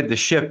they righted the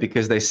ship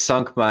because they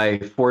sunk my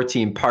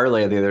 4-team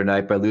parlay the other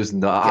night by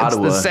losing to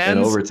Ottawa in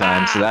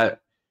overtime. So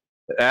that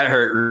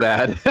hurt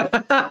bad.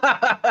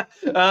 That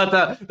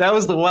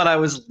was the one I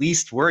was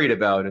least worried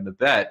about in the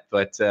bet,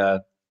 but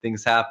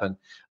things happen.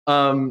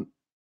 I've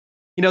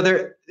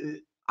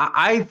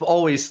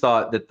always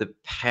thought that the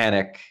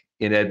panic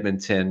in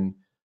Edmonton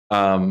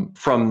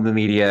from the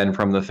media and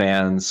from the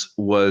fans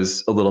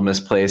was a little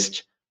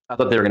misplaced. I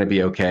thought they were going to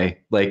be okay.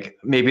 Like,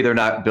 maybe they're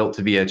not built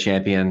to be a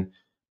champion,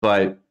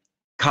 but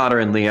Connor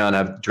and Leon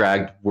have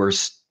dragged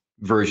worse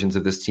versions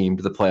of this team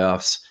to the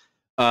playoffs.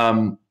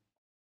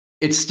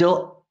 It's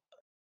still,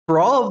 for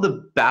all of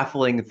the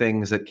baffling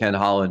things that Ken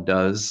Holland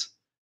does,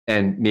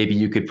 and maybe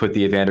you could put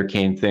the Evander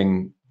Kane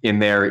thing in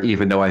there,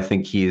 even though I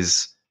think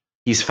he's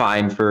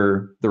fine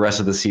for the rest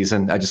of the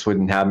season. I just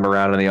wouldn't have him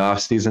around in the off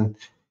season.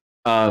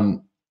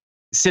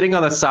 Sitting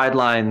on the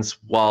sidelines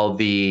while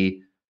the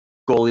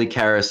goalie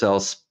carousel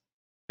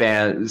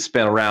span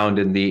around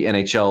in the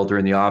NHL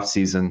during the off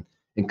season,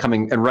 and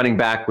coming and running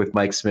back with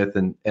Mike Smith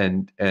and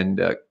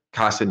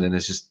Koskinen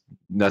is just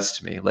nuts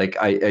to me. Like,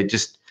 I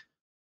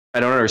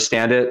don't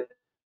understand it.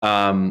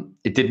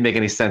 It didn't make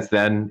any sense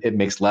then. It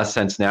makes less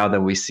sense now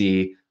that we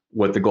see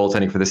what the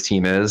goaltending for this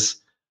team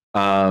is.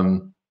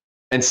 And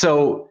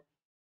so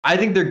I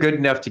think they're good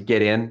enough to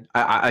get in.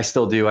 I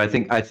still do. I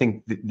think I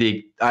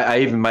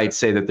even might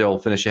say that they'll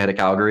finish ahead of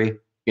Calgary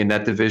in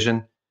that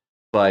division.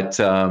 But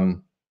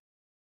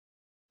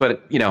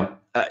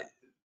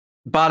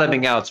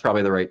bottoming out is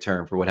probably the right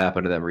term for what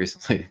happened to them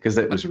recently, because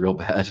it was real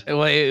bad.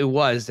 Well, it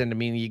was. And I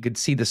mean, you could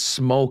see the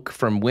smoke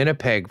from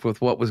Winnipeg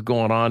with what was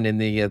going on in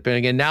the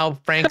and now,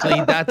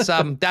 frankly,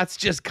 that's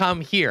just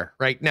come here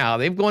right now.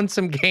 They've won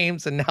some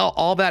games, and now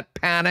all that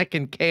panic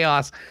and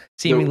chaos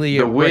seemingly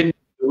the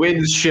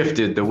winds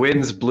shifted. The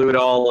winds blew it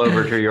all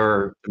over to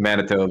your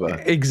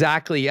Manitoba.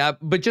 Exactly.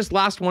 But just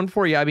last one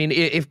for you. I mean,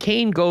 if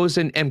Kane goes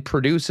and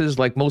produces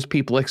like most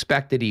people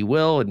expect that he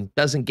will, and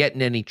doesn't get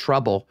in any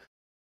trouble,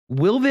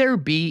 will there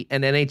be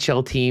an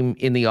NHL team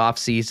in the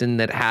offseason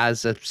that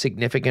has a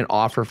significant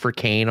offer for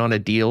Kane on a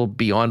deal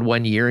beyond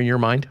 1 year in your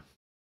mind?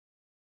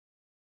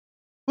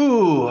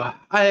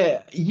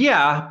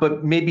 Yeah,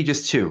 but maybe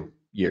just 2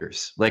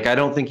 years. Like, I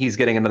don't think he's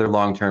getting another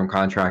long-term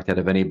contract out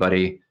of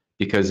anybody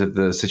because of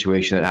the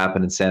situation that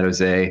happened in San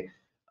Jose.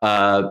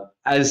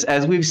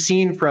 As we've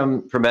seen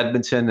from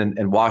Edmonton,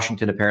 and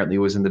Washington apparently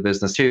was in the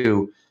business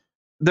too,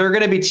 there are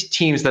going to be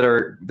teams that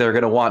are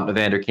going to want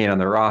Evander Kane on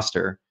their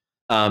roster.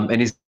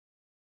 And he's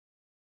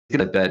going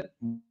to bet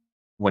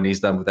when he's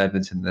done with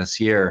Edmonton this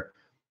year.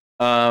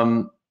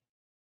 There'll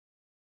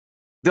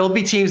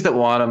be teams that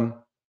want him.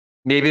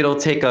 Maybe it'll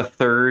take a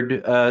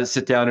third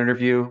sit-down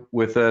interview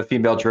with a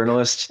female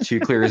journalist to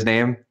clear his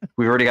name.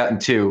 We've already gotten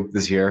 2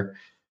 this year.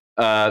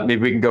 Maybe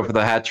we can go for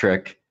the hat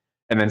trick,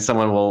 and then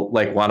someone will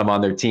want him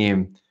on their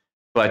team.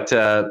 But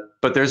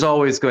there's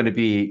always going to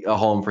be a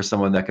home for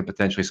someone that could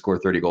potentially score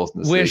 30 goals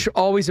in this Wish, league.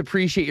 always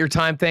appreciate your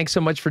time. Thanks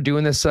so much for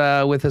doing this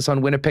with us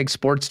on Winnipeg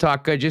Sports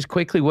Talk. Just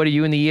quickly, what do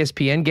you and the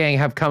ESPN gang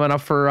have coming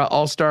up for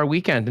All-Star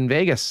Weekend in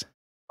Vegas?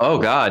 Oh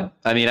God!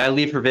 I mean, I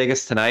leave for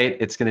Vegas tonight.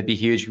 It's going to be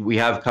huge. We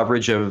have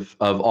coverage of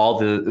all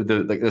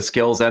the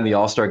skills and the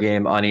All-Star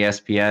game on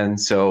ESPN.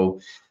 So,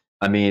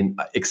 I mean,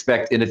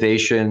 expect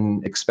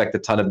innovation. Expect a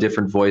ton of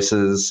different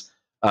voices.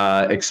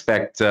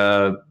 Expect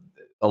a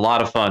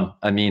lot of fun.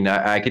 I mean,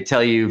 I could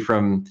tell you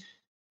from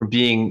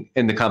being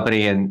in the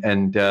company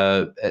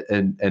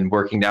and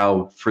working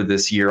now for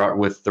this year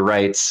with the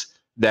rights,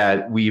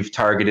 that we've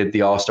targeted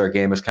the All-Star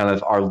game as kind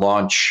of our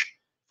launch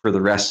for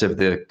the rest of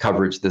the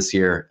coverage this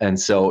year. And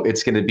so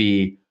it's going to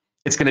be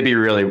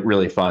really,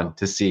 really fun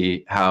to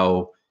see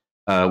how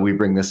we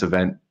bring this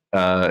event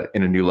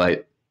in a new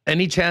light.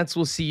 Any chance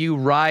we'll see you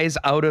rise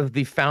out of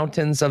the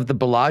fountains of the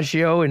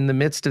Bellagio in the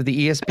midst of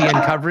the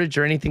ESPN coverage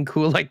or anything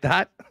cool like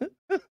that?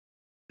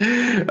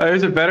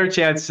 There's a better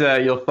chance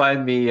you'll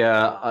find me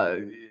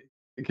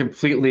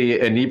completely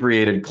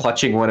inebriated,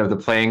 clutching one of the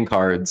playing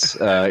cards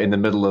in the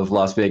middle of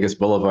Las Vegas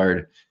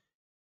Boulevard.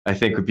 I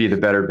think would be the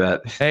better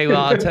bet. Hey,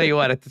 well, I'll tell you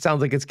what, it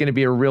sounds like it's going to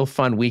be a real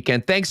fun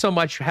weekend. Thanks so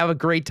much. Have a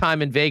great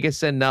time in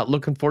Vegas, and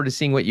looking forward to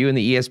seeing what you and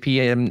the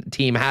ESPN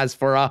team has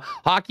for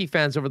hockey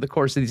fans over the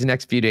course of these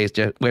next few days.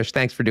 Wish,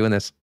 thanks for doing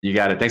this. You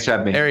got it. Thanks for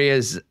having me. There he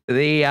is,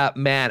 the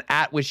man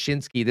at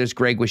Wyshynski. There's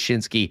Greg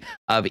Wyshynski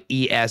of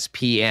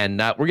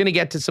ESPN. We're going to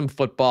get to some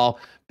football.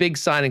 Big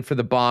signing for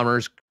the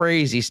Bombers.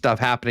 Crazy stuff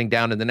happening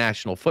down in the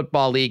National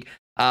Football League.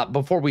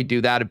 Before we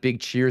do that, a big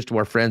cheers to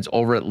our friends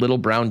over at Little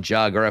Brown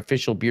Jug, our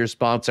official beer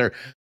sponsor,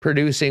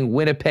 producing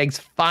Winnipeg's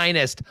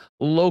finest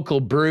local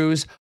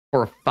brews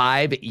for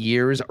 5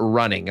 years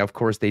running. Of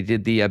course, they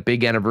did the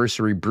big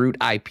anniversary Brute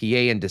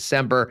IPA in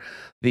December,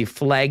 the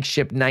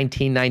flagship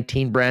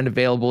 1919 brand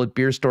available at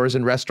beer stores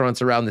and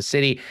restaurants around the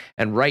city.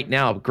 And right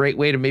now, a great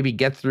way to maybe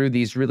get through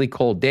these really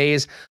cold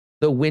days,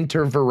 the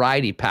winter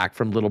variety pack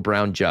from Little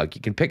Brown Jug.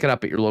 You can pick it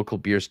up at your local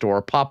beer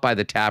store, pop by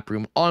the tap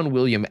room on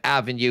William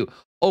Avenue,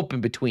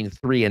 open between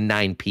 3 and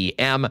 9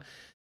 p.m.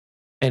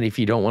 And if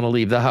you don't want to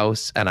leave the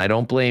house, and I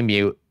don't blame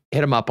you,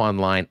 hit them up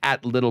online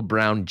at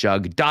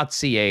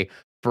littlebrownjug.ca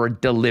for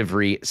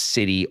delivery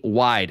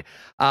citywide.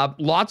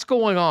 Lots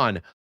going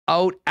on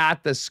out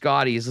at the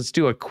Scotties. Let's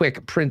do a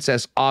quick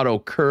Princess Auto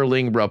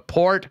curling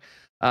report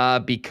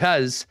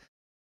because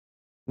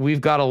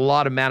we've got a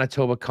lot of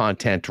Manitoba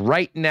content.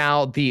 Right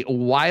now, the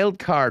wild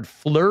card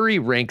Fleury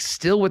rink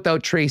still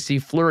without Tracy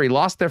Fleury.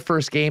 Lost their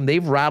first game.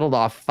 They've rattled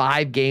off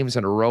 5 games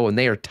in a row, and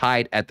they are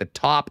tied at the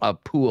top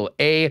of Pool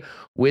A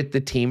with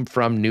the team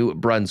from New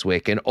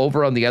Brunswick. And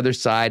over on the other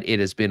side, it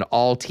has been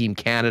all Team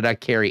Canada.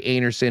 Carrie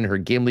Anderson, her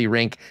Gimli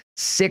rink,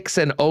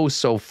 6-0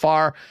 so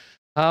far.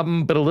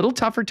 But a little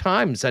tougher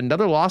times.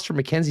 Another loss for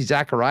Mackenzie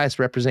Zacharias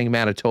representing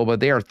Manitoba.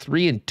 They are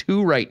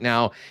 3-2 right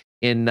now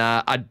in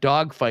a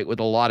dogfight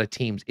with a lot of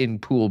teams in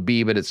Pool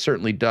B, but it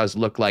certainly does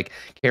look like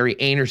Carrie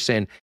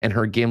Anderson and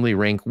her Gimli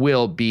rink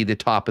will be the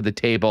top of the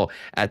table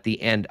at the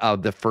end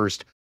of the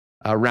first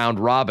round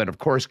robin. Of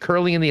course,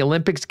 curling in the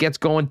Olympics gets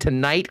going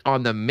tonight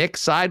on the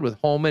mixed side with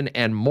Holman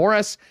and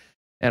Morris.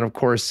 And of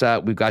course,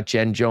 we've got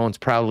Jen Jones,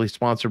 proudly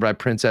sponsored by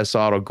Princess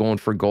Auto, going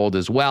for gold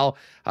as well.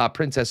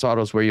 Princess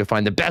Auto is where you'll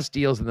find the best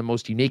deals and the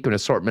most unique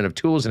assortment of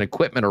tools and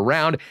equipment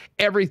around.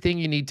 Everything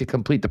you need to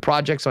complete the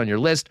projects on your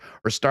list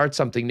or start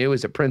something new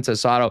is at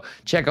Princess Auto.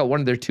 Check out one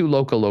of their 2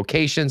 local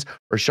locations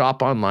or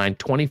shop online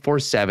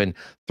 24/7,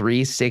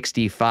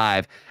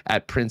 365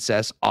 at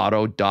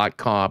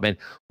princessauto.com. And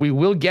we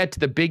will get to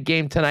the big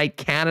game tonight.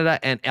 Canada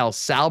and El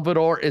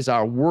Salvador as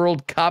our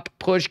World Cup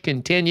push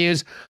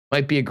continues.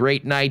 Might be a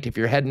great night if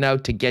you're heading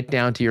out to get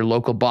down to your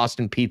local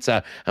Boston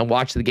Pizza and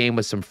watch the game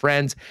with some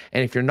friends.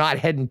 And if you're not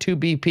heading to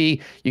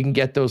BP, you can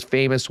get those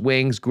famous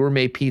wings,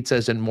 gourmet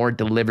pizzas, and more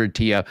delivered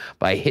to you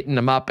by hitting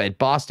them up at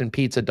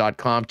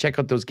bostonpizza.com. Check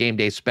out those game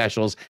day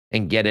specials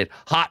and get it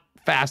hot,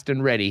 fast,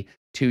 and ready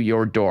to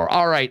your door.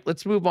 All right,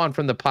 let's move on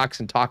from the pucks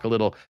and talk a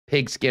little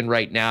pigskin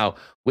right now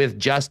with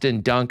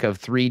Justin Dunk of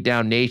 3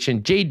 Down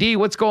Nation. JD,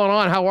 what's going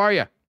on? How are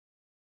you?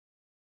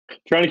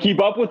 Trying to keep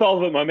up with all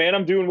of it, my man.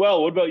 I'm doing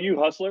well. What about you,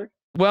 Hustler?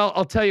 Well,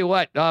 I'll tell you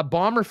what,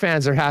 Bomber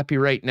fans are happy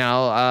right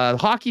now.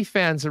 Hockey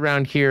fans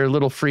around here a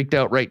little freaked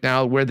out right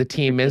now where the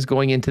team is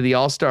going into the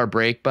All-Star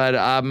break, but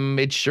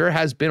it sure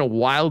has been a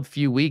wild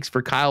few weeks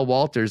for Kyle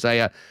Walters.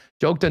 I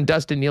joked on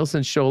Dustin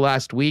Nielsen's show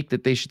last week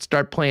that they should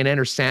start playing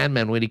Enter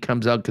Sandman when he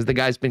comes out because the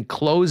guy's been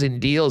closing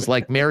deals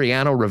like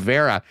Mariano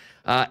Rivera.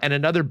 And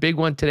another big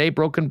one today,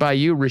 broken by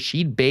you,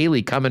 Rasheed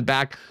Bailey coming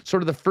back,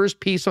 sort of the first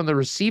piece on the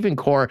receiving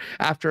core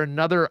after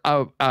another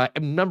a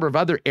number of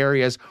other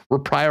areas were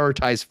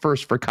prioritized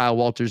first for Kyle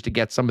Walters to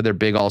get some of their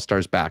big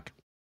All-Stars back.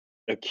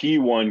 A key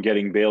one,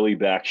 getting Bailey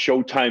back.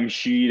 Showtime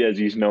Sheed, as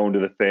he's known to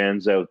the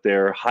fans out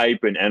there.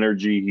 Hype and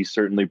energy he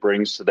certainly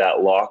brings to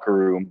that locker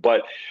room.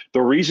 But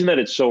the reason that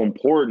it's so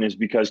important is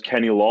because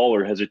Kenny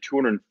Lawler has a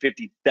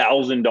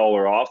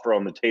 $250,000 offer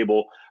on the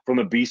table from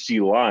the BC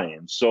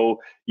Lions.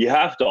 So you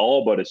have to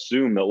all but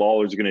assume that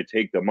Lawler's going to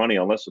take the money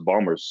unless the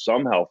Bombers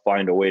somehow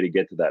find a way to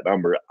get to that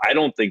number. I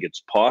don't think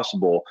it's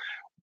possible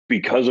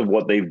because of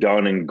what they've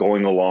done and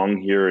going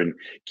along here and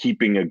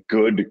keeping a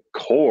good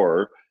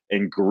core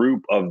and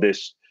group of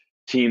this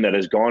team that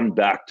has gone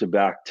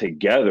back-to-back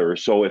together.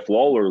 So if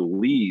Lawler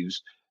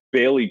leaves,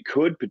 Bailey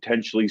could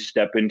potentially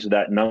step into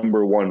that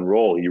number 1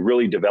 role. He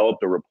really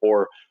developed a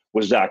rapport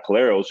with Zach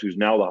Collaros, who's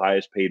now the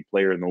highest paid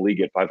player in the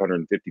league at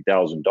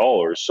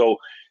 $550,000. So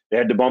they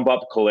had to bump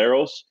up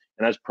Collaros,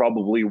 and that's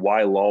probably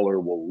why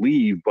Lawler will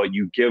leave. But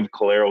you give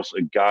Collaros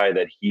a guy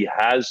that he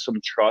has some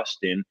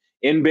trust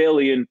in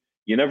Bailey, and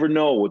you never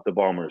know what the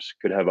Bombers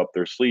could have up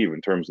their sleeve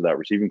in terms of that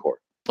receiving core.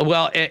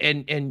 Well,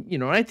 and you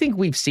know, I think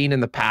we've seen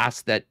in the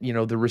past that, you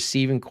know, the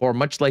receiving core,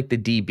 much like the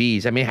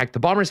DBs, I mean, heck, the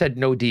Bombers had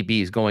no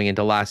DBs going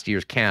into last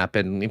year's camp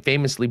and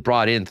famously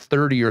brought in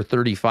 30 or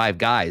 35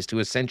 guys to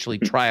essentially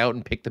try out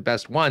and pick the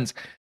best ones.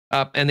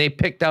 And they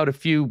picked out a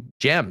few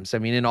gems. I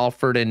mean, in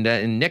Alford and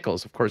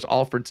Nichols. Of course,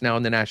 Alford's now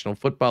in the National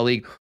Football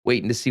League,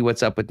 waiting to see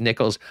what's up with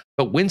Nichols.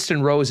 But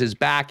Winston Rose is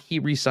back. He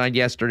re-signed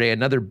yesterday.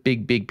 Another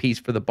big piece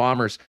for the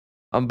Bombers.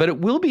 But it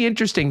will be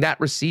interesting, that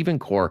receiving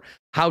core,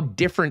 how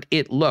different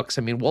it looks.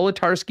 I mean,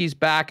 Wolodarski's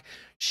back,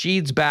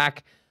 Sheed's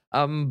back.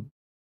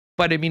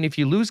 But I mean, if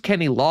you lose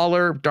Kenny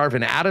Lawler,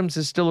 Darvin Adams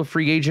is still a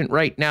free agent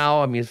right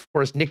now. I mean, of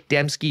course, Nick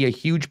Dembski, a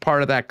huge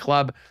part of that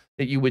club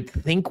that you would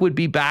think would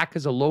be back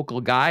as a local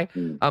guy.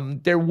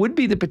 There would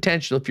be the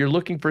potential, if you're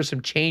looking for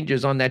some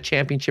changes on that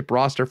championship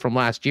roster from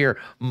last year,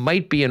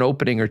 might be an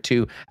opening or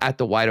two at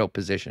the wideout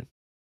position.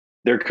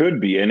 There could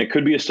be, and it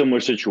could be a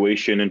similar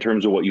situation in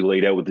terms of what you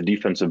laid out with the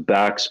defensive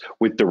backs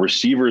with the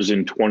receivers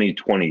in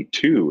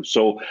 2022.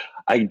 So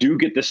I do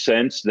get the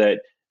sense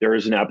that there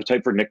is an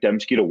appetite for Nick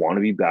Dembski to want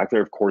to be back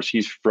there. Of course,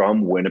 he's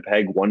from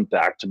Winnipeg, won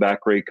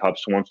back-to-back Grey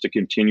Cups, wants to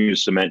continue to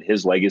cement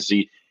his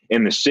legacy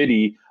in the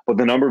city, but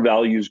the number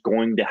value is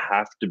going to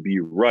have to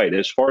be right.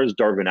 As far as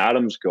Darvin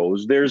Adams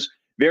goes, there's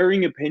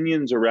varying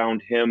opinions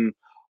around him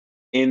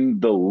in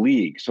the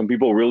league. Some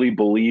people really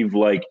believe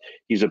like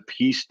he's a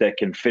piece that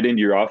can fit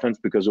into your offense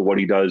because of what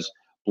he does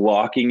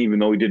blocking, even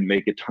though he didn't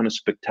make a ton of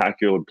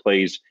spectacular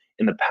plays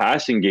in the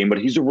passing game, but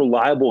he's a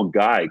reliable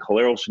guy.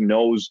 Collaros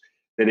knows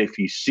that if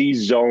he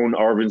sees zone,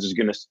 Adams is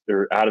going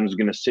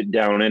to sit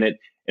down in it.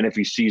 And if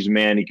he sees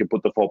man, he can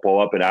put the football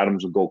up and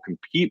Adams will go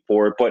compete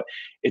for it. But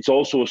it's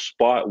also a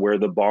spot where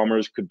the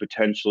Bombers could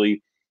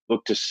potentially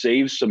look to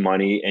save some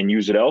money and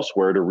use it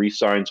elsewhere to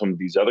re-sign some of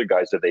these other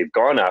guys that they've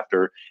gone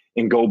after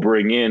and go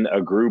bring in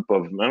a group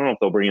of, I don't know if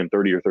they'll bring in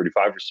 30 or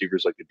 35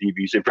 receivers like the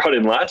DBs they brought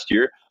in last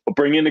year, but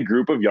bring in a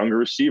group of younger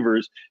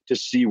receivers to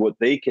see what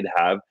they could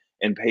have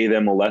and pay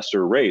them a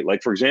lesser rate.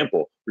 Like, for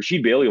example,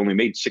 Rasheed Bailey only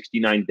made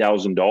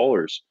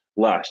 $69,000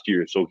 last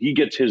year, so he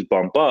gets his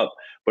bump up.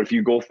 But if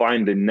you go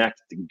find the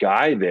next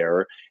guy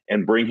there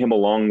and bring him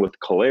along with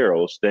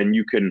Collaros, then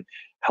you can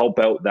help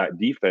out that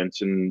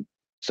defense and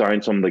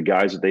sign some of the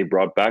guys that they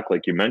brought back,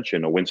 like you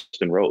mentioned, a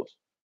Winston Rose.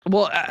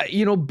 Well,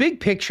 big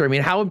picture, I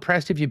mean, how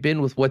impressed have you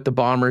been with what the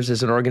Bombers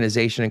as an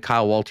organization and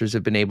Kyle Walters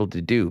have been able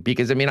to do?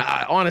 Because, I mean,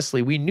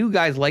 honestly, we knew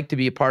guys like to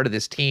be a part of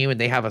this team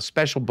and they have a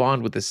special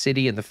bond with the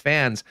city and the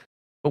fans.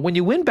 But when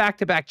you win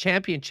back-to-back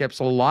championships,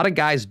 a lot of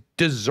guys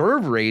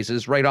deserve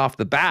raises right off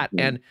the bat.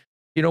 And,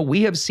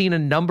 we have seen a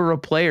number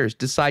of players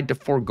decide to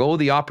forego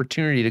the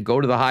opportunity to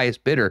go to the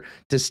highest bidder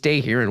to stay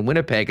here in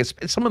Winnipeg. It's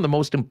some of the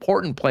most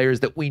important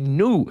players that we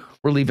knew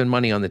were leaving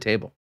money on the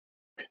table.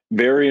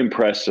 Very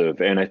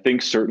impressive. And I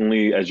think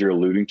certainly, as you're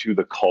alluding to,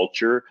 the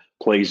culture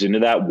plays into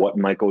that. What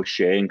Mike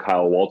O'Shea and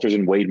Kyle Walters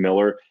and Wade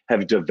Miller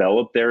have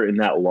developed there in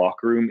that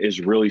locker room is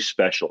really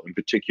special, in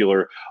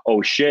particular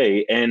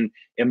O'Shea. And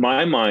in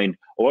my mind,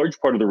 a large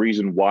part of the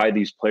reason why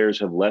these players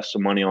have left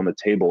some money on the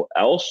table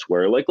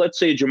elsewhere, like let's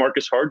say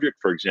Jamarcus Hardrick,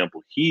 for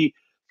example, he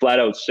flat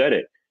out said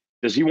it.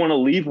 Does he want to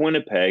leave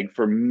Winnipeg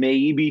for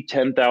maybe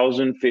 $10,000,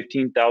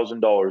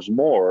 $15,000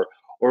 more,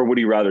 or would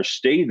he rather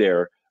stay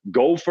there,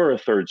 go for a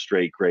third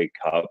straight Grey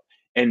Cup,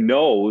 and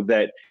know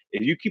that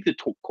if you keep the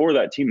core of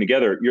that team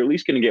together, you're at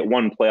least going to get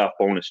one playoff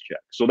bonus check?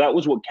 So that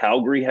was what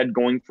Calgary had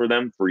going for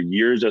them for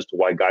years as to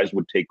why guys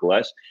would take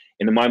less.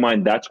 And in my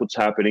mind, that's what's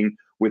happening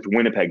with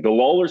Winnipeg. The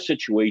Lawler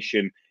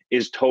situation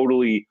is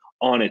totally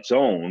on its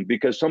own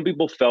because some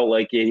people felt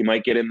like he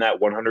might get in that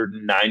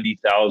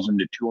 $190,000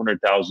 to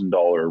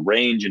 $200,000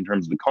 range in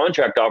terms of the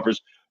contract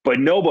offers, but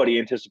nobody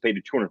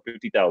anticipated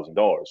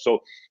 $250,000. So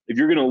if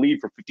you're going to leave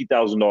for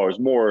 $50,000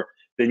 more,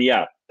 then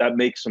yeah, that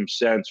makes some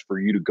sense for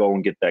you to go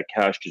and get that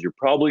cash because you're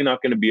probably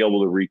not going to be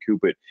able to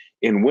recoup it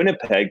in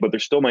Winnipeg, but there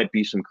still might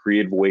be some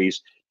creative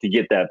ways to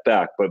get that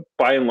back. But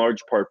by and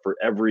large part, for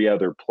every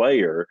other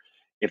player,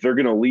 if they're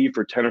going to leave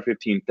for 10 or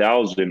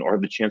 15,000 or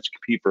have the chance to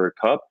compete for a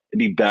cup and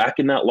be back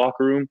in that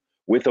locker room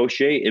with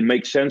O'Shea, it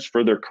makes sense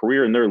for their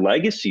career and their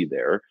legacy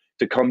there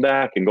to come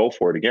back and go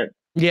for it again.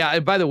 Yeah,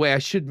 and by the way, I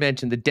should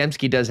mention that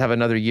Dembski does have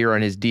another year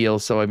on his deal.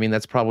 So, I mean,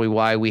 that's probably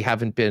why we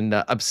haven't been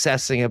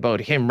obsessing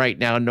about him right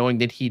now, knowing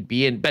that he'd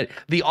be in. But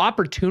the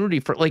opportunity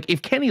for, like,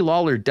 if Kenny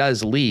Lawler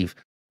does leave,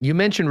 you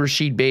mentioned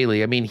Rasheed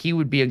Bailey. I mean, he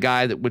would be a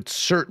guy that would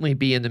certainly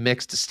be in the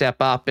mix to step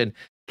up and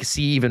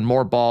see even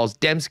more balls.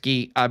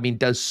 Dembski, I mean,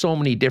 does so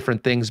many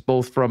different things,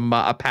 both from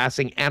a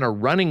passing and a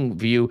running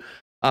view.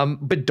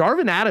 But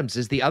Darvin Adams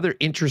is the other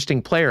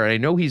interesting player. And I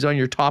know he's on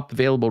your top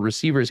available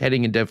receivers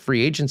heading into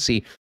free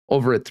agency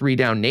over at 3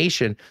 Down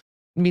Nation.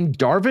 I mean,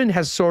 Darvin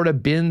has sort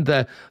of been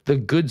the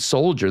good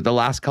soldier the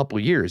last couple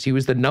of years. He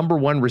was the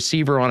 #1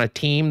 receiver on a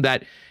team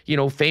that,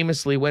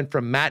 famously went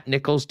from Matt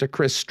Nichols to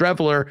Chris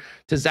Streveler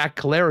to Zach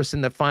Collaros in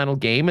the final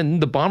game.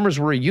 And the Bombers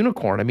were a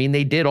unicorn. I mean,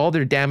 they did all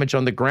their damage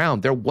on the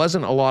ground. There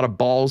wasn't a lot of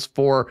balls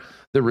for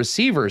the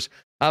receivers.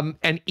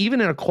 And even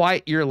in a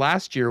quiet year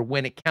last year,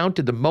 when it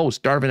counted the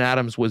most, Darvin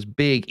Adams was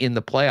big in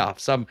the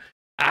playoffs.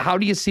 How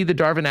do you see the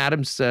Darvin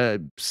Adams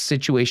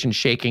situation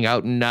shaking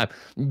out? And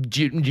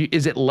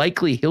is it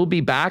likely he'll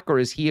be back, or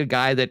is he a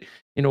guy that,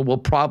 will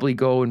probably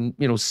go and,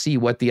 see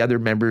what the other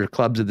member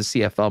clubs of the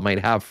CFL might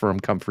have for him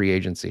come free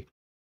agency?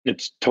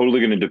 It's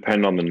totally going to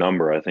depend on the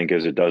number, I think,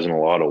 as it does in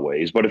a lot of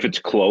ways. But if it's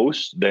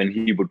close, then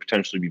he would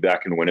potentially be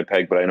back in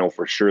Winnipeg. But I know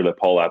for sure that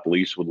Paul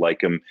LaPolice would like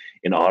him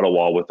in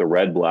Ottawa with the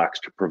Red Blacks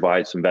to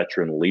provide some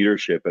veteran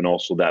leadership and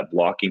also that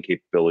blocking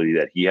capability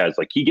that he has.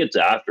 Like, he gets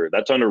after it.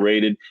 That's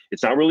underrated.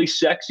 It's not really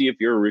sexy if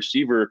you're a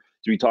receiver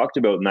to be talked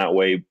about in that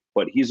way,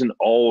 but he's an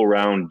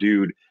all-around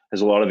dude, has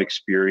a lot of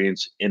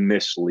experience in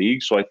this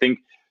league. So I think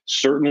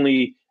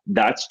certainly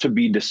that's to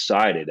be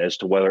decided as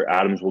to whether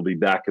Adams will be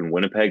back in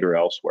Winnipeg or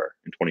elsewhere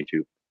in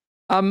 22.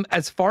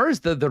 As far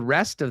as the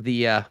rest of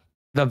the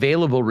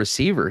available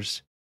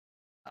receivers,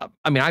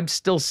 I mean, I'm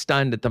still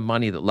stunned at the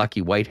money that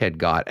Lucky Whitehead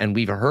got, and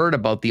we've heard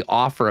about the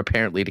offer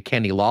apparently to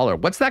Kenny Lawler.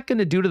 What's that going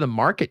to do to the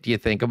market, do you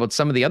think, about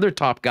some of the other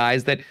top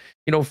guys that,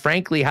 you know,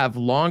 frankly have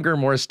longer,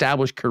 more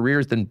established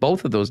careers than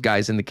both of those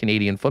guys in the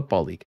Canadian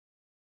Football League?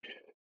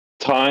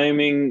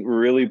 Timing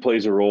really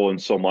plays a role in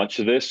so much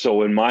of this.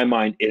 So in my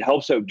mind, it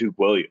helps out Duke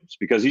Williams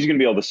because he's going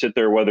to be able to sit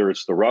there, whether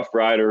it's the Rough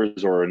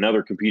Riders or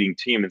another competing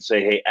team, and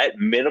say, hey, at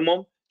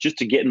minimum, just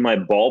to get in my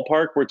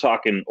ballpark, we're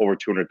talking over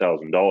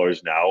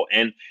 $200,000 now.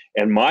 And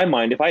in my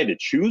mind, if I had to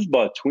choose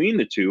between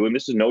the two, and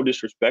this is no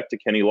disrespect to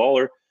Kenny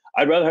Lawler,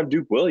 I'd rather have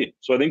Duke Williams.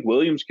 So I think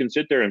Williams can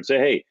sit there and say,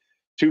 hey,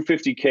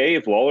 $250K,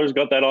 if Lawler's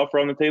got that offer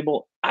on the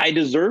table, I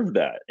deserve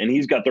that. And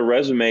he's got the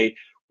resume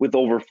with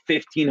over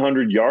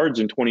 1,500 yards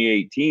in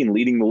 2018,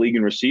 leading the league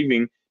in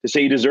receiving, to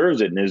say he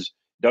deserves it, and has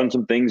done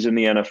some things in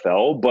the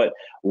NFL. But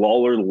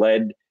Lawler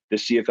led the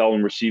CFL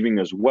in receiving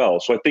as well.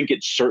 So I think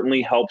it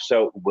certainly helps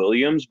out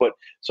Williams. But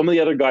some of the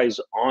other guys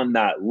on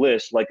that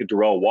list, like a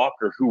Darrell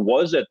Walker, who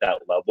was at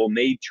that level,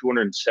 made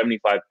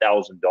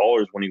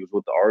 $275,000 when he was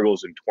with the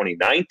Argos in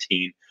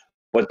 2019.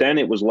 But then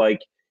it was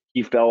like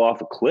he fell off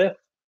a cliff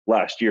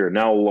last year.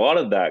 Now, a lot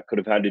of that could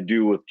have had to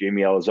do with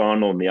Jamie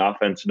Elizondo and the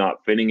offense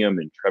not fitting him,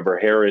 and Trevor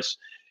Harris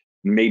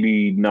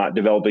maybe not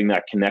developing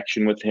that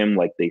connection with him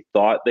like they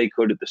thought they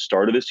could at the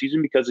start of the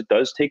season, because it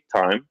does take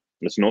time.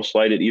 It's no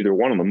slight at either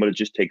one of them, but it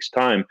just takes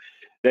time.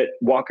 That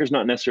Walker's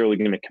not necessarily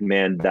going to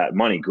command that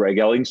money. Greg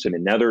Ellingson,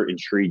 another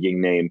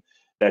intriguing name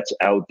that's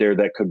out there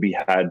that could be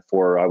had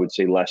for, I would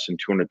say, less than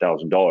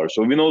 $200,000.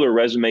 So even though their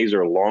resumes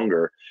are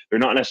longer, they're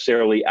not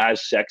necessarily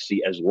as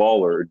sexy as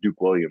Lawler or Duke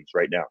Williams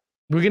right now.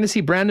 We're going to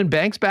see Brandon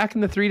Banks back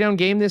in the 3-down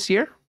game this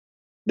year?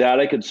 That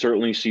I could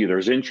certainly see.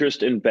 There's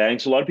interest in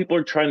Banks. A lot of people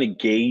are trying to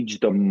gauge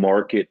the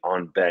market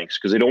on Banks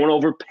because they don't want to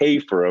overpay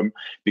for him,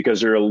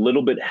 because they're a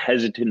little bit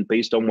hesitant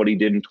based on what he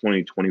did in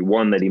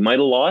 2021 that he might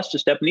have lost a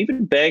step. And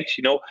even Banks,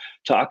 you know,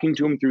 talking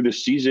to him through the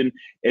season,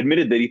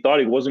 admitted that he thought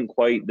he wasn't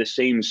quite the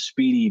same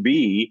Speedy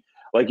B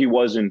like he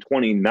was in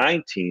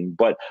 2019.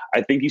 But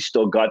I think he's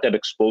still got that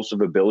explosive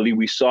ability.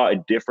 We saw a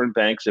different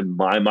Banks in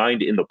my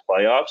mind in the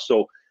playoffs.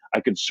 So I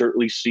could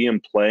certainly see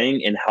him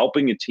playing and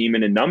helping a team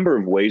in a number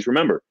of ways.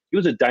 Remember, he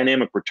was a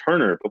dynamic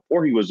returner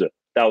before he was a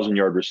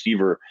 1,000-yard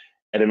receiver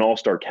at an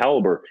all-star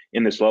caliber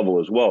in this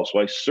level as well. So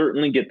I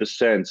certainly get the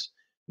sense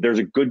there's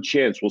a good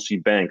chance we'll see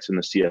Banks in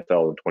the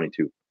CFL in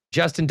 22.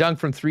 Justin Dunk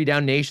from 3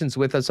 Down Nations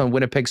with us on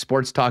Winnipeg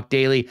Sports Talk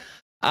Daily.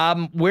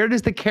 Where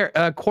does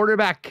the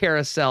quarterback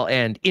carousel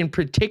end, in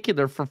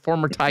particular for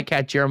former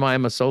Ticat Jeremiah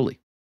Masoli?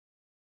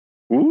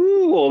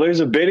 Ooh, well, there's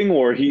a bidding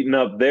war heating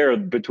up there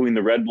between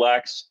the Red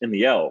Blacks and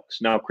the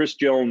Elks. Now, Chris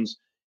Jones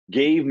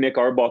gave Nick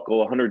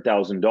Arbuckle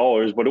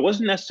 $100,000, but it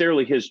wasn't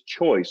necessarily his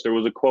choice. There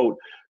was a, quote,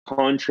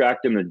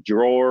 contract in the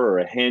drawer or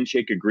a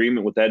handshake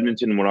agreement with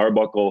Edmonton when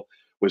Arbuckle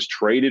was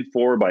traded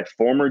for by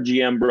former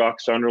GM Brock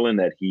Sunderland,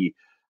 that he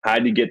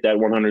had to get that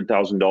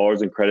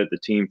 $100,000 and credit the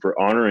team for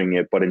honoring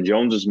it. But in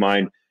Jones's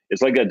mind,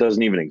 it's like that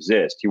doesn't even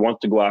exist. He wants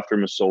to go after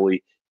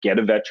Masoli, get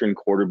a veteran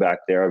quarterback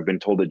there. I've been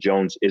told that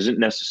Jones isn't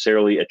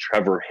necessarily a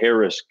Trevor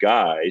Harris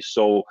guy.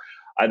 So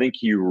I think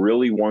he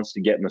really wants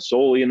to get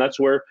Masoli, and that's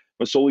where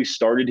Masoli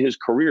started his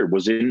career,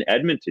 was in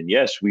Edmonton.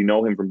 Yes, we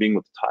know him from being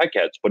with the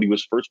Ticats, but he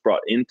was first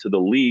brought into the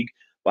league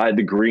by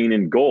the Green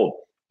and Gold.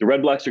 The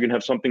Red Blacks are going to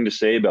have something to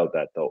say about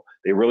that, though.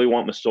 They really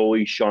want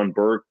Masoli. Sean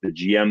Burke, the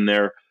GM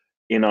there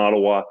in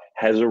Ottawa,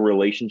 has a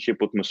relationship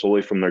with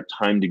Masoli from their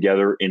time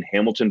together in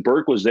Hamilton.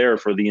 Burke was there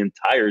for the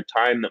entire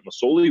time that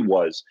Masoli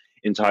was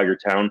in Tiger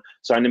Town,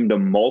 signed him to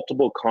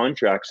multiple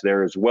contracts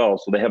there as well.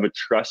 So they have a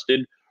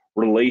trusted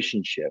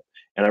relationship.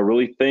 And I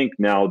really think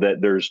now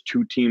that there's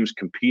two teams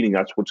competing,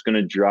 that's what's going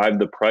to drive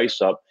the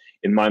price up.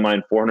 In my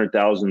mind,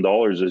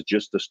 $400,000 is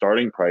just the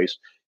starting price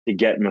to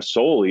get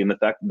Masoli. And the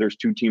fact that there's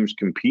two teams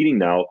competing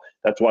now,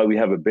 that's why we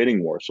have a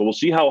bidding war. So we'll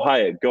see how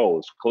high it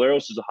goes.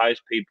 Caleros is the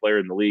highest paid player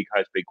in the league,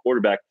 highest paid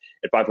quarterback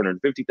at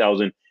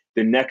 $550,000.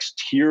 The next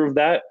tier of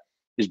that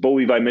is Bo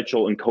Levi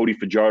Mitchell and Cody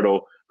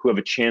Fajardo, who have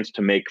a chance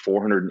to make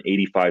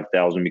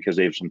 $485,000 because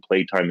they have some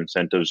playtime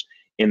incentives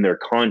in their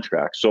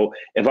contract. So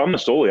if I'm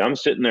Masoli, I'm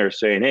sitting there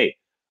saying, hey,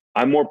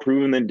 I'm more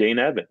proven than Dane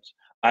Evans.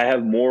 I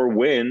have more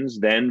wins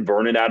than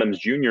Vernon Adams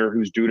Jr.,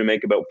 who's due to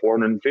make about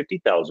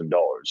 $450,000.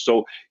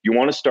 So you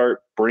want to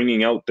start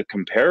bringing out the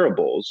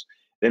comparables,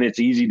 then it's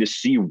easy to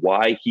see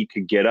why he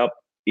could get up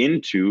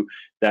into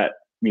that,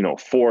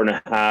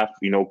 4.5,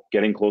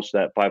 getting close to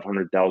that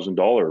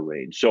 $500,000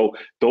 range. So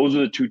those are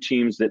the two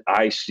teams that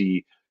I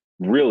see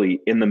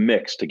really in the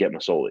mix to get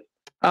Masoli.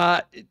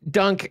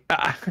 Dunk,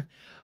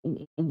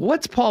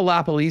 what's Paul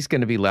LaPolice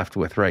going to be left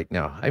with right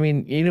now? I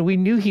mean, we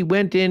knew he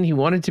went in, he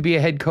wanted to be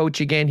a head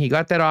coach again. He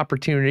got that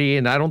opportunity,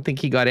 and I don't think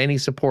he got any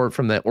support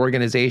from the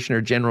organization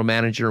or general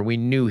manager. We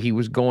knew he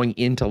was going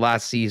into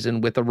last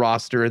season with a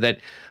roster that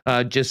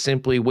just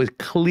simply was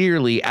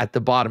clearly at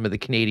the bottom of the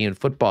Canadian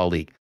Football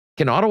League.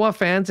 Can Ottawa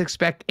fans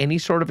expect any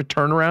sort of a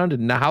turnaround?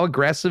 And how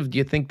aggressive do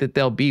you think that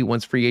they'll be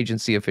once free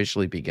agency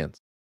officially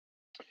begins?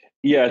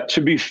 Yeah,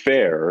 to be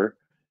fair,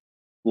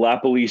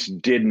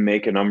 LaPolice did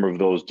make a number of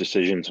those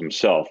decisions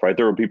himself, right?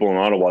 There were people in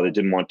Ottawa that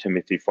didn't want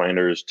Timothy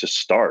Flanders to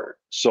start.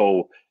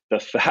 So the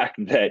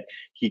fact that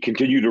he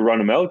continued to run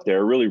him out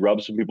there really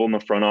rubs some people in the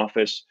front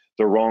office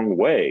the wrong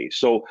way.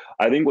 So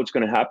I think what's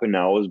going to happen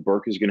now is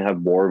Burke is going to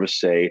have more of a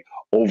say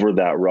over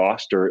that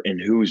roster and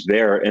who's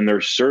there. And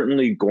they're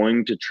certainly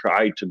going to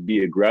try to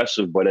be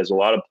aggressive, but as a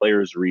lot of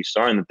players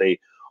re-sign that they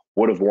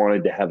would have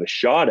wanted to have a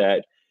shot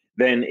at,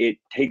 then it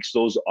takes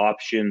those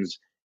options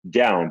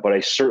down. But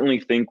I certainly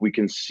think we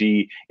can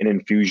see an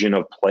infusion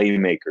of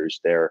playmakers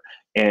there.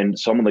 And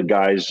some of the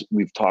guys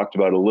we've talked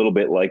about a little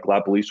bit, like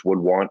LaPolice would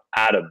want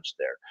Adams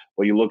there.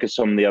 Well, you look at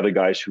some of the other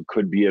guys who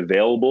could be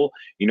available,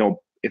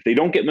 if they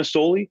don't get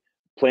Masoli,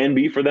 plan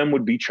B for them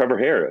would be Trevor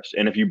Harris.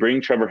 And if you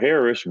bring Trevor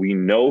Harris, we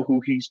know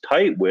who he's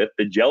tight with,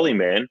 the jelly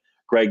man,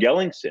 Greg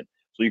Ellingson.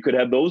 So you could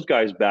have those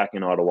guys back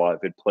in Ottawa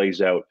if it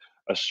plays out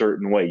a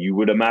certain way. You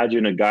would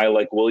imagine a guy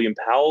like William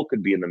Powell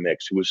could be in the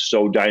mix, who was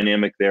so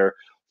dynamic there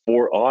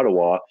for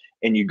Ottawa.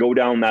 And you go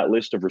down that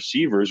list of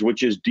receivers,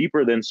 which is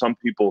deeper than some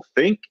people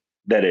think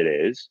that it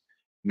is,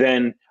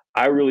 then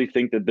I really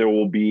think that there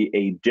will be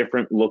a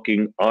different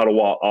looking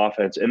Ottawa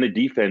offense and the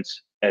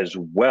defense as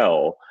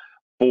well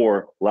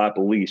for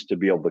LaPolice to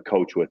be able to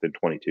coach with in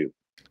 22.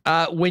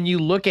 When you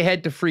look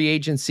ahead to free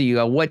agency,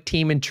 what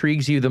team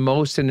intrigues you the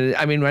most? And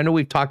I mean, I know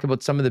we've talked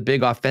about some of the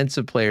big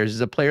offensive players.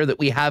 Is a player that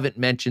we haven't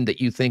mentioned that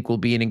you think will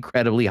be in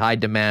incredibly high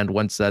demand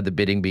once the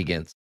bidding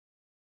begins?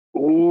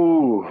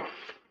 Ooh,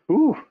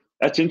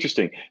 that's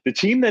interesting. The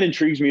team that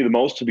intrigues me the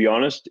most, to be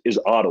honest, is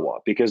Ottawa,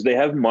 because they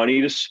have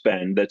money to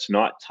spend that's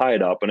not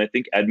tied up. And I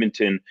think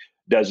Edmonton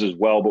does as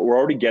well, but we're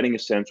already getting a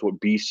sense what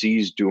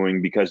BC's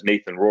doing because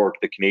Nathan Rourke,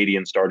 the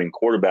Canadian starting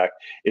quarterback,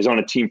 is on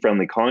a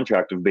team-friendly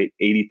contract of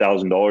 $80,000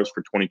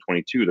 for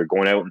 2022. They're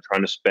going out and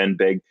trying to spend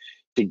big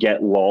to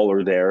get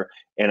Lawler there,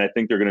 and I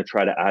think they're going to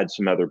try to add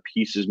some other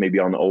pieces, maybe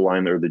on the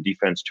O-line or the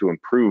defense to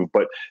improve.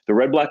 But the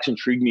Red Blacks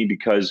intrigue me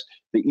because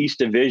the East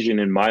Division,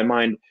 in my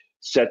mind,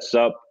 sets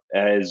up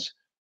as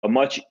a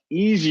much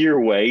easier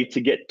way to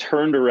get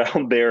turned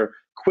around there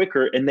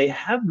quicker, and they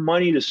have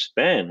money to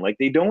spend. Like,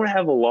 they don't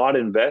have a lot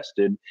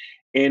invested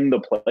in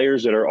the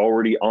players that are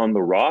already on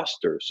the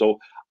roster. So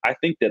I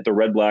think that the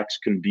Red Blacks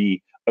can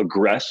be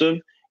aggressive.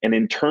 And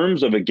in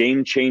terms of a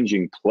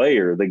game-changing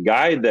player, the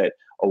guy that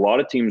a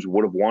lot of teams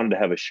would have wanted to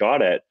have a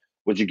shot at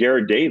was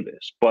Jaguar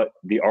Davis. But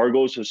the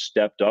Argos have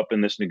stepped up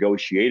in this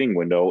negotiating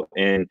window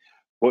and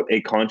put a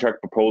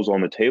contract proposal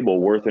on the table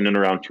worth in and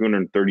around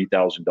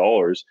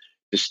 $230,000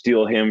 to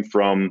steal him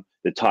from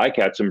the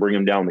Ticats and bring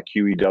him down the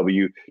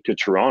QEW to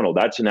Toronto.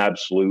 That's an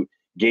absolute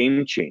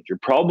game changer.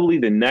 Probably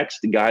the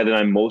next guy that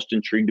I'm most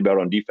intrigued about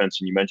on defense,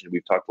 and you mentioned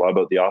we've talked a lot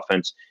about the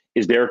offense,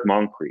 is Derek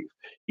Moncrief.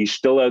 He's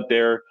still out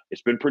there.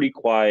 It's been pretty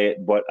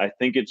quiet, but I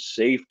think it's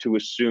safe to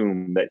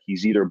assume that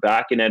he's either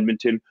back in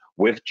Edmonton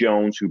with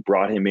Jones, who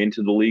brought him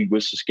into the league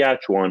with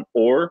Saskatchewan,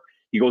 or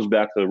he goes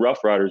back to the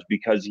Rough Riders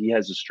because he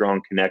has a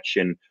strong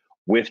connection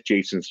with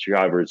Jason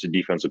Shriver as a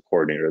defensive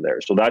coordinator there.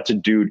 So that's a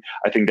dude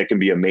I think that can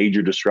be a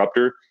major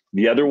disruptor.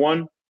 The other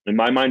one, in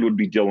my mind, would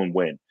be Dylan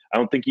Wynn. I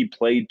don't think he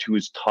played to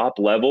his top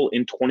level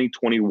in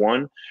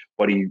 2021,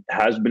 but he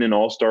has been an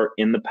all-star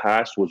in the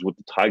past, was with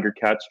the Tiger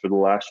Cats for the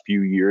last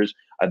few years.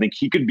 I think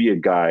he could be a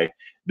guy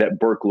that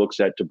Burke looks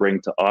at to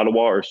bring to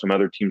Ottawa, or some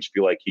other teams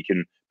feel like he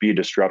can be a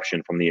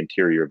disruption from the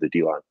interior of the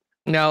D-line.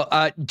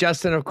 Now,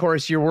 Justin, of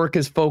course, your work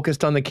is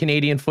focused on the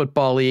Canadian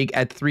Football League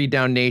at 3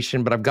 Down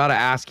Nation, but I've got to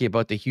ask you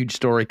about the huge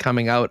story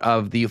coming out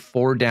of the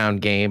 4 Down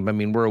game. I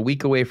mean, we're a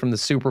week away from the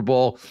Super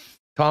Bowl.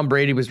 Tom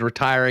Brady was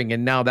retiring,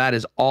 and now that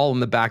is all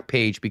on the back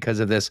page because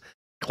of this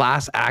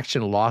class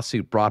action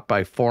lawsuit brought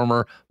by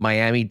former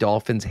Miami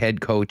Dolphins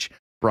head coach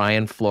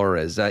Brian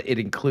Flores. It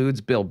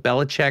includes Bill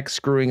Belichick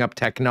screwing up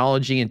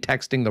technology and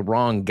texting the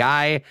wrong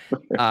guy.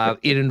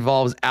 It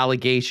involves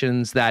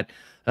allegations that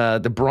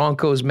the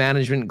Broncos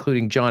management,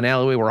 including John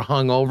Elway, were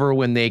hungover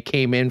when they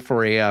came in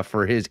for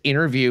his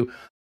interview.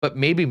 But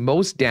maybe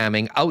most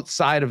damning,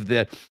 outside of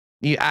the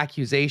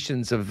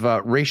accusations of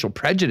racial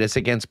prejudice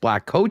against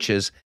black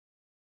coaches,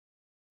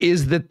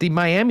 is that the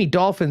Miami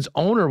Dolphins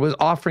owner was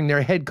offering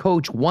their head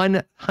coach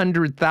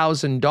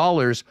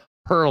 $100,000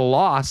 per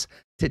loss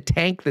to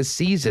tank the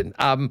season.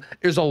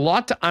 There's a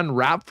lot to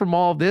unwrap from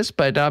all of this,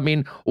 but I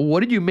mean, what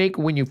did you make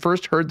when you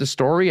first heard the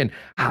story, and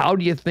how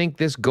do you think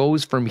this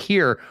goes from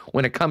here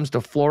when it comes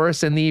to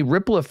Flores and the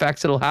ripple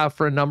effects it'll have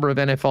for a number of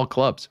NFL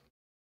clubs?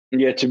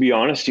 Yeah, to be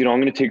honest, I'm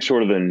going to take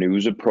sort of the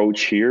news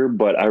approach here,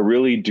 but I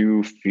really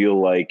do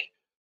feel like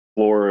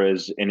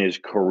Flores in his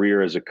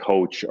career as a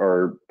coach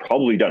are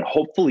probably done.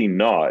 Hopefully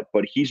not,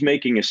 but he's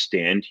making a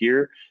stand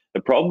here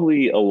that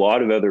probably a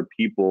lot of other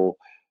people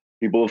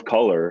of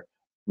color,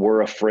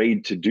 were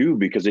afraid to do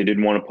because they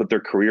didn't want to put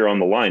their career on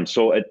the line.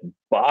 So at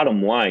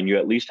bottom line, you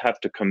at least have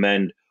to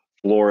commend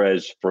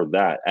Flores for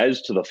that.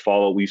 As to the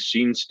follow, we've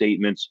seen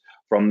statements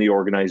from the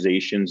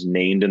organizations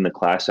named in the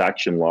class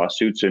action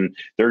lawsuits, and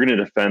they're going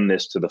to defend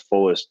this to the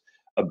fullest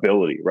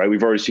ability, right?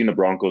 We've already seen the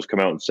Broncos come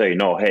out and say,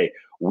 no, hey,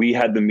 we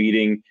had the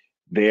meeting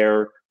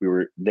there. We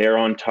were there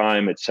on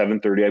time at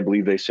 7:30. I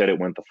believe they said it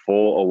went the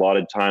full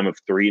allotted time of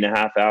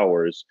 3.5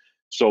 hours.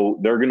 So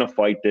they're going to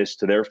fight this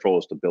to their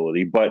fullest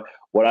ability. But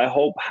what I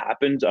hope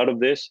happens out of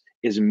this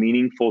is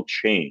meaningful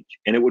change.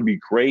 And it would be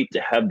great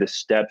to have the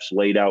steps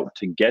laid out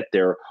to get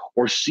there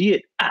or see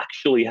it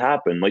actually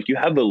happen. Like, you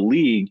have a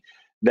league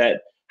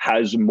that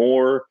has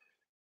more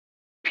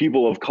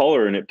people of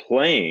color in it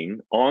playing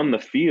on the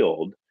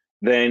field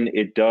than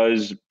it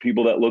does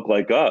people that look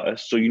like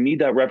us. So you need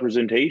that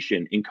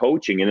representation in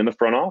coaching and in the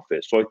front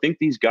office. So I think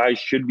these guys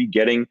should be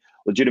getting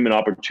legitimate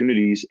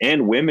opportunities,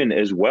 and women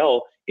as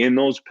well, in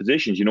those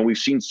positions. You know, we've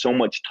seen so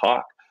much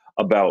talk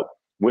about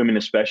women,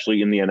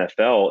 especially in the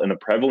NFL, and the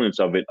prevalence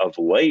of it of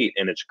late,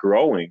 and it's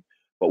growing.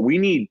 But we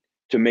need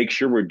to make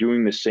sure we're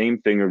doing the same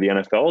thing, or the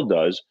NFL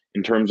does,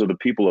 in terms of the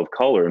people of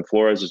color. And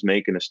Flores is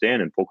making a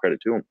stand, and full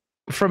credit to him.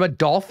 From a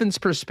Dolphins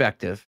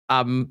perspective,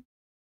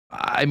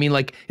 I mean,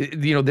 like,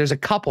 you know, there's a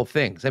couple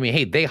things. I mean,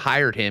 hey, they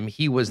hired him.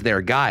 He was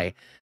their guy.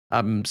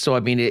 So, I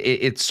mean,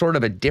 it's sort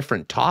of a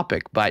different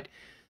topic. But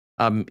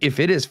if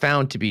it is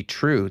found to be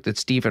true that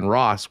Stephen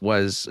Ross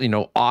was, you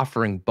know,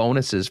 offering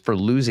bonuses for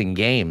losing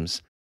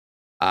games,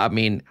 I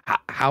mean,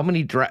 how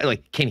many,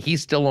 like, can he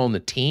still own the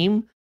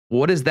team?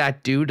 What does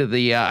that do to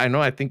the,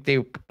 I think they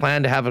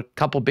plan to have a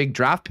couple big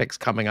draft picks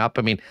coming up.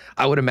 I mean,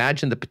 I would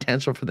imagine the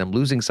potential for them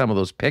losing some of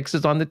those picks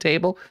is on the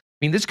table.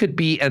 I mean, this could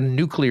be a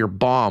nuclear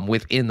bomb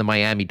within the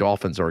Miami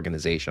Dolphins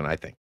organization, I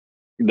think.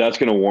 That's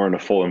going to warrant a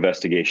full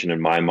investigation in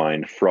my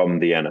mind from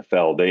the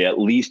NFL. They at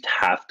least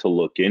have to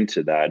look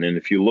into that. And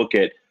if you look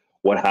at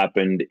what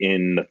happened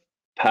in the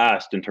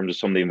past in terms of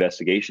some of the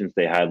investigations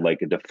they had,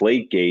 like a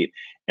Deflategate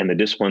and the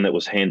discipline that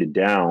was handed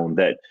down,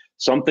 that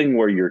something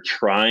where you're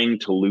trying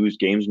to lose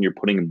games and you're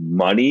putting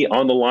money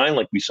on the line,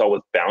 like we saw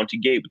with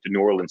Bountygate with the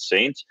New Orleans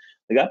Saints,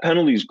 that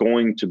penalty is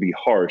going to be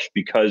harsh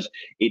because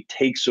it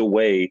takes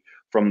away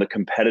from the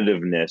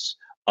competitiveness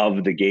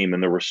of the game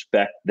and the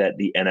respect that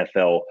the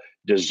NFL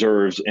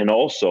deserves. And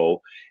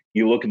also,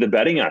 you look at the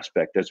betting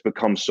aspect that's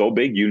become so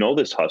big. You know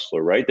this,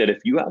 Hustler, right? That if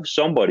you have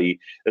somebody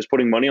that's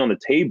putting money on the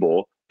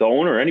table, the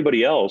owner or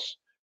anybody else,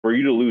 for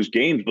you to lose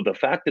games. But the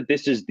fact that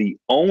this is the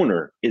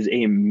owner is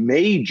a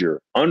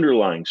major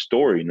underlying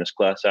story in this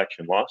class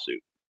action lawsuit.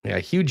 Yeah,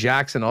 Hugh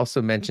Jackson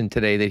also mentioned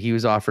today that he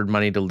was offered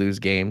money to lose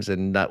games,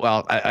 and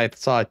well, I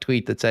saw a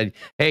tweet that said,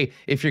 "Hey,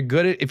 if you're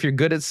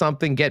good at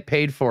something, get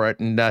paid for it."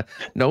 And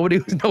nobody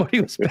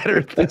was better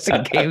at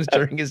losing games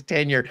during his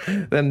tenure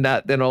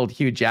than old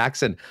Hugh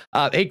Jackson.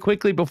 Hey,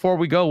 quickly before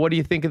we go, what do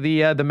you think of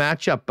the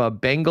matchup,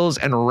 Bengals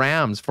and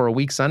Rams for a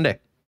week Sunday?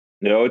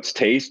 No, it's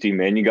tasty,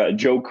 man. You got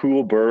Joe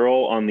Cool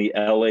Burrow on the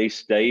LA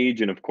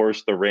stage, and of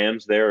course the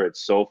Rams there at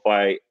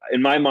SoFi.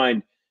 In my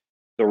mind,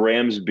 the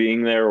Rams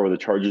being there or the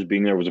Chargers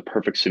being there was a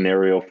perfect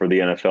scenario for the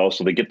NFL.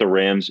 So they get the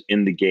Rams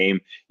in the game.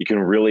 You can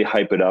really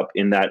hype it up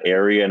in that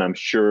area. And I'm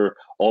sure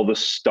all the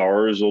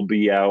stars will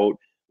be out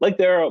like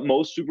there are at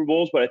most Super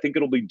Bowls, but I think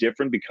it'll be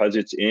different because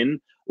it's in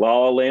La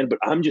La Land. But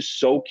I'm just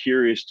so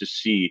curious to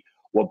see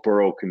what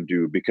Burrow can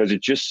do, because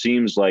it just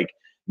seems like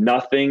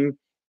nothing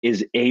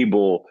is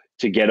able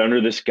to get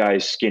under this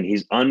guy's skin.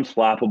 He's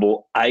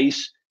unflappable,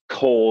 ice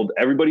cold.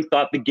 Everybody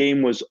thought the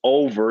game was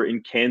over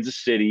in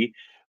Kansas City,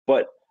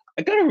 but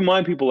I got to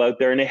remind people out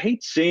there, and I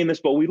hate saying this,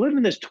 but we live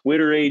in this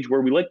Twitter age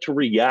where we like to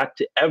react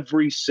to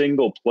every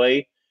single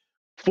play.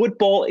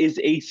 Football is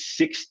a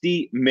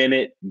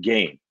 60-minute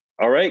game,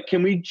 all right?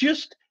 Can we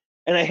just,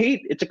 and I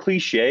hate, it's a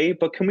cliche,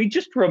 but can we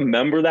just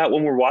remember that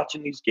when we're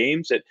watching these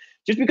games, that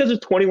just because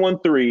it's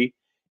 21-3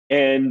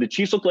 and the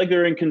Chiefs look like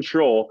they're in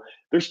control,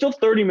 there's still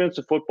 30 minutes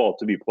of football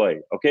to be played,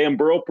 okay? And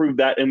Burrow proved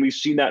that, and we've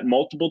seen that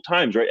multiple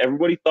times, right?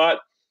 Everybody thought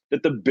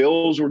that the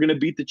Bills were going to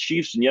beat the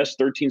Chiefs, and yes,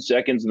 13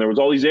 seconds, and there was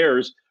all these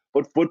errors.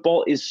 But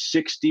football is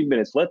 60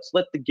 minutes. Let's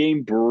let the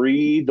game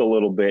breathe a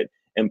little bit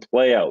and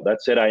play out.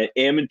 That said, I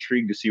am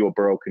intrigued to see what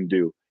Burrow can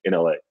do in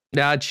LA.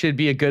 Yeah, it should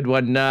be a good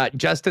one.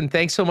 Justin,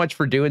 thanks so much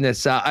for doing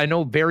this. I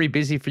know very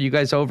busy for you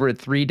guys over at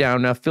 3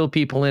 Down. Fill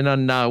people in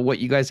on what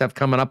you guys have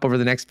coming up over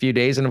the next few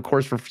days, and of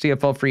course for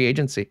CFL free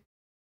agency.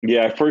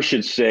 Yeah, I first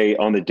should say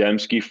on the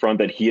Dembski front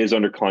that he is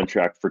under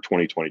contract for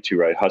 2022,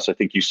 right? Huss, I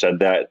think you said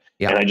that.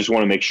 Yeah. And I just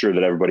want to make sure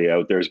that everybody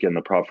out there is getting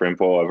the proper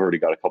info. I've already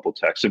got a couple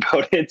texts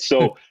about it.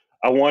 So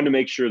I wanted to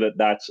make sure that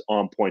that's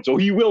on point. So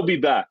he will be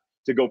back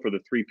to go for the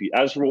three-peat.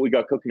 As for what we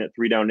got cooking at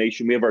 3 Down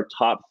Nation, we have our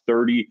top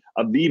 30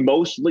 of the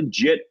most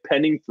legit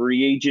pending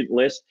free agent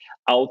list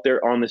out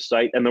there on the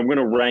site. And then we're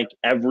going to rank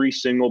every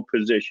single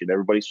position.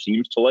 Everybody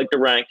seems to like the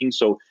ranking.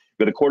 So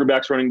we got the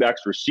quarterbacks, running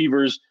backs,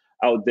 receivers,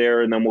 out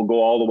there, and then we'll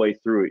go all the way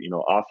through it.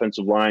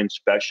 Offensive line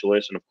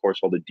specialists, and of course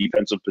all the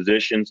defensive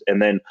positions,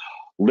 and then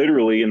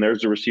literally, and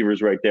there's the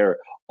receivers right there.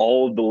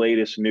 All of the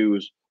latest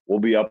news will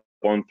be up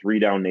on 3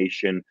 Down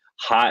Nation,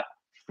 hot,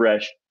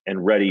 fresh,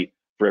 and ready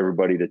for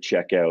everybody to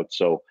check out.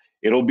 So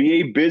it'll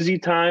be a busy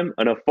time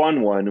and a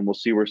fun one, and we'll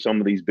see where some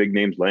of these big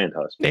names land,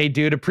 Hus. Hey,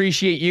 dude,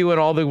 appreciate you and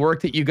all the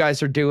work that you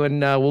guys are doing.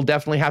 We'll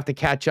definitely have to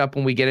catch up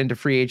when we get into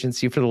free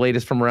agency for the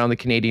latest from around the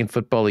Canadian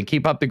Football League.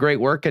 Keep up the great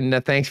work,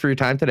 and thanks for your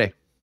time today.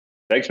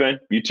 Thanks, man.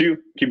 You too.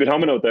 Keep it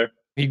humming out there.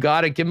 You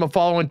got it. Give him a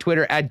follow on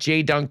Twitter at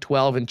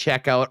JDunk12 and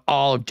check out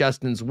all of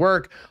Justin's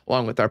work,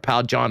 along with our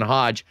pal John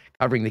Hodge,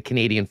 covering the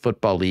Canadian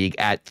Football League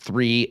at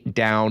 3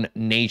 Down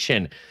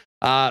Nation.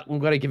 We've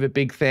got to give a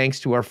big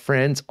thanks to our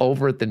friends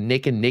over at the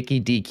Nick and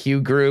Nicky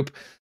DQ group.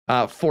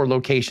 4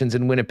 locations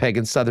in Winnipeg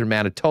and southern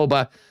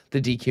Manitoba,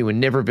 the DQ in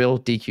Niverville,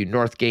 DQ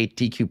Northgate,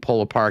 DQ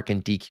Polo Park,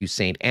 and DQ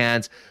St.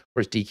 Anne's. Of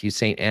course, DQ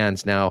St.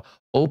 Anne's now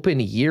open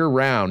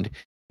year-round,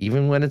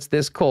 even when it's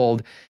this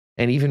cold.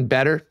 And even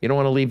better, you don't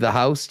want to leave the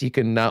house, you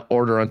can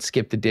order on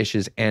Skip the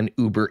Dishes and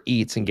Uber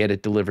Eats and get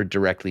it delivered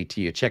directly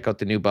to you. Check out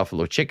the new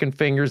Buffalo Chicken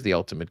Fingers, the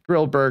Ultimate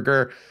Grill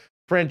Burger,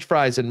 French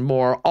fries, and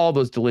more. All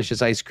those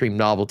delicious ice cream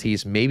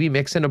novelties, maybe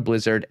mix in a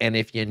blizzard. And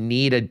if you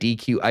need a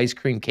DQ ice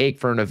cream cake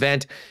for an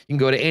event, you can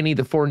go to any of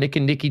the 4 Nick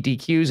and Nicky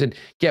DQs and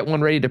get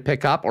one ready to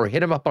pick up, or hit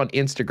them up on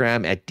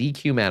Instagram at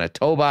DQ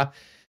Manitoba,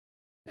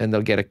 and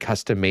they'll get a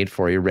custom made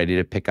for you, ready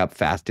to pick up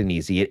fast and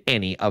easy at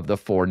any of the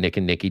 4 Nick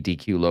and Nicky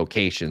DQ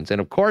locations. And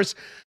of course,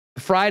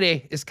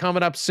 Friday is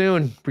coming up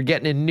soon. We're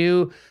getting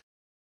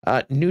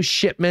a new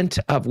shipment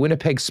of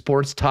Winnipeg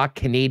Sports Talk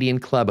Canadian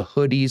Club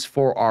hoodies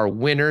for our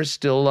winners.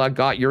 Still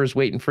got yours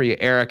waiting for you,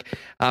 Eric.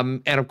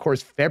 And of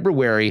course,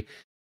 February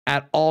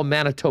at all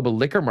Manitoba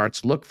liquor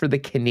marts, look for the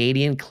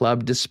Canadian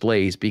Club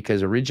displays,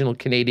 because original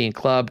Canadian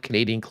Club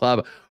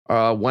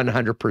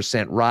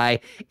 100% rye,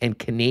 and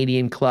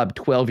Canadian Club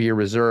 12-year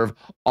reserve,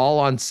 all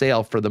on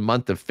sale for the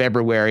month of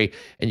February,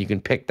 and you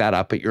can pick that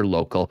up at your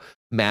local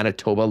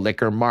Manitoba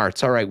liquor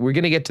marts. All right, we're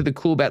going to get to the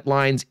Coolbet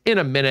lines in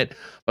a minute,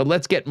 but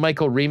let's get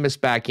Michael Remis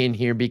back in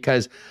here,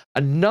 because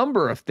a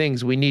number of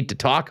things we need to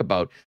talk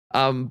about.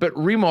 But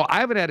Remo,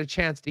 I haven't had a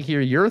chance to hear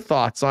your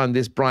thoughts on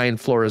this Brian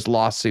Flores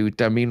lawsuit.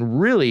 I mean,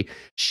 really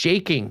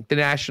shaking the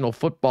National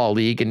Football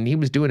League, and he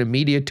was doing a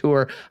media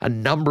tour, a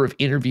number of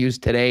interviews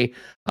today.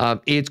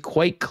 It's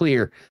quite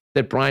clear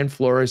that Brian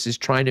Flores is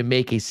trying to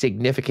make a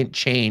significant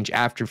change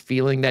after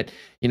feeling that,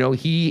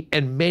 he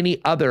and many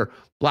other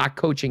Black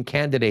coaching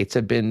candidates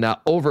have been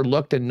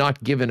overlooked and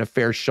not given a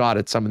fair shot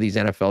at some of these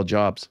NFL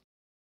jobs.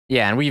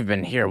 Yeah, and we've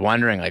been here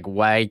wondering,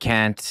 why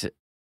can't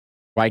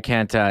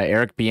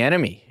Eric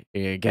Bieniemy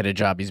get a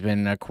job? He's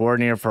been a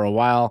coordinator for a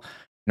while.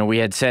 We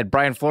had said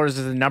Brian Flores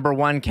is the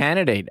 #1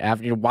 candidate.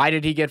 After, why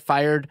did he get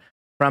fired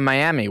from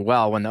Miami?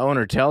 Well, when the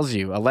owner tells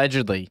you,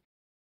 allegedly,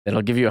 that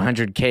he'll give you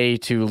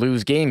 $100K to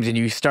lose games, and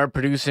you start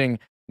producing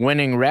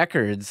winning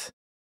records,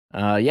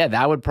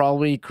 that would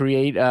probably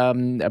create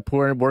a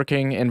poor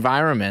working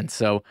environment.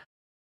 So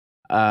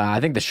I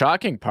think the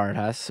shocking part,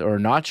 or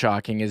not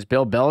shocking, is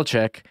Bill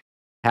Belichick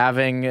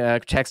having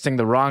texting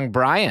the wrong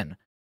Brian.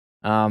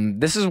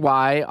 This is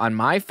why on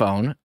my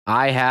phone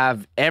I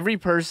have every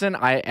person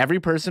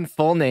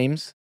full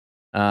names.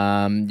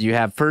 You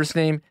have first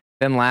name,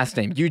 then last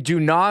name. You do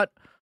not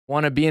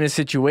want to be in a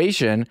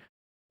situation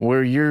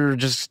where you're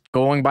just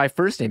going by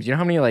first names. You know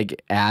how many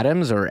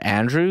Adams or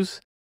Andrews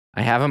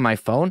I have on my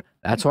phone?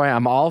 That's why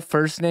I'm all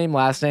first name,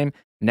 last name.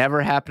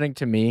 Never happening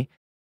to me.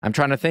 I'm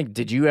trying to think,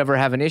 did you ever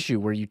have an issue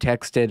where you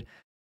texted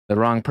the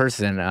wrong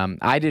person?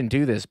 I didn't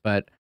do this,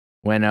 but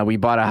when we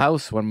bought a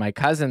house, when my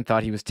cousin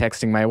thought he was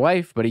texting my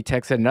wife, but he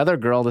texted another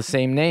girl the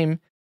same name,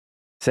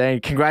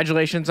 saying,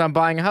 "Congratulations on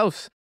buying a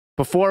house,"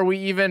 before we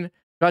even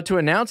got to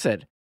announce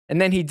it. And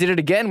then he did it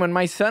again when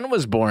my son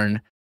was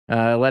born,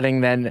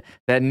 letting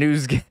that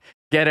news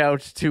get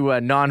out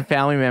to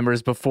non-family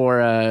members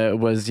before it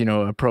was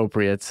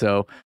appropriate.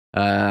 So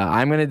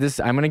I'm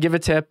gonna give a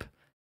tip: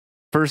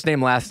 first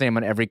name, last name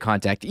on every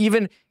contact,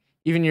 even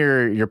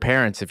your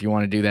parents, if you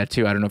want to do that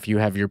too. I don't know if you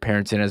have your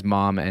parents in as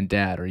mom and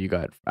dad,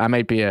 or I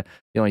might be the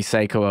only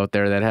psycho out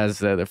there that has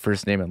the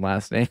first name and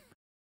last name.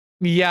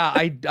 Yeah,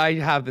 I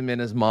have them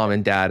in as mom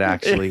and dad,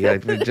 actually. I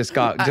just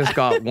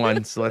got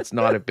one, so that's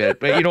not a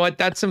bit. But you know what?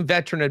 That's some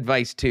veteran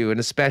advice too,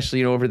 and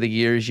especially over the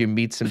years, you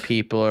meet some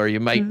people, or you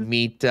might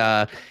meet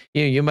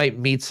you might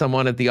meet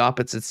someone of the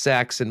opposite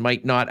sex and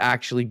might not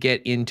actually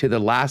get into the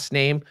last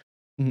name.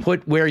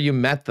 Put where you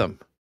met them.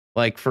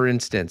 Like, for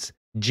instance,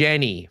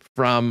 Jenny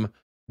from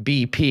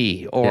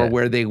BP, or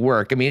where they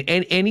work. I mean,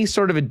 any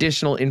sort of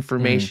additional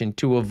information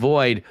to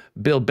avoid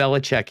Bill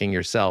Belichicking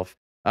yourself.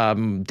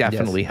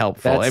 Definitely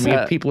helpful. I mean,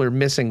 people are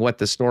missing what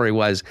the story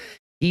was.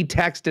 He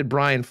texted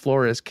Brian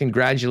Flores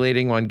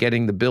congratulating on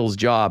getting the Bills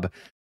job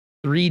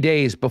 3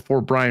 days before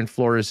Brian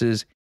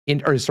Flores's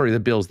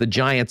the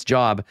Giants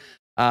job,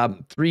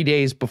 3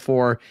 days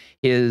before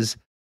his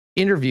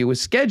interview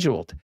was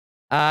scheduled.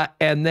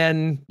 And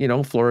then,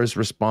 Flores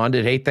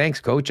responded, "Hey,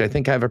 thanks, coach. I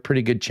think I have a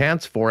pretty good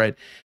chance for it."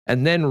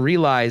 And then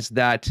realized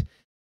that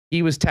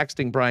he was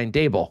texting Brian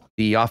Daboll,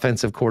 the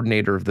offensive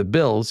coordinator of the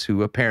Bills,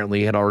 who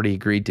apparently had already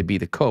agreed to be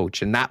the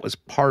coach. And that was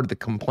part of the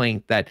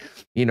complaint that,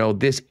 you know,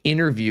 this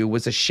interview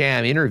was a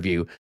sham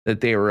interview that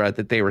they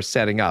were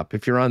setting up.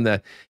 If you're on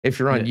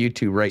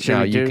YouTube right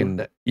now, you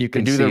can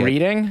do see the it.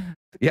 reading.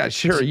 Yeah,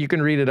 sure. You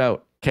can read it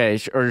out. Okay.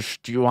 Or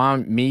do you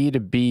want me to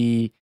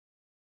be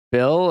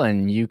Bill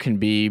and you can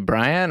be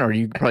Brian, or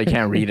you probably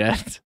can't read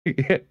it?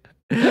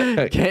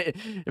 Okay.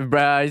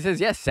 He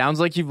says, yes, sounds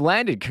like you've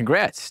landed.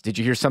 Congrats. Did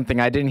you hear something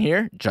I didn't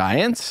hear?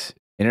 Giants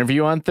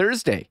interview on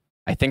Thursday.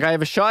 I think I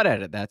have a shot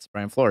at it. That's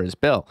Brian Flores.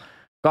 Bill,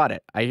 got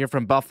it. I hear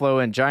from Buffalo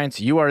and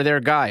Giants. You are their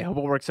guy. Hope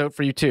it works out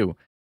for you too.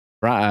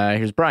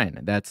 Here's Brian.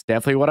 That's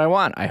definitely what I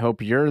want. I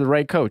hope you're the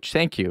right coach.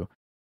 Thank you.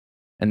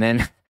 And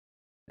then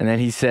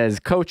he says,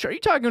 Coach, are you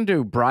talking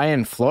to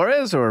Brian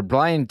Flores or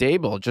Brian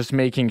Daboll? Just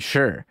making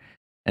sure.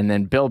 And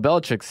then Bill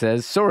Belichick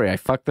says, sorry, I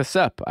fucked this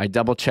up. I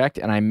double checked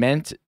and I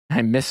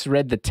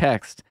misread the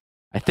text.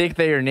 I think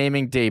they are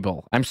naming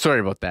Daboll. I'm sorry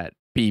about that,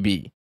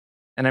 BB.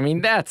 And I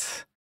mean,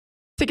 that's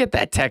to get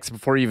that text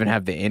before you even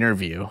have the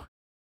interview.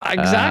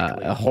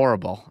 Exactly.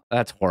 Horrible.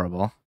 That's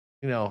horrible.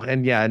 You know,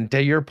 and yeah, and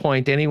to your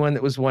point, anyone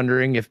that was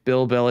wondering if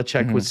Bill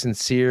Belichick was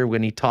sincere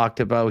when he talked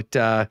about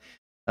what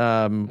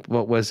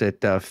was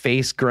it,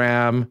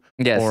 Facegram?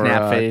 Yeah, or,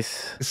 Snap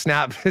face.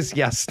 Snap face.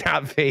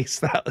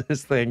 That was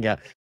his thing. Yeah.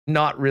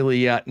 Not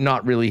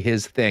really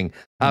his thing.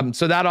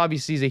 So that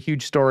obviously is a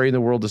huge story in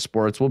the world of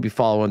sports. We'll be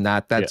following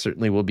that. That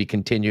certainly will be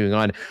continuing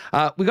on.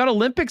 We got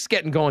Olympics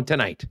getting going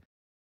tonight.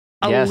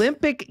 Yes.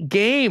 Olympic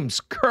Games,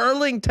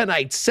 curling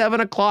tonight,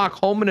 7:00,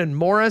 Homan and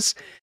Morris.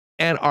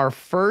 And our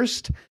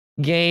first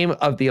game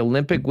of the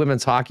Olympic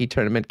women's hockey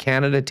tournament,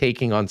 Canada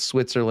taking on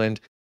Switzerland.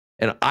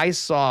 And I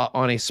saw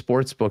on a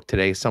sports book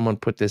today, someone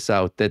put this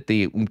out, that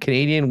the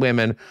Canadian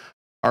women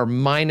are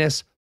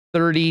minus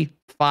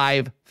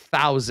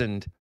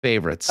 35,000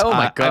 favorites. Oh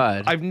my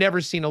God. I've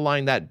never seen a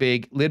line that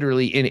big,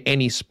 literally in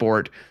any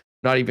sport.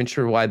 Not even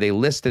sure why they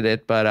listed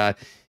it, but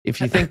if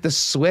you think the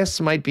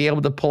Swiss might be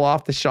able to pull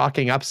off the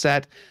shocking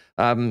upset,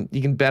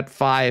 you can bet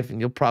 5 and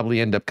you'll probably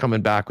end up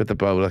coming back with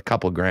about a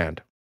couple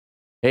grand.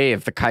 Hey,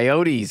 if the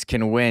Coyotes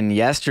can win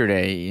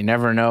yesterday, you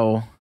never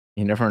know.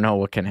 You never know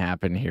what can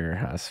happen here,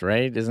 Huss,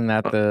 right? Isn't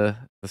that the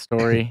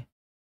story?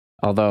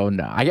 Although,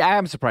 no, I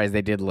am surprised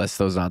they did list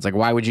those odds. Like,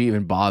 why would you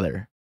even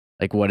bother?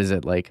 Like, what is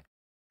it, like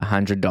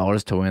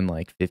 $100 to win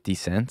like 50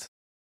 cents?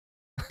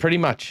 Pretty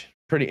much.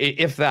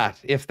 If that.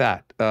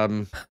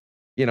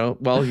 You know,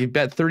 well, you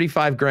bet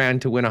 35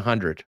 grand to win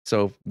 100.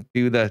 So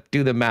do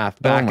the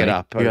math, back it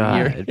up.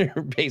 I mean,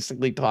 you're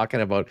basically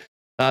talking about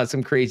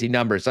some crazy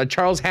numbers.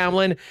 Charles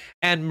Hamlin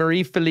and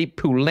Marie-Philippe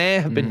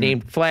Poulin have been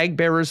named flag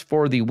bearers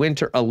for the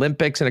Winter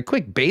Olympics. And a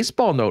quick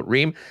baseball note,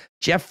 Reem,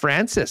 Jeff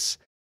Francis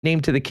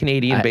named to the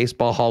Canadian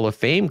Baseball Hall of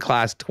Fame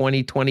class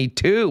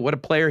 2022. What a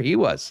player he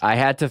was. I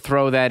had to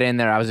throw that in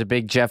there. I was a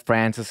big Jeff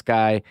Francis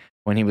guy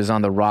when he was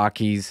on the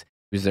Rockies.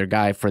 He was their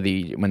guy for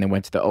when they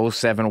went to the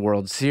 07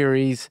 World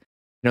Series.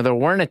 You know, there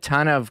weren't a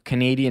ton of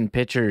Canadian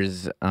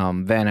pitchers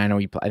then. I know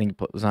I think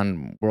he was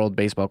on World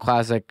Baseball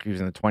Classic. He was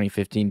in the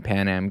 2015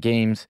 Pan Am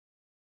Games.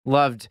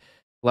 Loved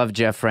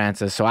Jeff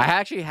Francis. So I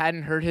actually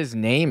hadn't heard his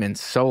name in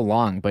so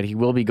long, but he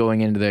will be going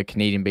into the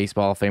Canadian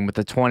Baseball Hall of Fame with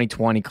the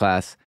 2020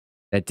 class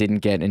that didn't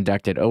get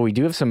inducted. Oh, we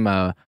do have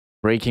some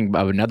breaking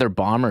of another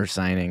bomber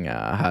signing,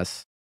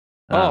 Huss.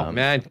 Oh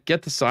man,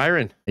 get the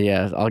siren.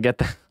 Yeah, I'll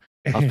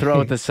throw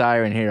out the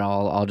siren here.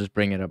 I'll just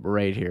bring it up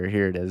right here.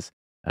 Here it is.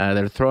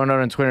 They're throwing out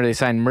on Twitter. They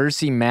signed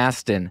Mercy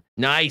Maston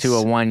to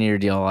a 1-year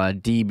deal.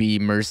 DB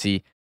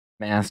Mercy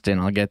Maston.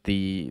 I'll get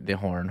the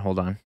horn. Hold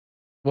on.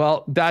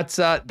 Well, that's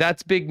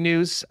big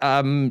news.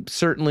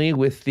 Certainly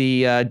with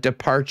the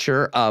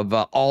departure of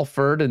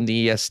Alford and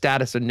the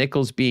status of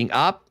Nichols being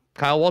up,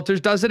 Kyle Walters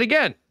does it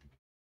again.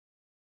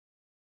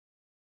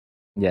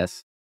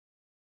 Yes.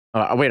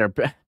 Wait,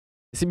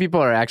 see, people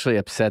are actually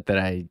upset that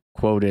I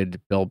quoted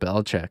Bill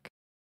Belichick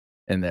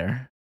in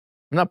there.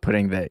 I'm not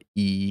putting the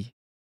E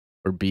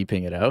or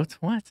beeping it out.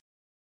 What?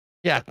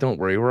 Yeah, don't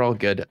worry. We're all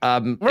good.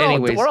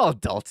 We're all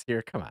adults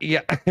here. Come on.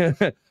 Yeah.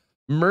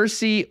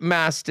 Mercy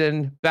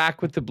Maston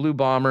back with the Blue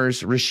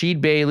Bombers.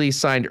 Rasheed Bailey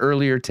signed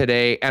earlier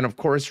today. And of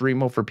course,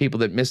 Remo, for people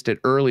that missed it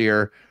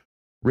earlier,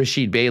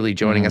 Rasheed Bailey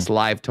joining us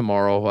live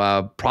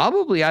tomorrow.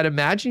 Probably, I'd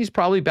imagine he's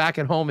probably back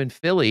at home in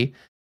Philly.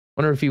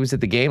 Wonder if he was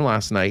at the game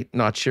last night.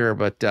 Not sure,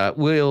 but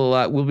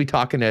we'll be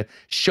talking to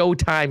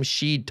Showtime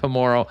Sheed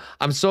tomorrow.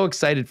 I'm so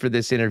excited for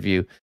this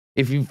interview.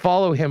 If you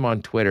follow him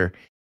on Twitter,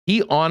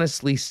 he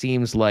honestly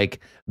seems like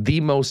the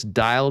most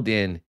dialed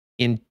in,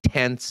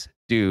 intense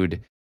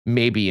dude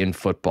maybe in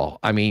football.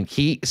 I mean,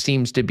 he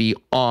seems to be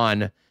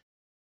on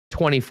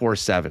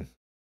 24/7,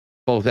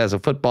 both as a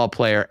football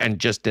player and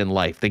just in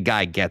life. The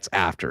guy gets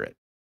after it.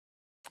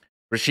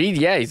 Rasheed,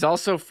 yeah, he's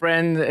also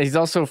friends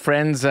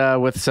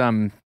with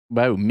some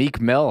Meek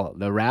Mill,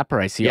 the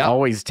rapper. I see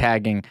always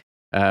tagging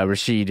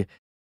Rasheed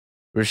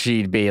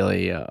Rashid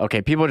Bailey.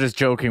 Okay, people are just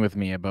joking with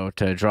me about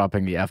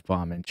dropping the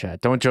F-bomb in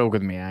chat. Don't joke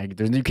with me.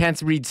 You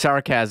can't read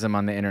sarcasm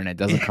on the internet. It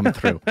doesn't come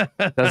through.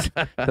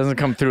 doesn't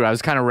come through. I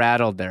was kind of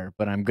rattled there,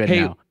 but I'm good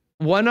now.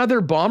 One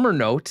other Bomber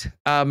note.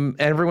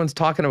 Everyone's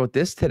talking about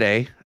this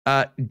today.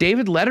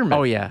 David Letterman.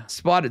 Oh, yeah.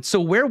 Spotted.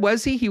 So where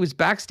was he? He was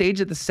backstage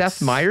at the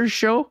Seth Meyers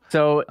show.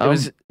 So it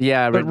was,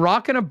 but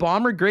rocking a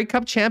Bomber Grey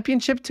Cup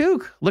championship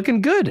too.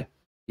 Looking good.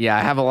 Yeah,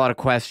 I have a lot of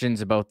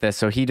questions about this.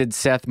 So he did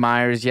Seth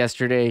Meyers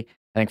yesterday.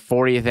 I think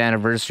 40th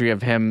anniversary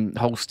of him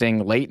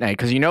hosting Late Night.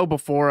 Because,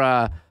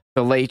 before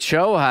the Late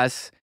Show,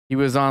 he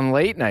was on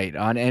Late Night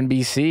on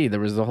NBC.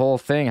 There was the whole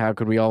thing. How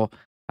could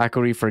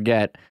we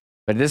forget?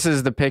 But this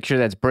is the picture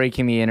that's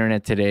breaking the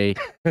internet today.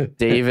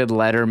 David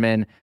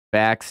Letterman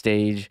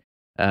backstage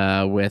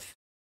with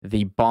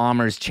the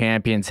Bombers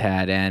champions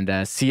hat, and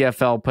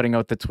CFL putting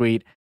out the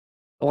tweet.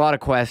 A lot of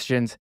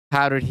questions.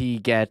 How did he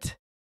get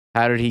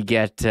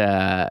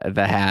the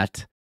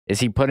hat? Is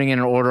he putting in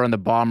an order on the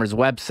Bombers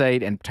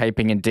website and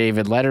typing in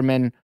David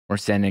Letterman or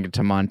sending it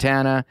to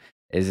Montana?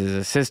 Is his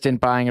assistant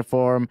buying it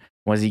for him?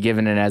 Was he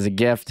given it as a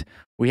gift?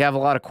 We have a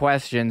lot of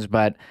questions,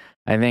 but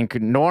I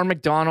think Norm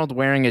Macdonald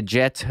wearing a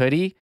Jets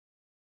hoodie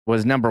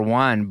was number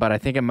one, but I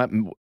think it might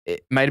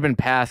have been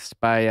passed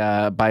by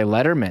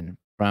Letterman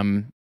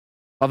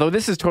although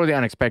this is totally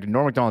unexpected.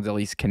 Norm Macdonald's at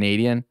least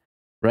Canadian,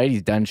 right?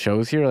 He's done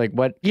shows here. Like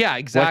what? Yeah,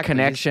 exactly. What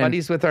connection? He's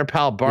buddies with our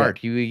pal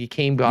Bart. Yeah. He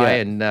came by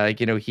and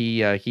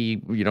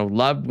he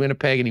loved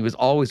Winnipeg, and he was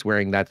always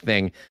wearing that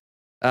thing.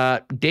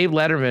 Dave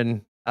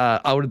Letterman,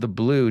 out of the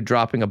blue,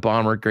 dropping a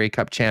Bomber Grey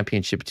Cup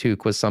championship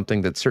toque was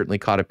something that certainly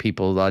caught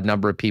a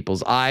number of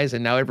people's eyes,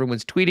 and now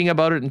everyone's tweeting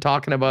about it and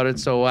talking about it.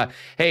 So,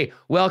 hey,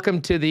 welcome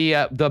to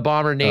the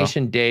Bomber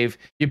Nation, Dave.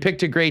 You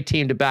picked a great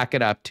team to back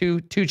it up. Two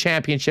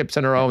championships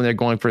in a row, and they're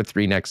going for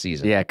 3 next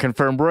season. Yeah,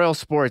 confirmed. Royal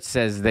Sports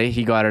says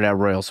he got it at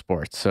Royal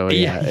Sports. So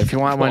yeah, if you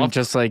want one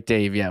just like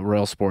Dave,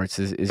 Royal Sports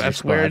is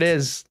that's where it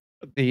is.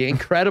 The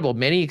incredible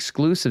many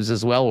exclusives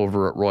as well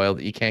over at Royal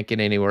that you can't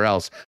get anywhere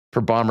else for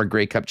Bomber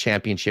Grey Cup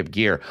championship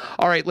gear.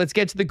 All right, let's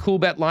get to the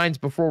Coolbet lines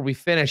before we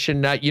finish.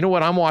 And you know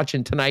what I'm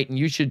watching tonight, and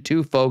you should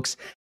too, folks.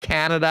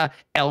 Canada,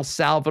 El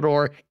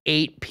Salvador,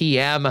 8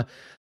 p.m.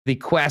 The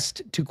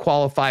quest to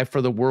qualify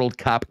for the World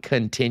Cup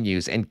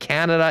continues, and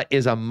Canada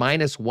is a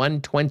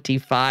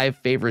 -125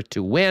 favorite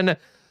to win,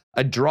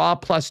 a draw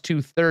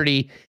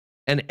 +230.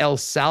 And El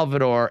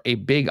Salvador, a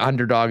big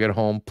underdog at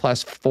home,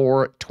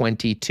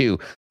 +422.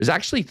 There's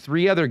actually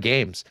 3 other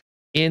games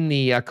in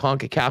the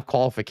CONCACAF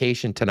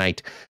qualification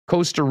tonight.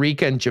 Costa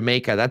Rica and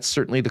Jamaica. That's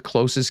certainly the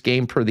closest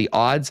game per the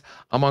odds.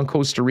 I'm on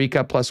Costa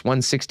Rica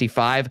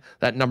 +165.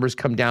 That number's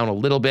come down a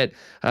little bit.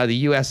 The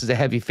U.S. is a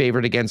heavy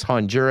favorite against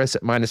Honduras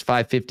at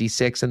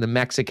 -556, and the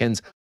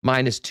Mexicans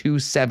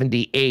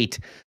 -278.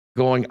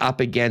 Going up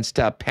against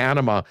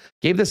Panama.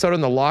 Gave this out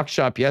on the lock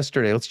shop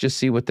yesterday. Let's just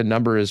see what the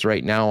number is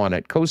right now on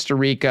it. Costa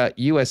Rica,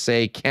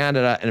 USA,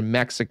 Canada, and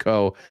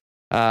Mexico.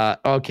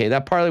 Okay,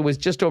 that parlay was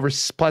just over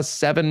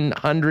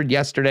 +700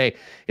 yesterday.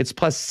 It's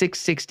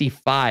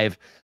 +665.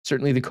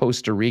 Certainly the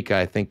Costa Rica,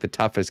 I think, the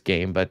toughest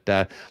game, but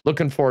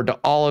looking forward to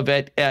all of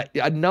it.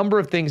 A number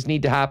of things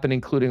need to happen,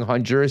 including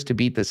Honduras to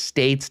beat the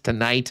States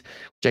tonight,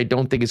 which I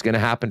don't think is going to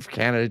happen for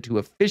Canada to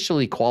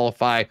officially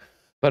qualify.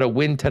 But a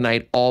win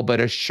tonight all but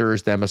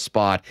assures them a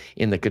spot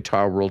in the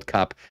Qatar World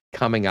Cup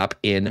coming up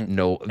in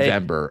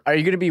November. Hey, are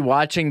you going to be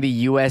watching the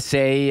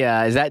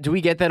USA? Do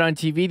we get that on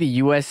TV? The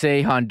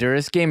USA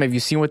Honduras game? Have you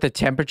seen what the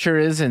temperature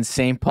is in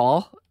St.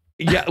 Paul?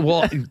 Yeah,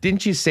 well,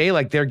 didn't you say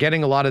like they're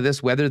getting a lot of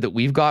this weather that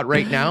we've got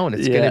right now, and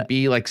it's going to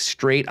be like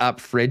straight up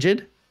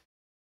frigid?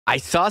 I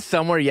saw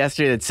somewhere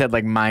yesterday that said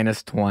like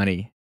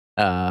 -20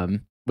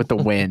 with the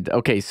wind.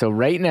 Okay, so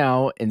right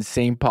now in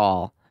St.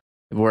 Paul,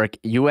 where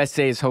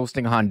USA is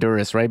hosting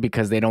Honduras, right?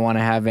 Because they don't want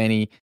to have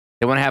they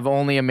want to have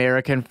only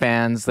American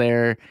fans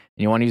there, and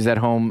you want to use that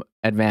home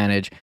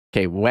advantage.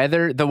 Okay,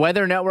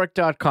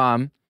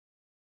 theweathernetwork.com,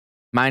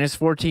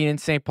 -14 in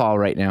St. Paul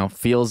right now,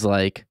 feels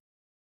like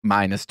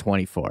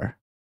 -24.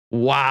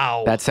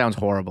 Wow. That sounds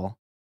horrible.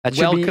 That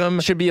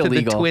should be illegal.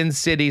 To the Twin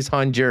Cities,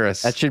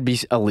 Honduras. That should be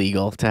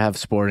illegal to have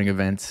sporting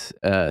events,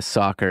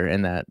 soccer,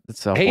 and that.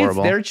 It's so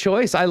horrible. It's their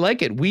choice. I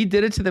like it. We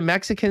did it to the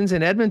Mexicans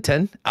in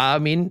Edmonton. I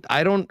mean,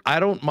 I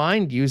don't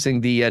mind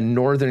using the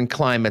northern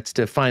climates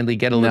to finally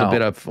get a little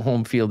bit of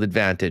home field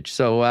advantage.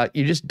 So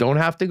you just don't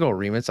have to go,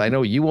 Remis. I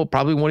know you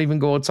probably won't even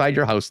go outside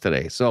your house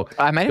today. So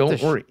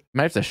don't worry.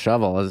 Might have to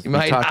shovel. You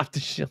might have to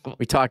shovel.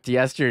 We talked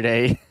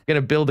yesterday.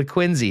 Gonna build a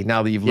Quincy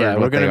now that you've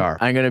learned what they are.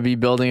 I'm gonna be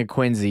building a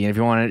Quincy, and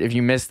if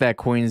you missed that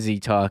Quincy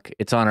talk,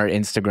 it's on our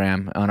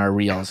Instagram, on our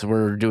reels.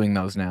 We're doing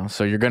those now,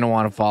 so you're gonna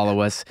want to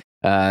follow us.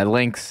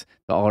 Links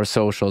to all our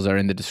socials are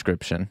in the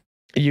description.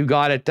 You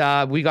got it.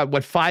 We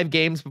got 5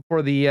 games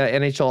before the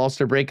NHL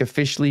All-Star break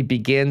officially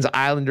begins.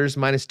 Islanders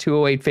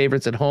 -208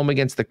 favorites at home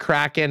against the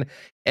Kraken.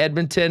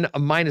 Edmonton a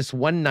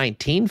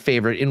 -119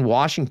 favorite in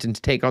Washington to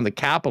take on the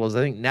Capitals.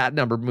 I think that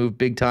number moved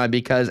big time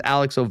because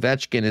Alex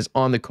Ovechkin is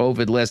on the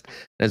COVID list.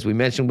 As we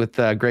mentioned with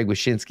Greg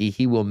Wyshynski,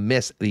 he will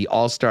miss the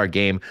All-Star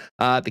game.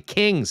 The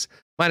Kings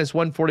minus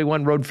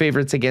 141 road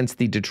favorites against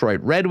the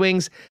Detroit Red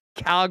Wings.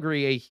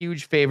 Calgary, a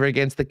huge favorite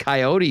against the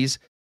Coyotes,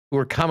 who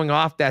are coming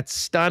off that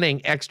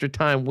stunning extra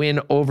time win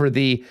over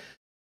the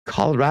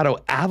Colorado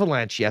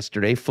Avalanche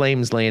yesterday.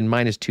 Flames laying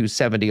minus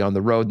 270 on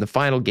the road. In the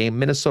final game,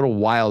 Minnesota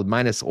Wild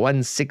minus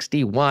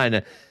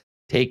 161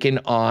 taking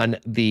on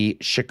the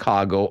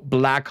Chicago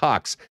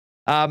Blackhawks.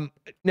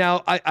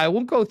 Now, I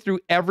won't go through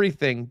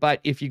everything,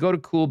 but if you go to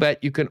Coolbet,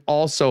 you can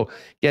also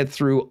get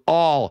through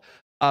all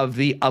of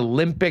the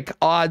Olympic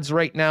odds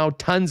right now,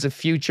 tons of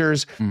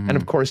futures. And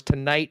of course,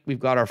 tonight we've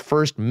got our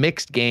first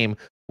mixed game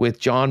with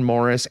John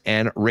Morris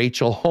and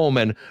Rachel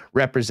Homan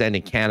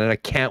representing Canada.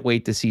 Can't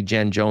wait to see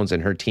Jen Jones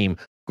and her team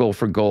go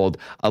for gold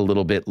a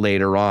little bit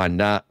later on.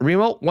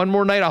 Remo, one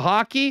more night of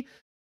hockey.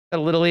 Got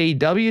a little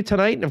AEW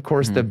tonight. And of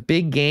course, the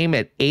big game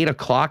at 8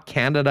 o'clock,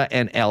 Canada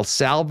and El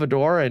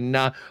Salvador. And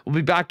we'll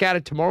be back at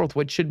it tomorrow with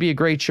what should be a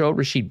great show.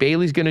 Rasheed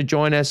Bailey's going to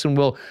join us, and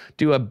we'll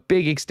do a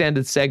big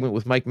extended segment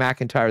with Mike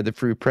McIntyre of the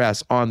Free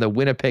Press on the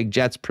Winnipeg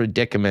Jets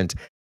predicament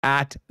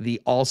at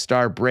the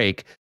All-Star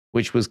break,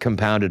 which was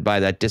compounded by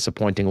that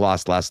disappointing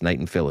loss last night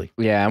in Philly.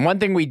 Yeah, and one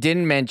thing we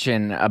didn't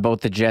mention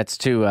about the Jets,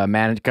 too,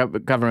 government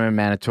of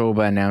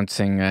Manitoba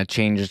announcing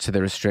changes to the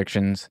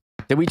restrictions.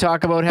 Did we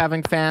talk about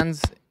having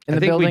fans in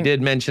the building? We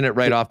did mention it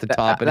right off the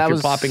top, and if you're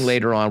popping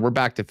later on, we're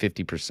back to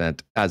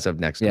 50% as of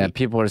next week. Yeah,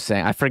 people are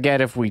saying, I forget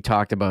if we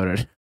talked about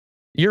it.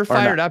 You're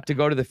fired up to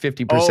go to the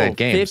 50%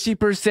 games.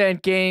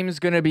 50% games,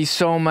 going to be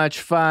so much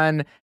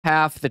fun.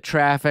 Half the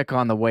traffic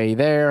on the way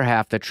there,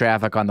 half the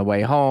traffic on the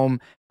way home,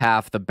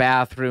 half the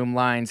bathroom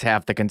lines,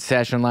 half the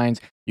concession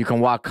lines. You can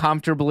walk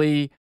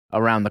comfortably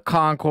around the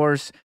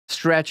concourse,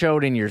 stretch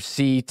out in your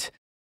seat.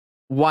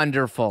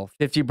 Wonderful.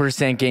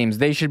 50% games.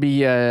 They should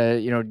be,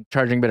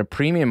 charging a bit of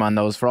premium on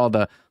those for all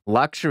the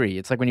luxury.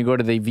 It's like when you go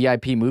to the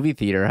VIP movie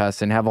theater,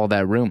 Huss, and have all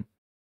that room.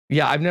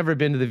 Yeah, I've never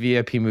been to the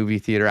VIP movie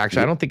theater.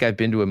 Actually, I don't think I've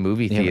been to a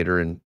movie theater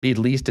in at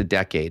least a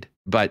decade,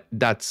 but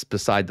that's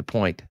beside the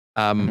point.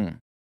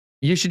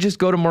 You should just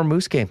go to more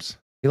Moose games.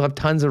 You'll have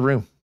tons of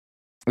room.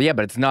 Yeah,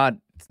 but it's not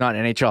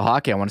NHL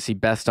hockey. I want to see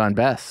best on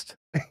best.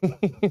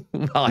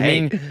 Well, I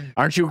mean,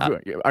 aren't you? Are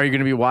you going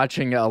to be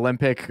watching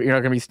Olympic? You're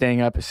not going to be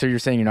staying up. So you're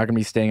saying you're not going to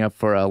be staying up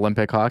for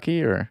Olympic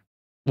hockey, or?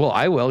 Well,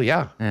 I will.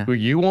 Yeah.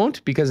 You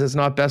won't, because it's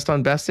not best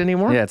on best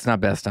anymore. Yeah, it's not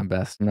best on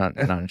best. I'm not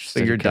interested.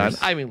 So you're done.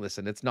 I mean,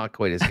 listen, it's not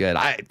quite as good.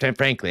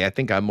 Frankly, I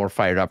think I'm more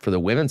fired up for the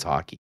women's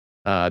hockey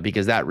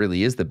because that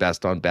really is the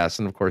best on best,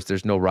 and of course,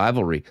 there's no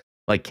rivalry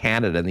like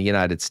Canada and the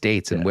United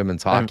States in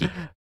women's hockey.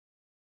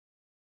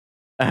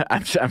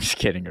 I'm just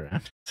kidding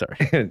around.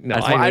 Sorry. No,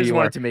 I just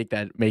wanted to make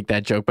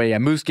that joke. But yeah,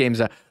 Moose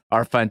games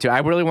are fun too. I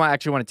really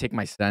want to take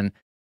my son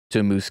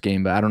to a Moose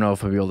game, but I don't know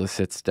if I'll be able to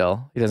sit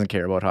still. He doesn't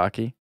care about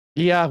hockey.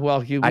 Yeah,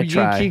 well, you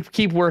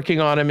keep working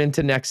on him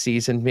into next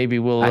season. Maybe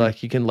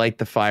you can light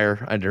the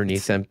fire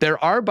underneath him.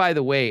 There are, by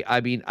the way,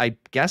 I mean, I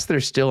guess they're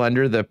still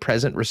under the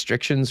present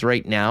restrictions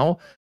right now.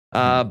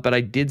 But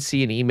I did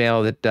see an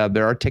email that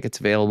there are tickets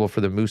available for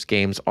the Moose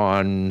games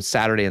on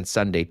Saturday and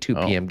Sunday, 2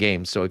 p.m.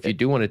 games. So if you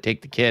do want to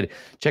take the kid,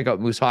 check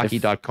out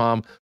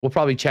moosehockey.com. We'll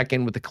probably check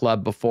in with the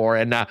club before.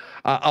 And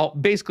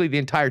basically the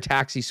entire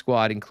taxi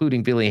squad,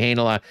 including Billy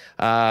Hainala,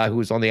 who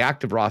was on the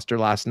active roster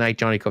last night,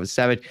 Johnny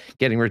Kovacevic,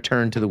 getting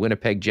returned to the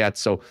Winnipeg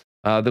Jets. So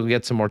they'll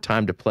get some more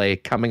time to play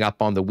coming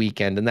up on the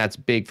weekend. And that's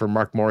big for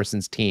Mark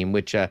Morrison's team,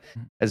 which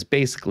has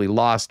basically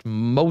lost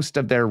most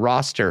of their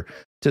roster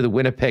to the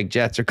Winnipeg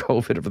Jets or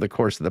COVID over the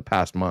course of the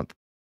past month.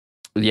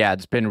 Yeah,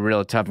 it's been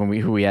real tough. And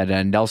we had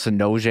Nelson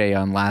Noje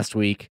on last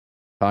week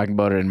talking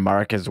about it, and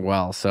Mark as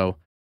well. So,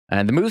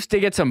 and the Moose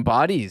did get some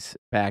bodies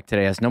back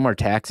today. Has no more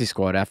taxi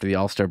squad after the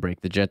All-Star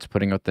break. The Jets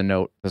putting out the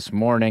note this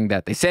morning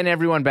that they sent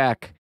everyone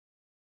back.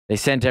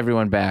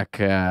 Hainala,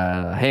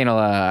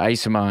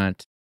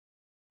 Isamont.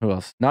 Who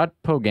else? Not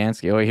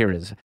Poganski. Oh, here it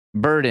is.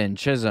 Burden,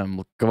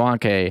 Chisholm,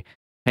 Gawanke,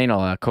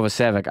 Hainala,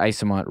 Kovacevic,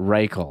 Isamont,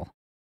 Reichel.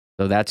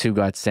 So that's who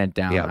got sent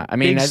down. Yeah, I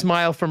mean, big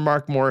smile from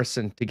Mark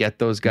Morrison to get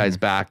those guys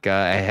back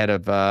ahead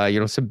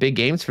of some big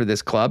games for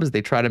this club as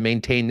they try to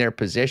maintain their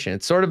position.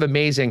 It's sort of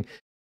amazing,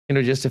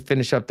 just to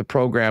finish up the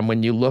program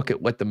when you look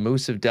at what the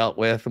Moose have dealt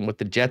with and what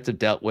the Jets have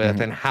dealt with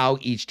and how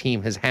each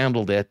team has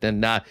handled it.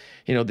 And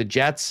the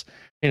Jets,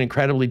 an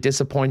incredibly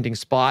disappointing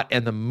spot,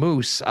 and the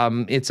Moose,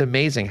 it's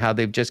amazing how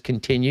they've just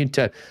continued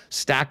to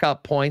stack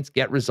up points,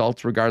 get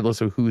results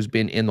regardless of who's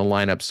been in the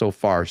lineup so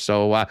far.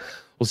 So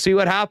we'll see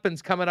what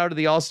happens coming out of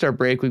the All-Star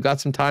break. We've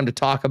got some time to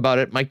talk about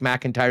it. Mike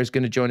McIntyre is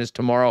going to join us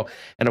tomorrow.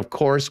 And of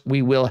course,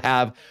 we will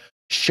have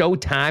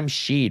Showtime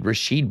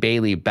Rasheed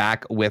Bailey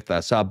back with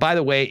us. By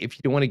the way, if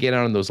you want to get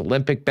on those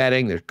Olympic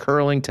betting, there's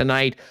curling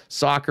tonight,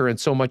 soccer, and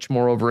so much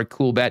more over at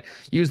Coolbet.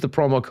 Use the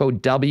promo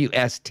code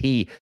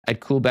WST at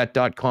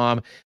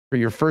coolbet.com. For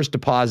your first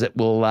deposit,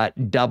 we'll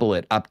double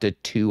it up to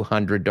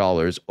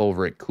 $200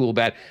 over at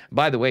Coolbet.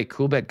 By the way,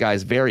 Coolbet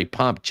guys, very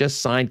pumped.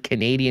 Just signed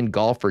Canadian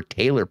golfer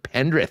Taylor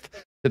Pendrith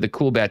to the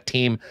Coolbet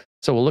team.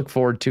 So we'll look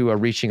forward to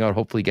reaching out,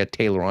 hopefully get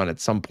Taylor on at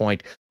some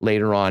point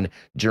later on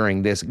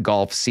during this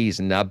golf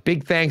season.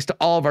 Big thanks to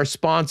all of our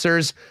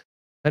sponsors.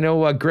 I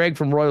know Greg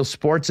from Royal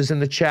Sports is in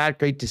the chat.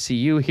 Great to see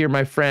you here,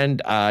 my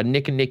friend.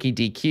 Nick and Nikki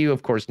DQ.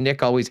 Of course,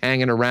 Nick always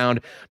hanging around.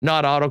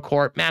 Not Auto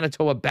Corp,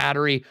 Manitoba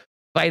Battery,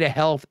 Vita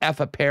Health,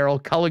 F Apparel,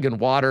 Culligan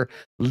Water,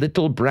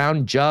 Little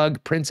Brown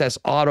Jug, Princess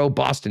Auto,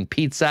 Boston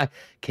Pizza,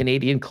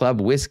 Canadian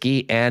Club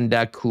Whiskey, and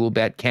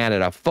Coolbet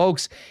Canada.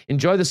 Folks,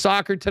 enjoy the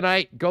soccer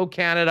tonight. Go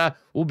Canada.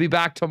 We'll be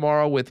back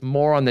tomorrow with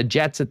more on the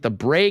Jets at the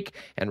break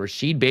and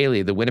Rasheed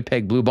Bailey, the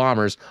Winnipeg Blue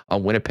Bombers,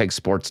 on Winnipeg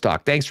Sports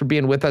Talk. Thanks for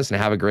being with us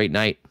and have a great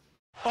night.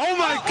 Oh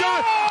my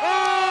God!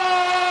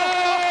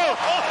 Oh!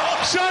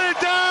 Shut it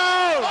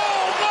down!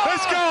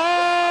 Let's go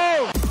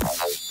home!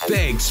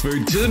 Thanks for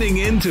tuning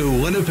in to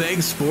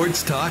Winnipeg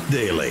Sports Talk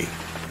Daily.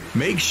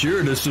 Make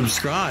sure to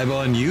subscribe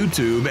on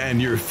YouTube and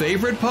your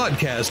favorite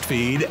podcast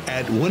feed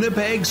at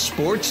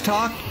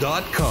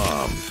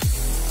winnipegsportstalk.com.